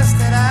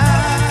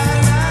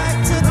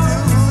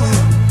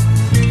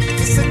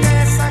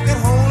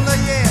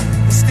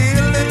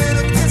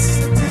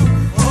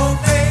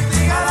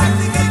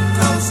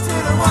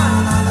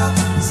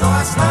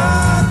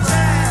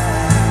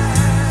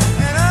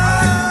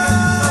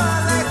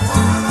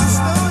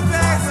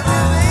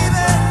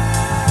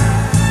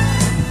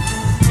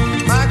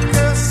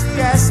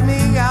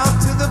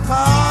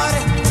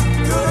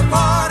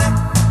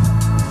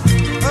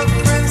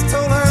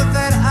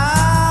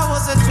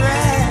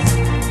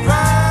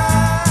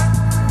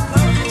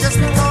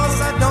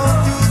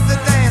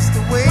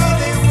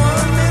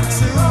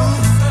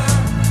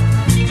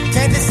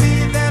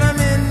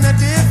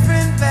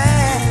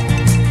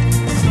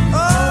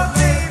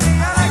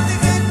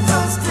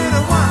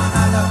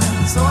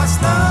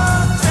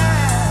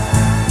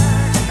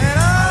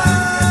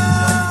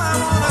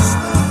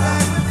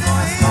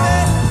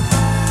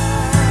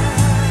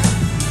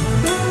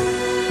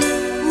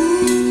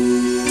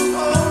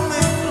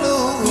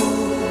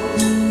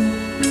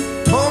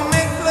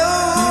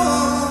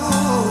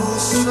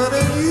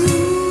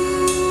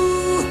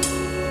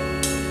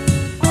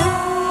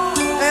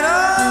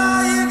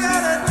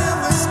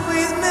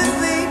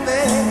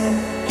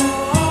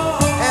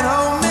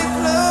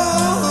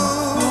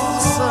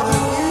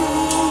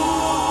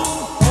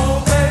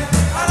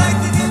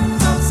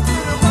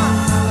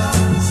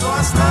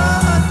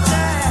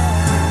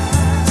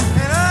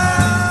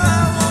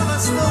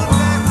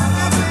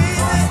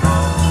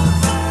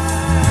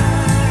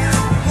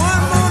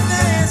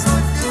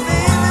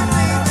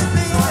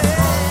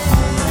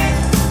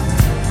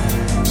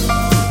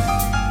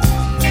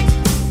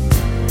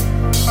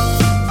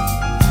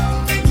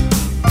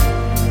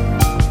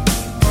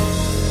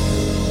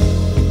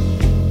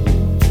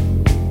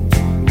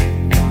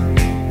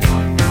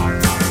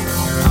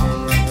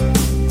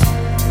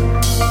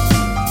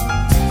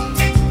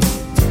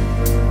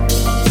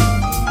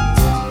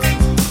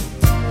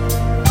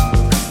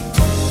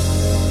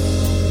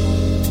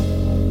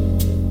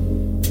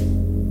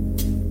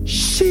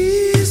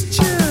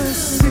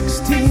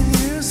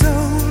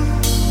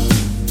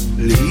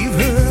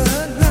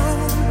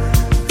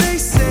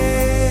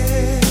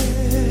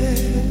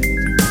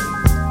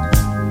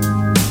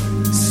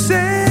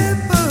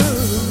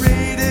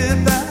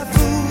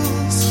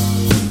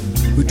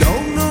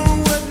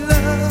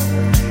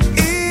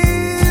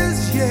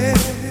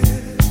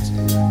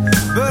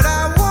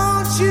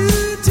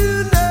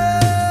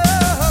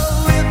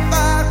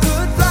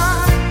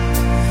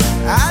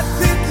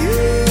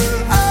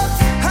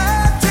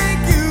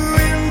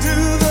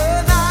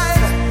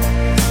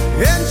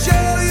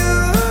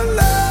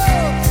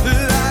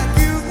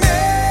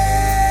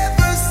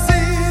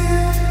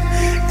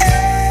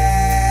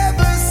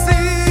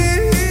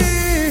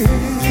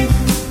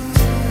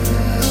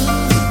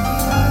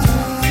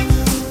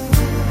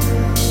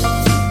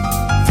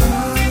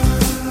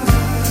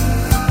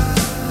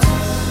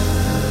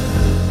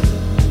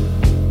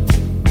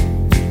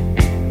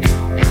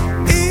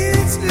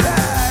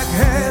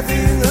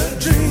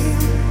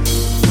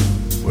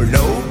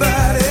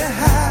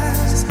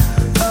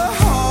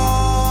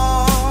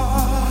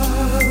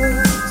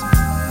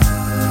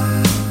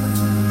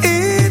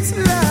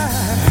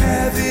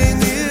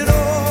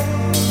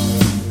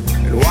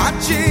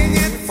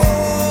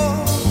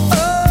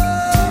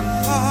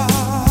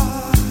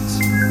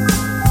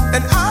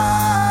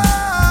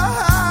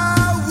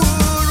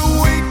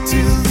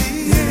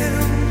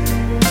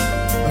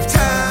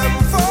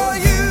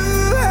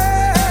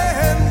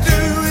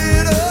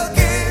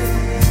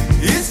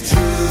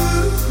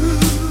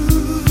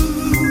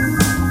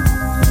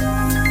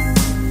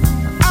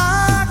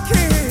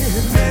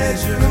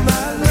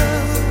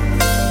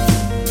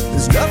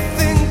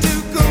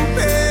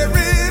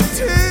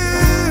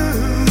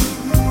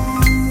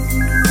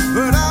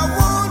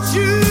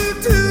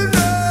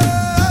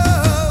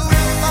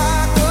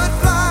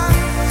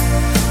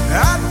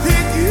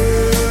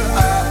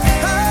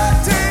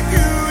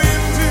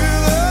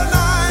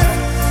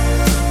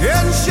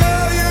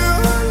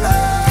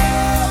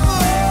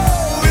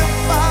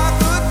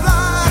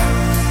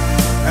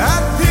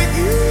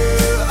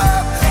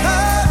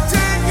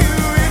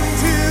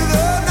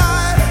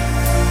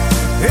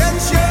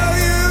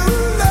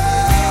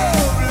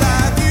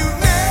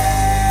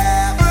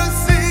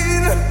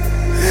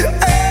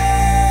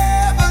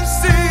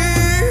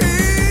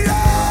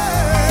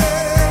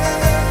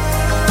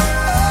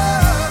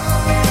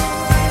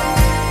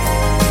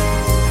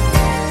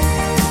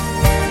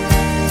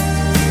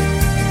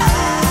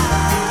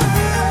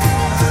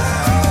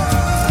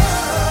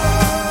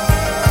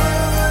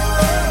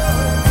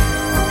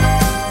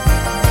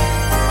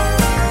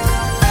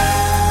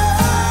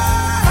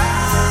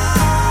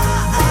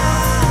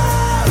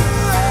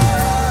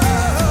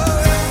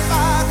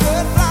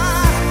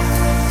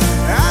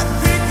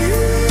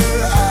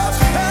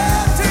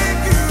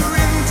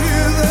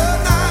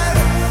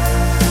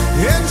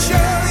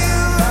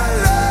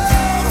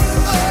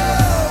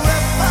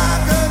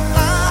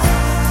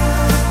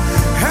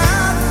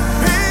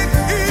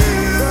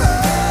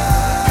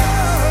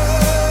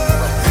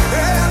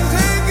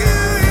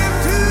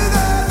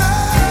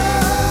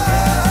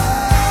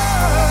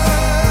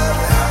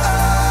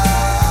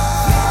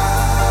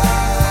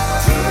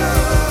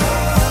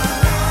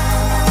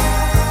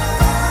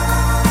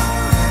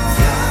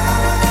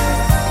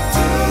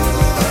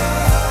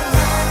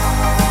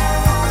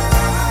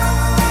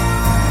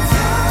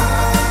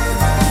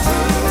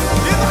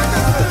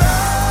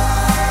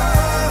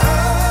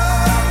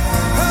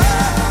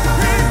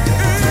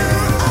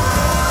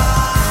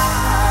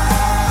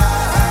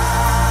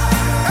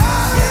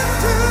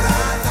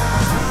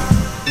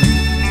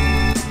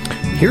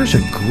Here's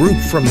a group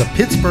from the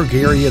Pittsburgh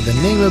area. The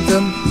name of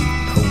them,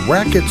 the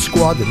Racket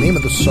Squad. The name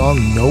of the song,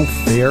 No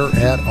Fair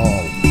at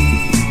All.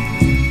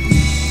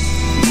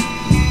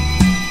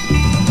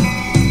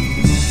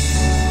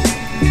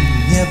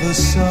 Never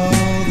saw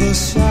the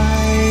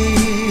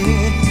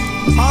sight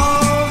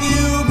of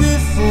you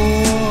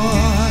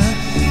before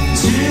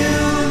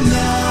till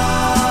now.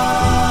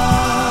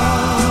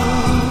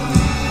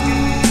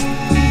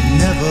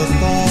 Never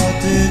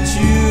thought that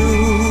you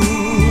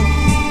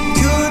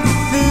could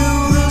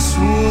feel this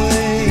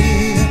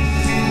way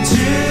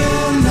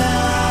till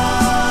now.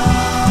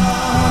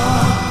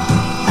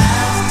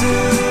 After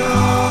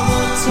all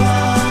the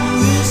time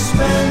we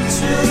spent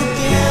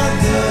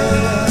together,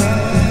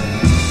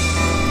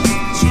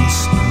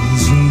 just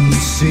doesn't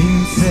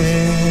seem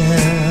fair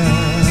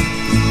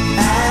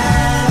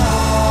at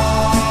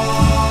all.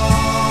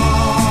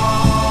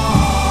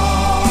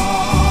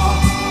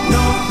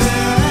 No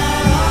fair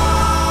at all.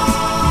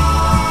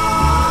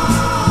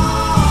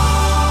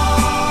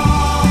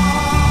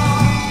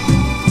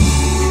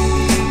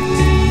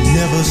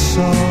 Never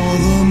saw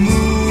the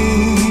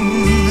moon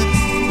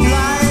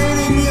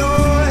lighting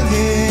your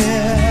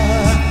hair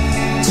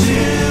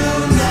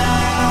till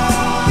now.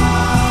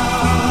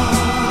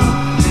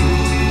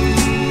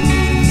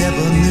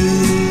 Never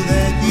knew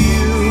that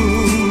you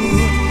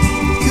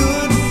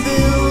could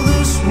feel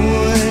this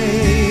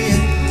way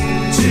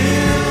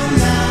till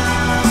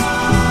now.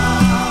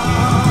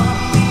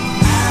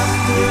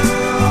 After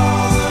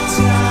all the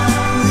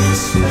time we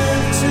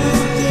spent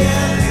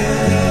together,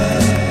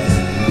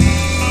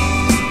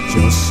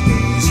 just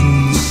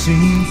doesn't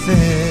seem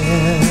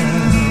fair.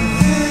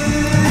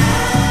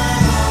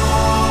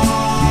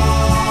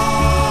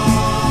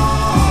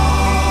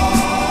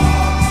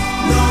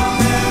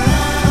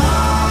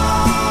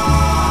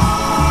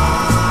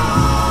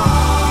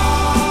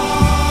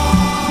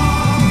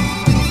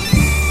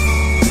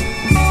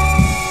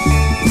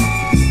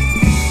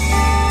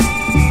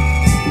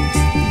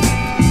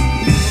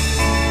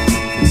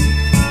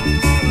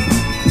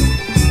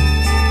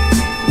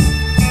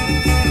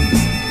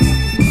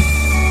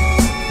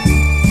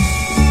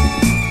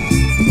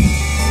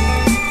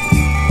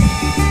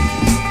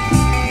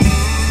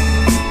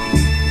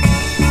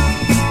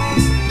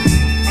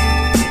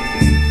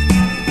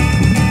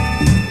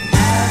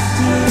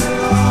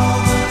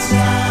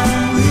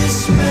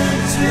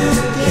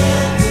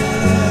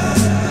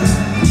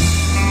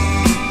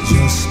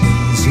 Just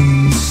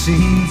doesn't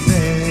seem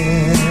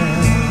fair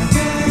at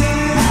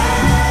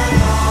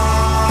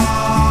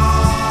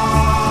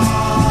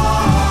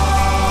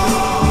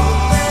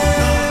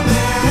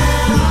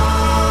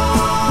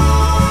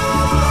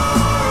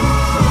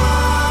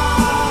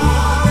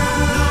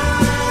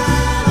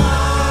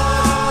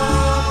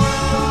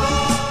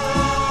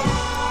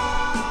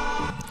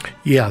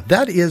Yeah,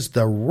 that is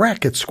the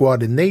Racket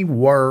Squad, and they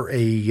were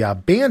a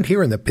band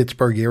here in the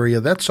Pittsburgh area.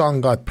 That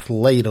song got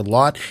played a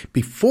lot.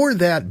 Before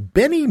that,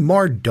 Benny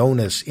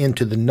Mardones,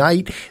 Into the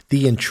Night,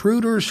 The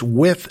Intruders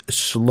with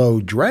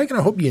Slow Dragon.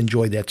 I hope you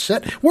enjoyed that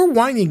set. We're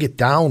winding it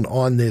down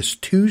on this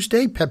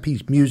Tuesday.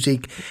 Pepe's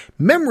Music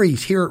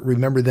Memories here at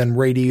Remember Then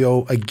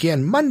Radio.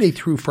 Again, Monday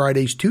through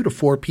Fridays, 2 to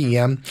 4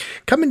 p.m.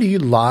 Coming to you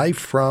live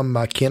from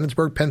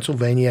Canonsburg,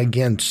 Pennsylvania.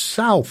 Again,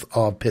 south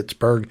of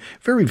Pittsburgh.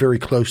 Very, very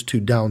close to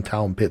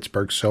downtown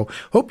Pittsburgh. So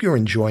hope you're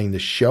enjoying the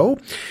show.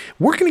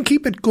 We're going to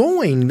keep it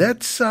going.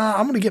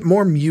 I'm going to get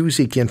more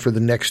music in for the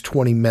next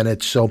 20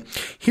 minutes. So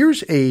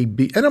here's and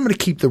I'm going to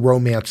keep the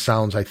romance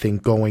sounds, I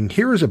think, going.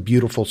 Here is a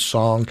beautiful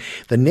song.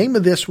 The name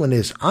of this one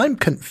is I'm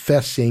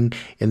Confessing,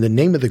 and the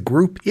name of the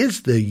group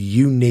is The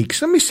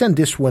Uniques. Let me send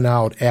this one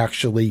out,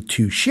 actually,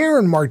 to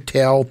Sharon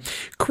Martell,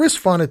 Chris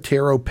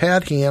Fonatero,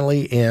 Pat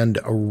Hanley, and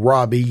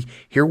Robbie.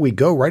 Here we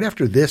go, right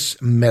after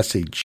this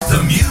message.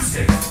 The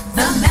music.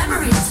 The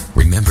memories.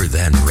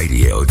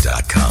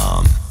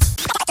 RememberThenRadio.com.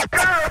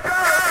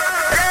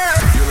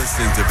 You're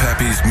listening to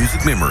Pepe's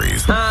Music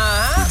Memories with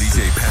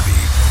DJ Pepe,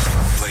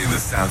 playing the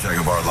soundtrack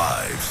of our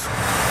lives.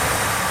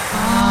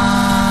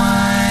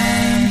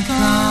 I'm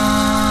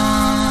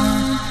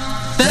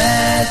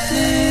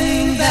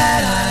confessing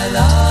that I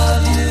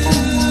love you.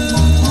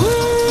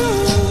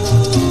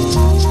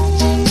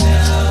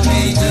 Tell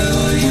me,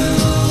 do you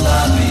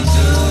love me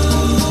too?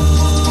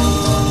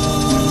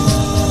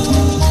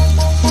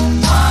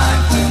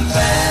 I'm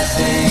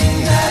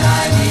confessing that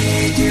I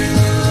need you.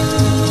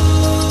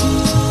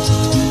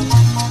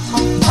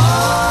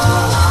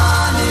 All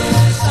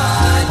honest,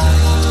 I do.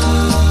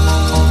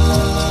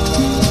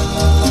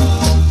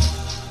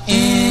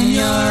 In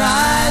your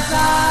eyes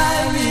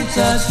I read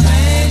a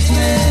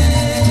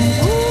strangeness.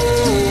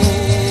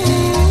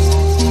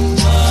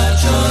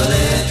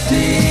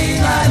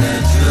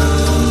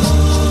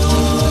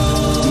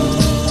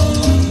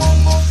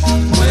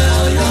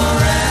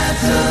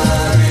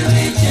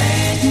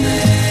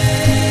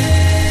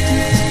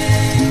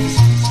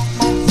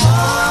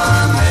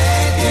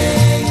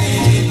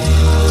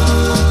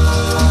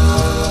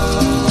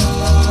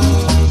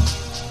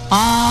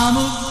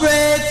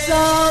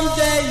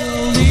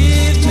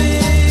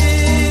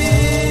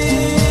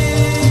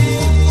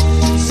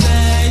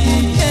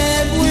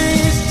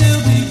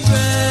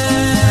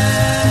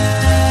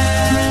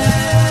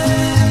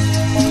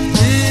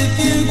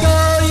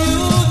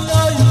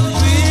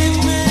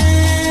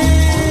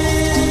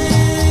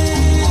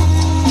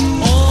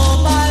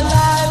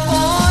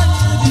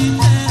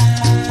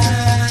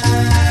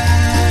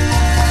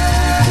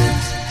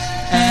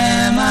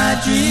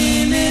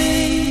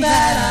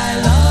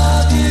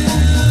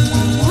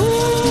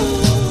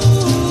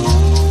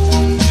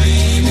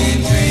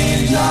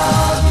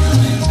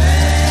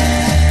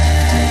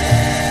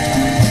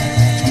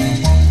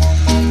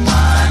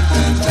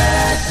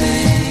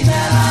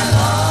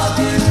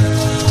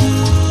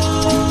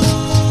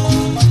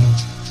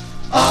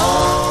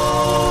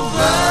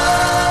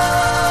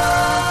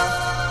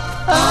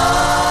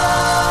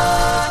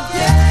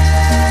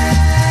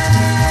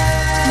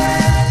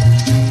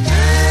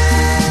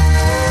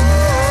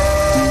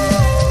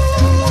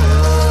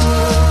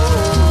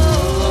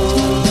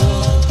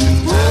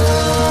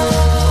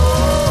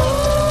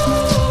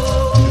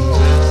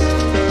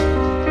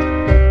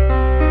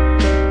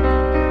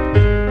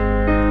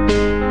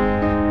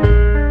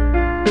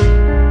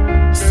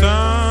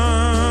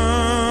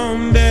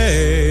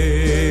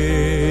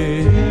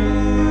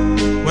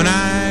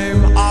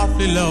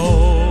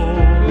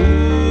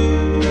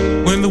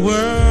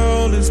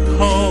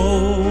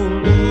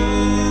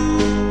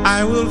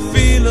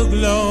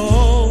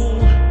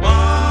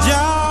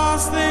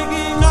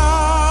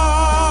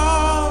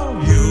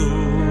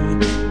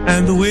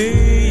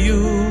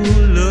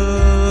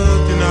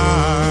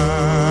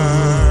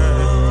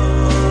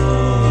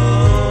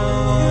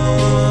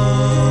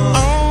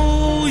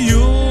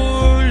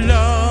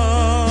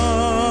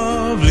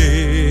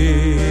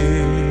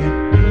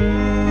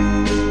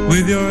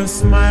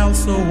 smile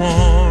so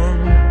warm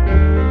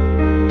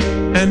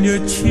and your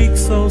cheek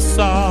so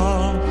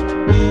soft.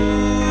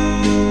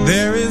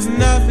 There is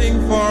nothing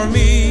for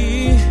me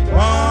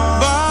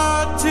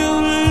but to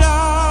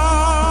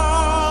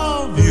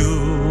love you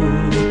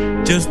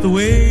just the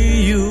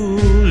way you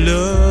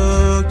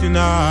look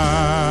tonight.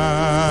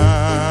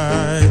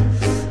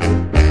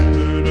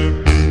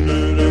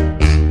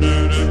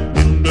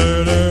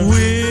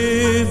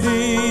 With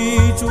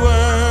each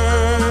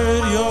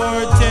word your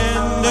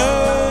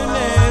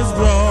tenderness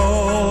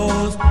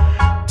grows,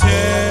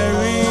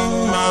 tearing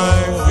my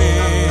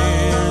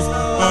fears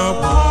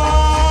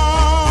apart.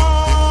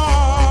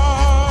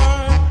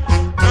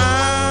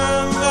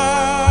 And the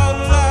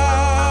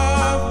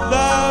love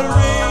that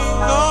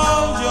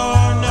wrinkles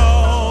your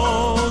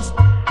nose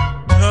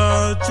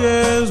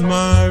touches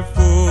my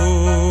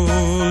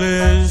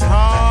foolish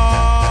heart.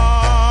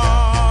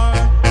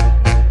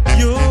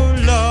 You're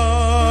lovely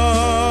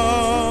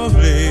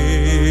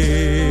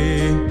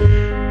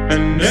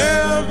and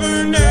never,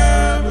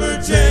 never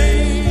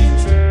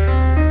change.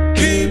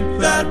 Keep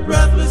that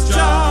breathless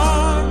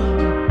charm.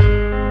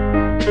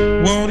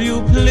 Won't you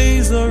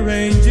please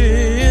arrange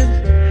it?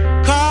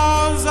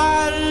 'Cause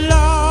I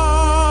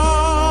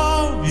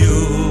love you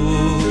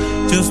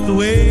just the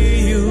way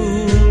you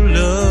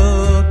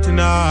look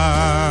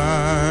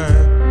tonight.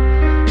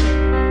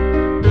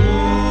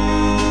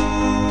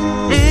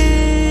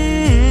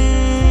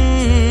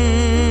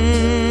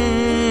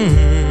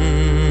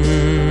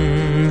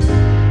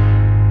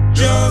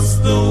 Just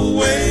the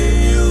way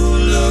you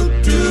look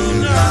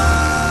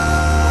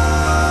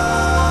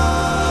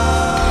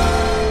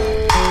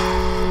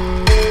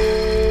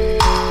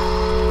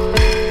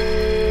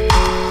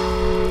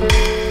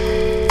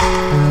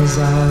As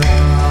I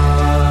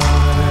lie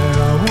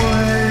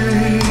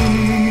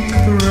awake,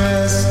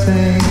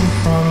 resting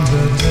from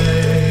the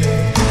day,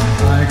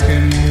 I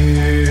can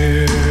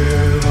hear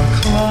the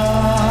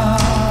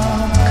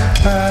clock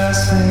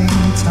passing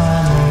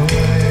time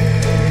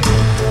away.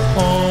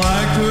 Oh,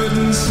 I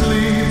couldn't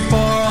sleep,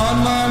 for on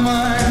my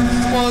mind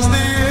was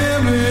the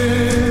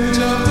image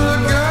of the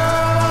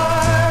girl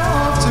I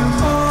hope to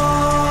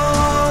find.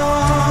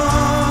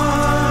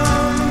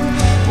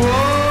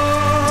 Whoa.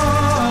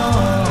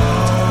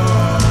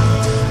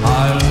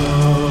 I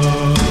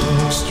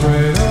look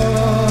straight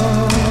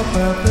up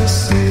at the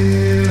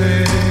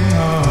ceiling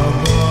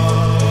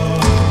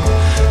above,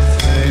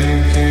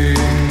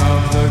 thinking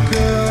of the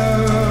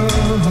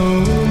girl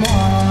whom I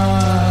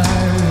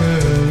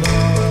will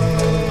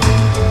love.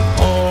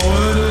 Oh,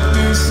 would it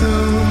be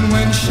soon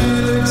when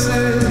she'll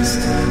exist,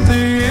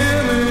 the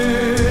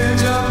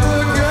image of the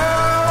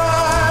girl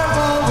I've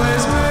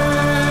always missed?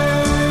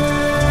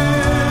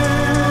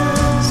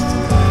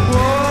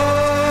 Whoa.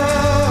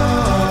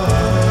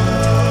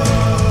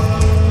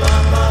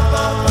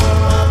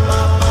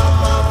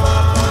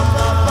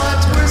 I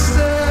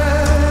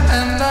twisted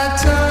and I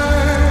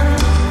turned,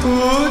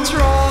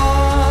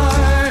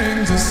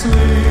 trying to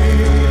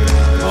sleep.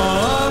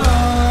 All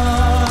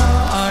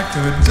I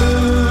could do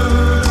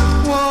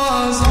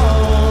was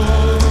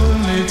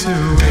only to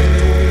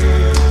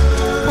wait,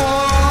 for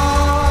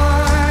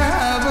I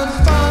haven't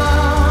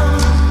found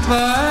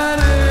that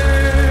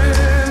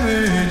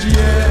image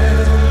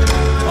yet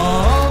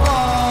of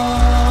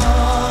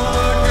all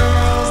the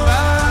girls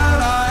that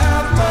I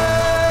have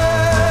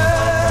met.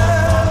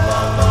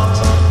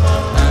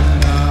 And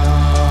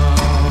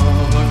now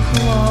the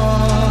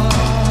clock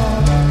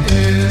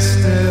is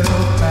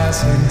still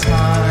passing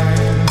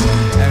time,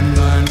 and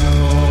I know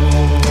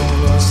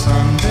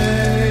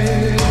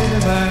someday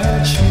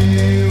that she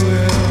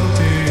will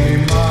be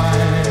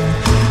mine.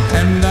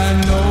 And I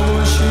know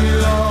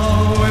she'll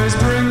always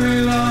bring me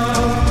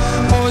love,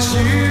 for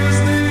she is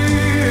the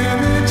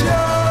image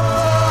of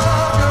the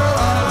girl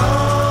I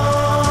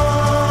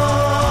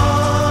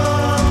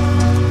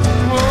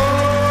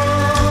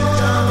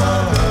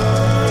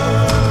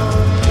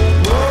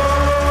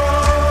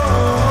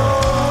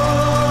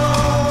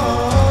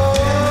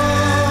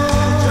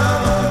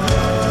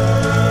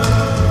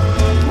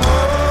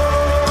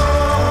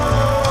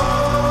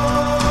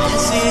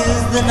This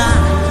is the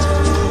night.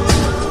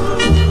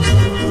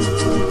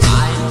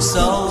 I'm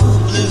so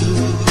blue.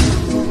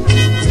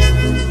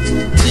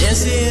 This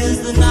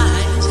is the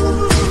night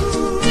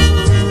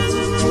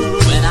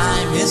when I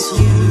miss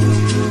you.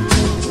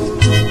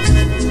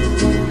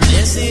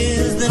 This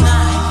is the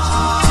night.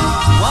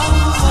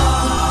 Wonderful.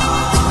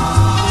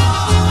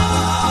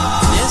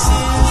 This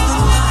is the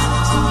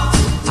night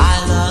I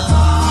love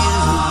you.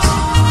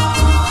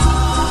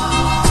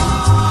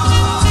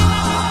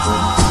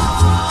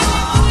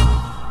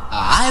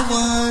 I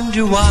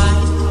wonder why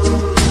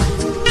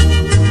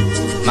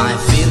my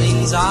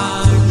feelings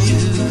are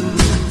new.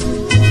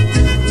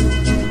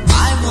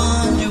 I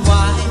wonder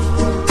why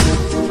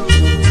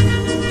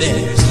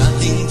there's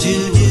nothing to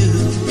do.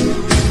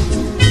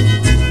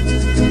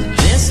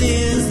 This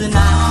is the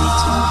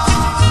night.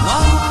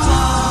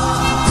 Wonderful.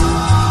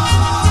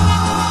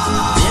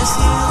 This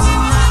is the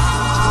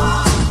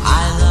night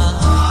I love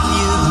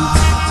you.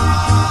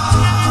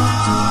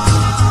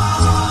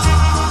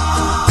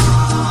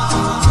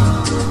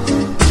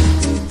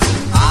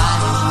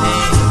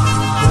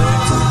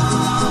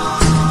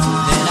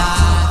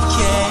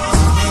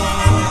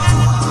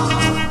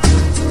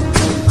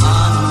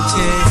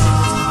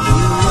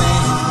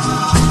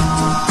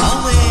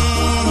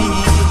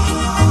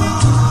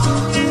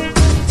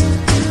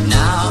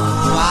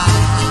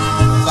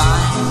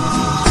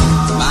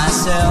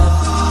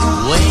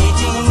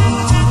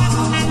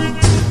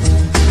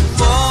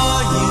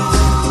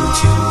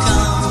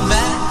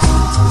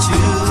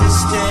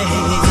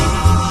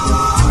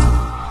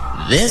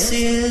 This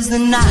is the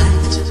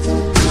night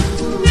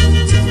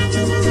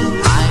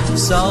I'm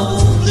so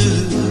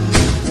blue.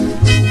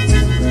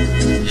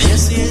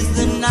 This is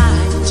the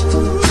night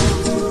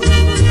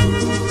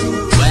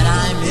when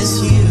I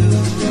miss you.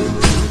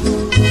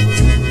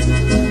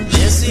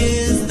 This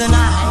is the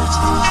night.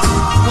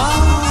 Whoa,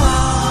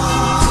 whoa.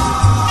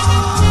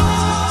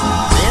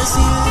 This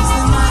is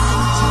the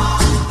night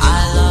I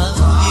love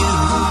you.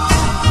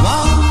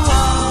 Whoa,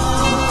 whoa.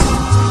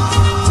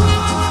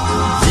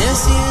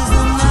 This is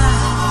the night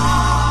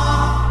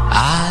I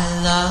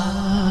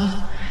love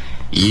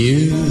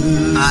you.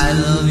 I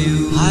love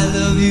you. I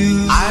love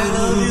you. I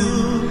love you.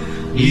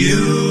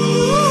 You.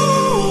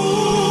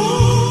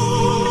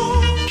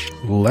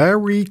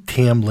 Larry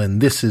Tamblyn,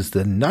 This is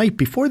the Night.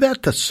 Before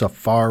that, the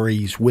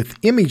Safaris with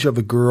Image of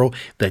a Girl,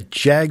 the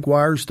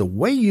Jaguars, The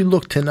Way You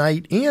Look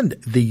Tonight, and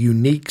the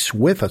Uniques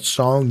with a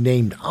song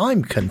named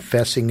I'm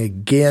Confessing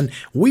Again.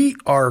 We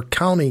are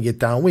counting it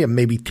down. We have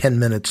maybe 10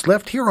 minutes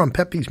left here on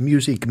Pepe's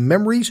Music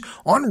Memories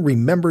on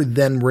Remember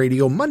Then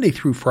Radio, Monday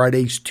through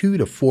Fridays, 2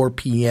 to 4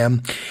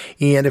 p.m.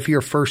 And if you're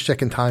a first,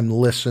 second time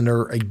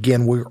listener,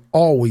 again, we're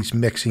always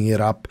mixing it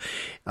up.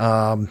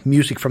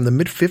 Music from the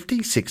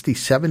mid-50s, 60s,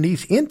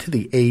 70s, into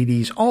the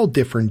 80s, all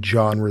different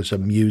genres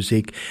of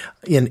music,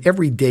 and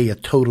every day a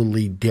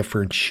totally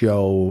different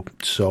show.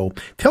 So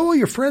tell all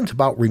your friends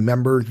about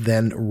Remember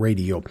Then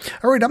Radio.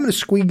 All right, I'm going to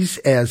squeeze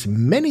as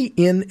many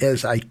in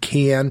as I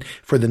can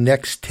for the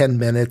next 10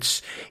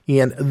 minutes,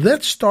 and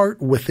let's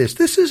start with this.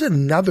 This is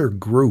another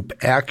group,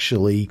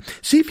 actually.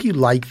 See if you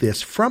like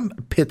this, from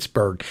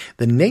Pittsburgh.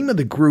 The name of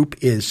the group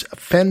is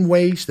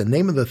Fenways. The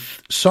name of the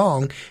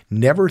song,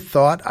 Never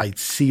Thought I'd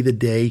See the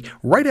Day,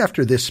 right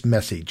after this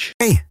message.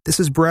 Hey, this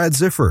is Brad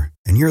Ziffer,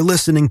 and you're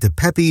listening to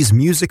Pepe's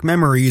Music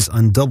Memories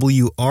on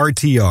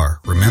WRTR,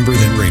 Remember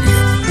Then Radio.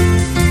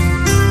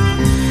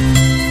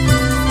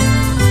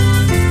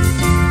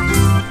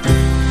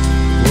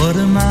 What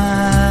am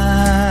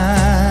I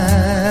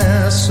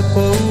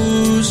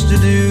supposed to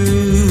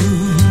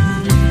do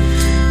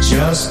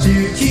just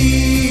to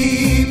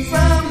keep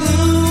from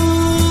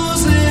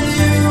losing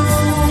you?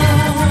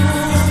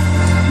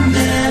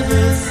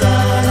 Never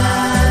thought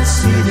I'd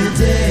see the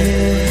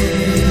day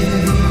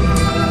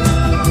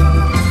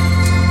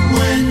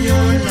when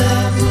your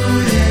love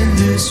would end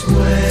this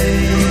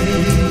way.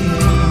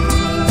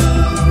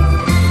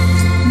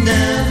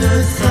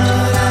 Never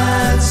thought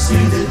I'd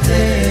see the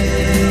day.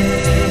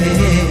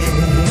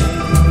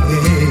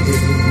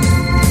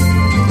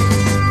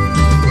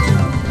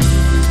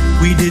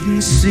 We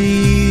didn't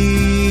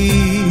see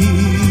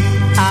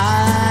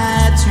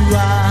eye to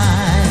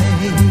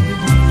eye.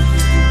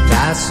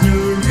 That's no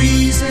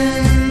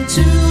reason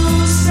to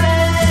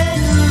say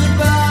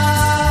goodbye.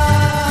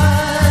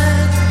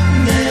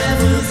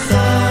 Never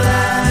thought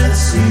I'd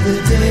see the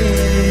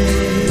day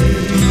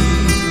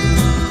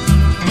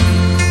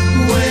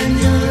when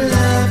your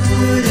love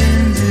would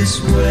end this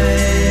way.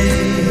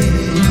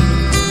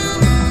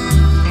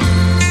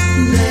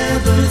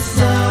 Never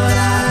thought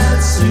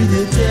I'd see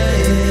the day.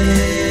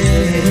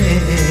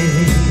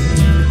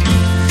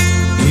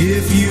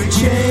 If you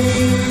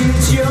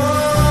change your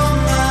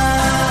mind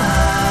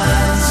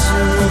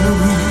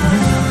soon,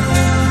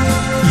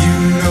 you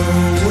know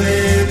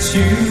where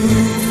to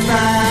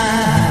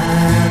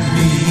find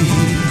me,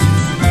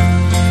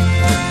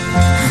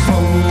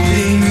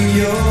 holding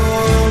your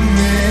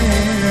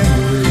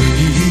memory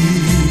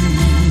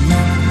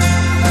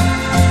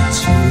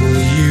till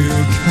you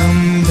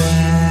come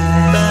back.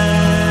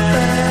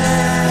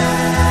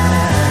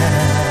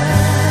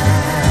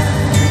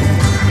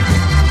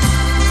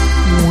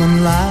 One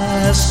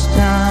last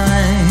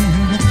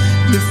time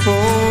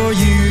before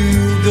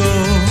you go,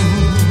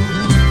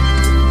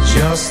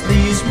 just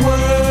these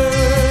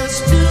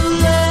words to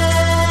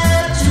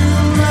let you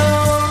know.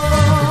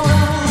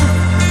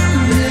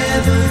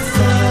 Never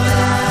thought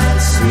I'd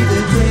see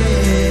the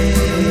day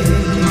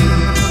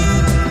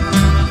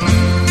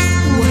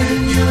when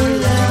your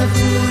love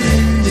would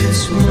end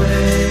this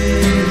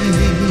way.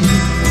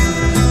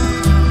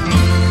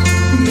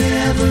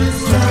 Never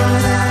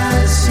thought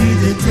I'd see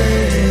the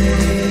day.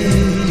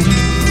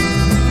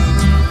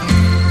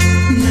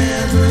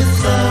 Never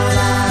thought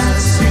I'd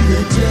see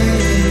the day.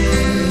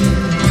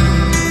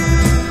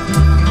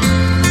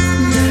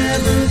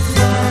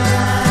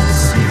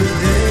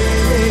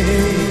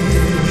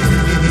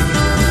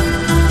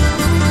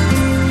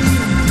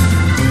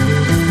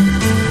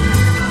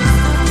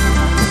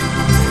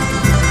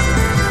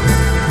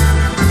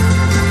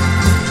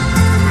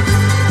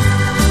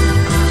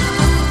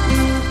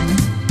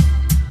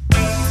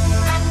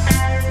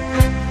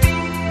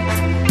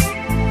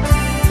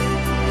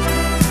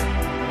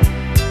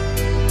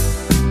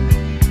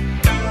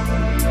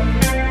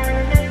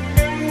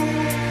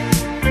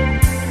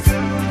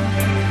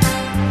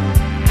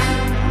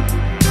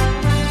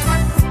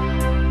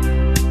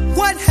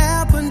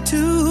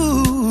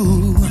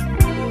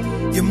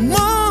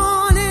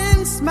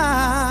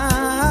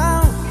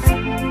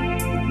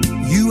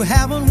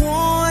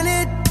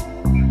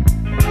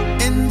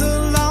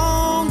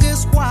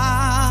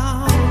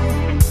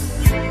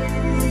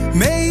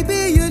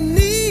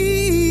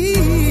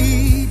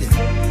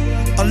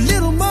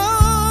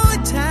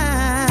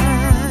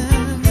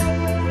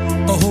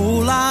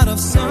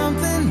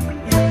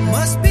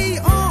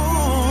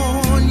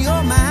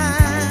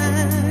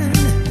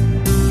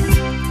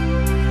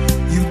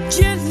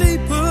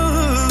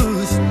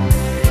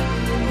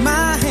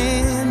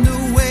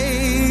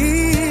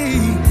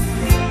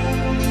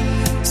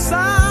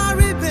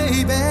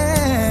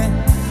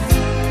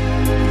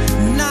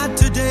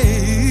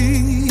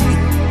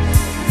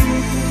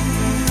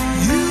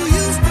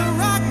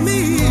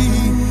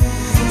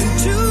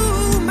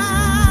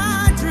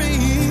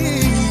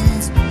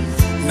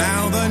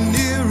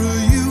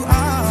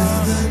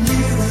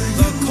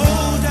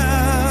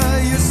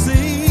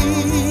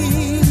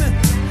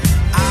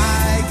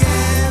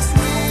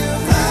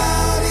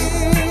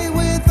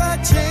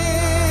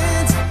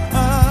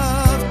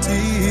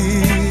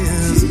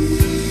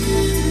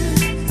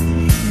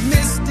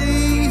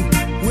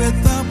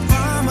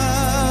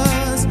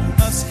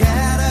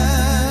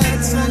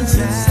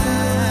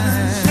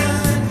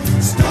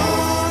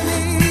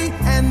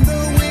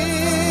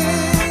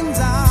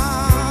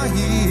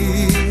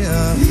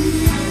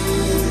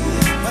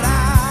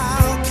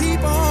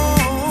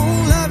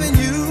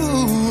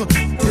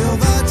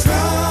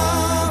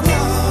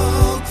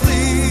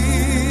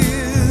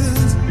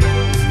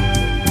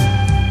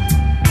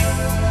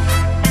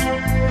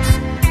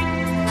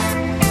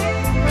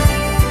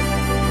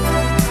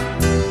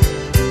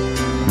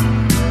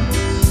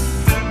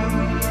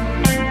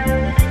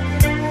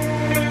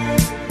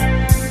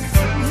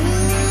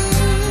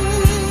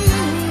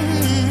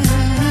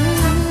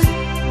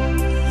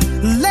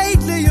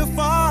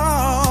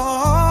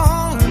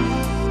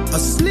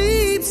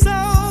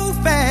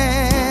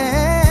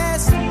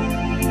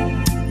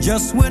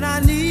 Just when I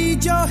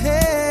need your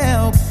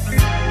help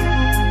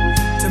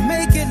to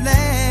make it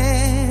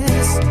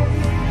last,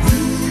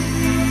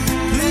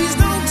 please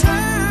don't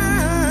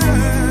turn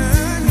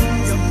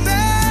your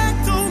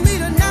back on me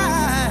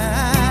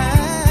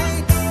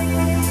tonight.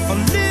 A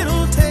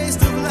little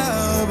taste of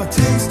love, a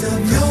taste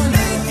of your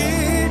make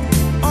it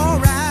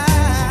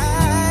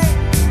alright.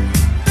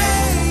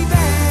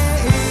 Baby,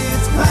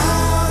 it's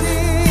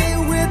cloudy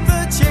with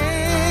a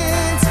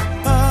chance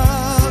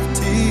of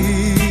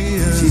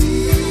tears,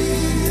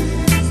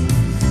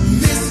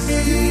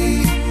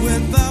 misty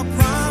with the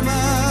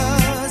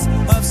promise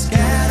of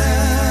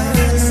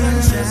scattered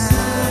sunshine,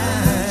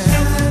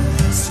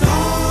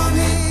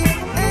 stormy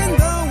and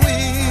the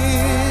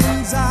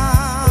winds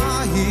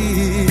are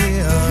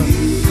here,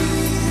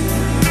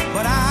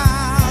 but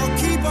I'll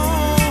keep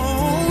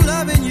on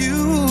loving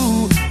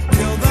you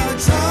till the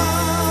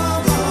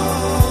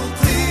trouble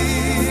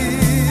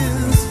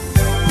clears.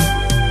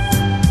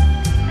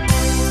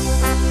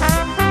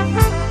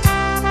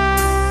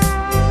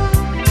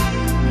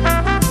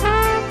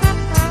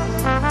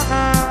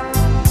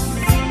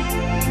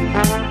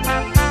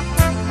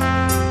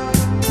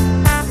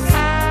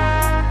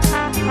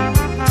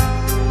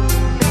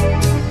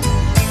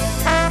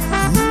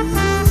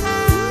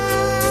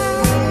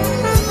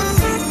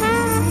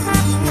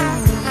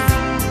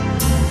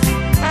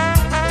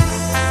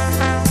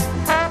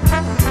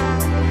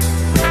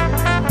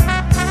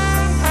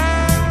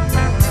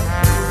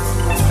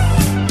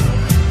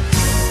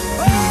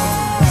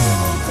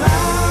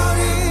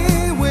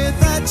 Cloudy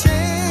with a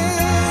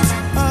chance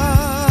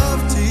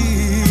of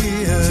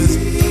tears,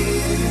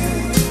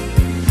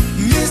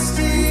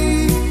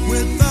 misty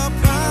with the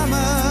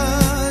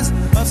promise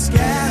of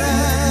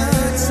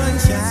scattered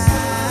sunshine,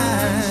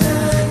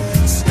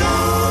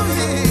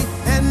 stormy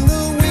and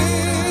the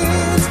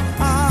winds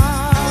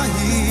are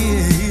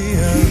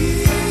here.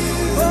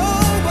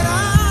 Oh, but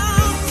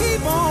I'll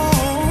keep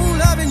on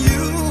loving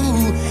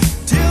you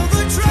till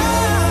the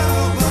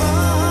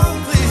trouble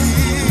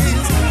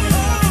clears.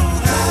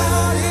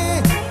 Cloudy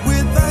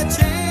with a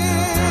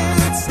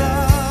chance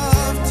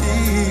of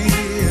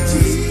tears,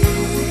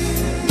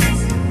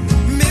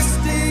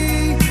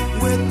 misty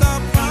with the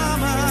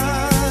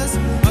promise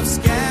of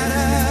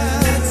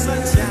scattered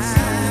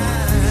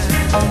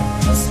sunshine,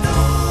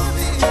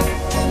 stormy.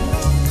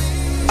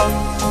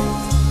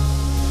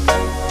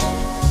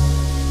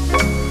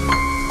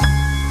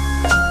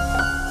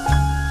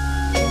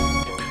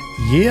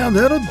 Yeah,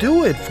 that'll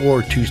do it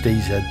for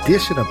Tuesday's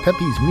edition of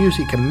Pepe's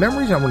Music and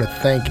Memories. I want to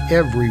thank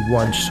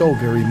everyone so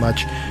very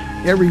much,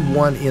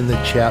 everyone in the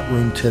chat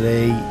room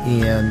today,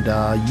 and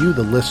you,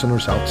 the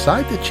listeners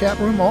outside the chat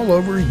room, all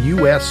over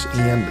U.S.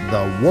 and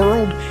the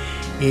world.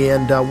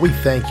 And we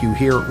thank you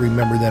here at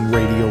Remember Then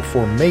Radio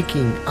for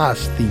making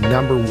us the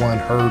 #1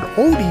 heard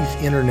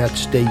oldies internet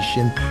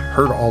station,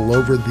 heard all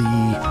over the,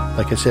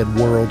 like I said,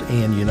 world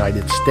and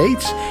United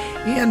States.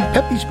 And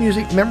Pepe's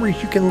Music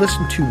Memories you can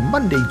listen to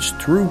Mondays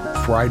through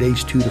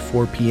Fridays 2 to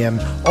 4 p.m.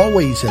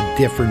 Always a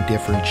different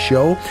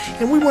show.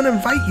 And we want to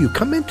invite you,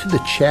 come into the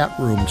chat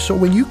room. So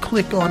when you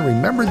click on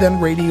Remember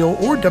Then Radio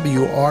or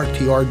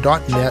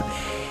WRTR.net,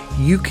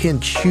 you can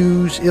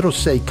choose, it'll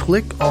say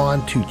click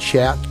on to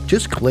chat.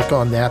 Just click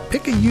on that,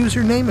 pick a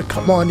username, and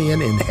come on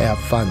in and have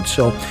fun.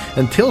 So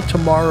until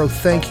tomorrow,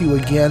 thank you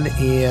again,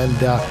 and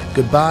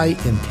goodbye,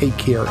 and take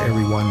care,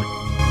 everyone.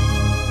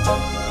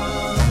 Thank you.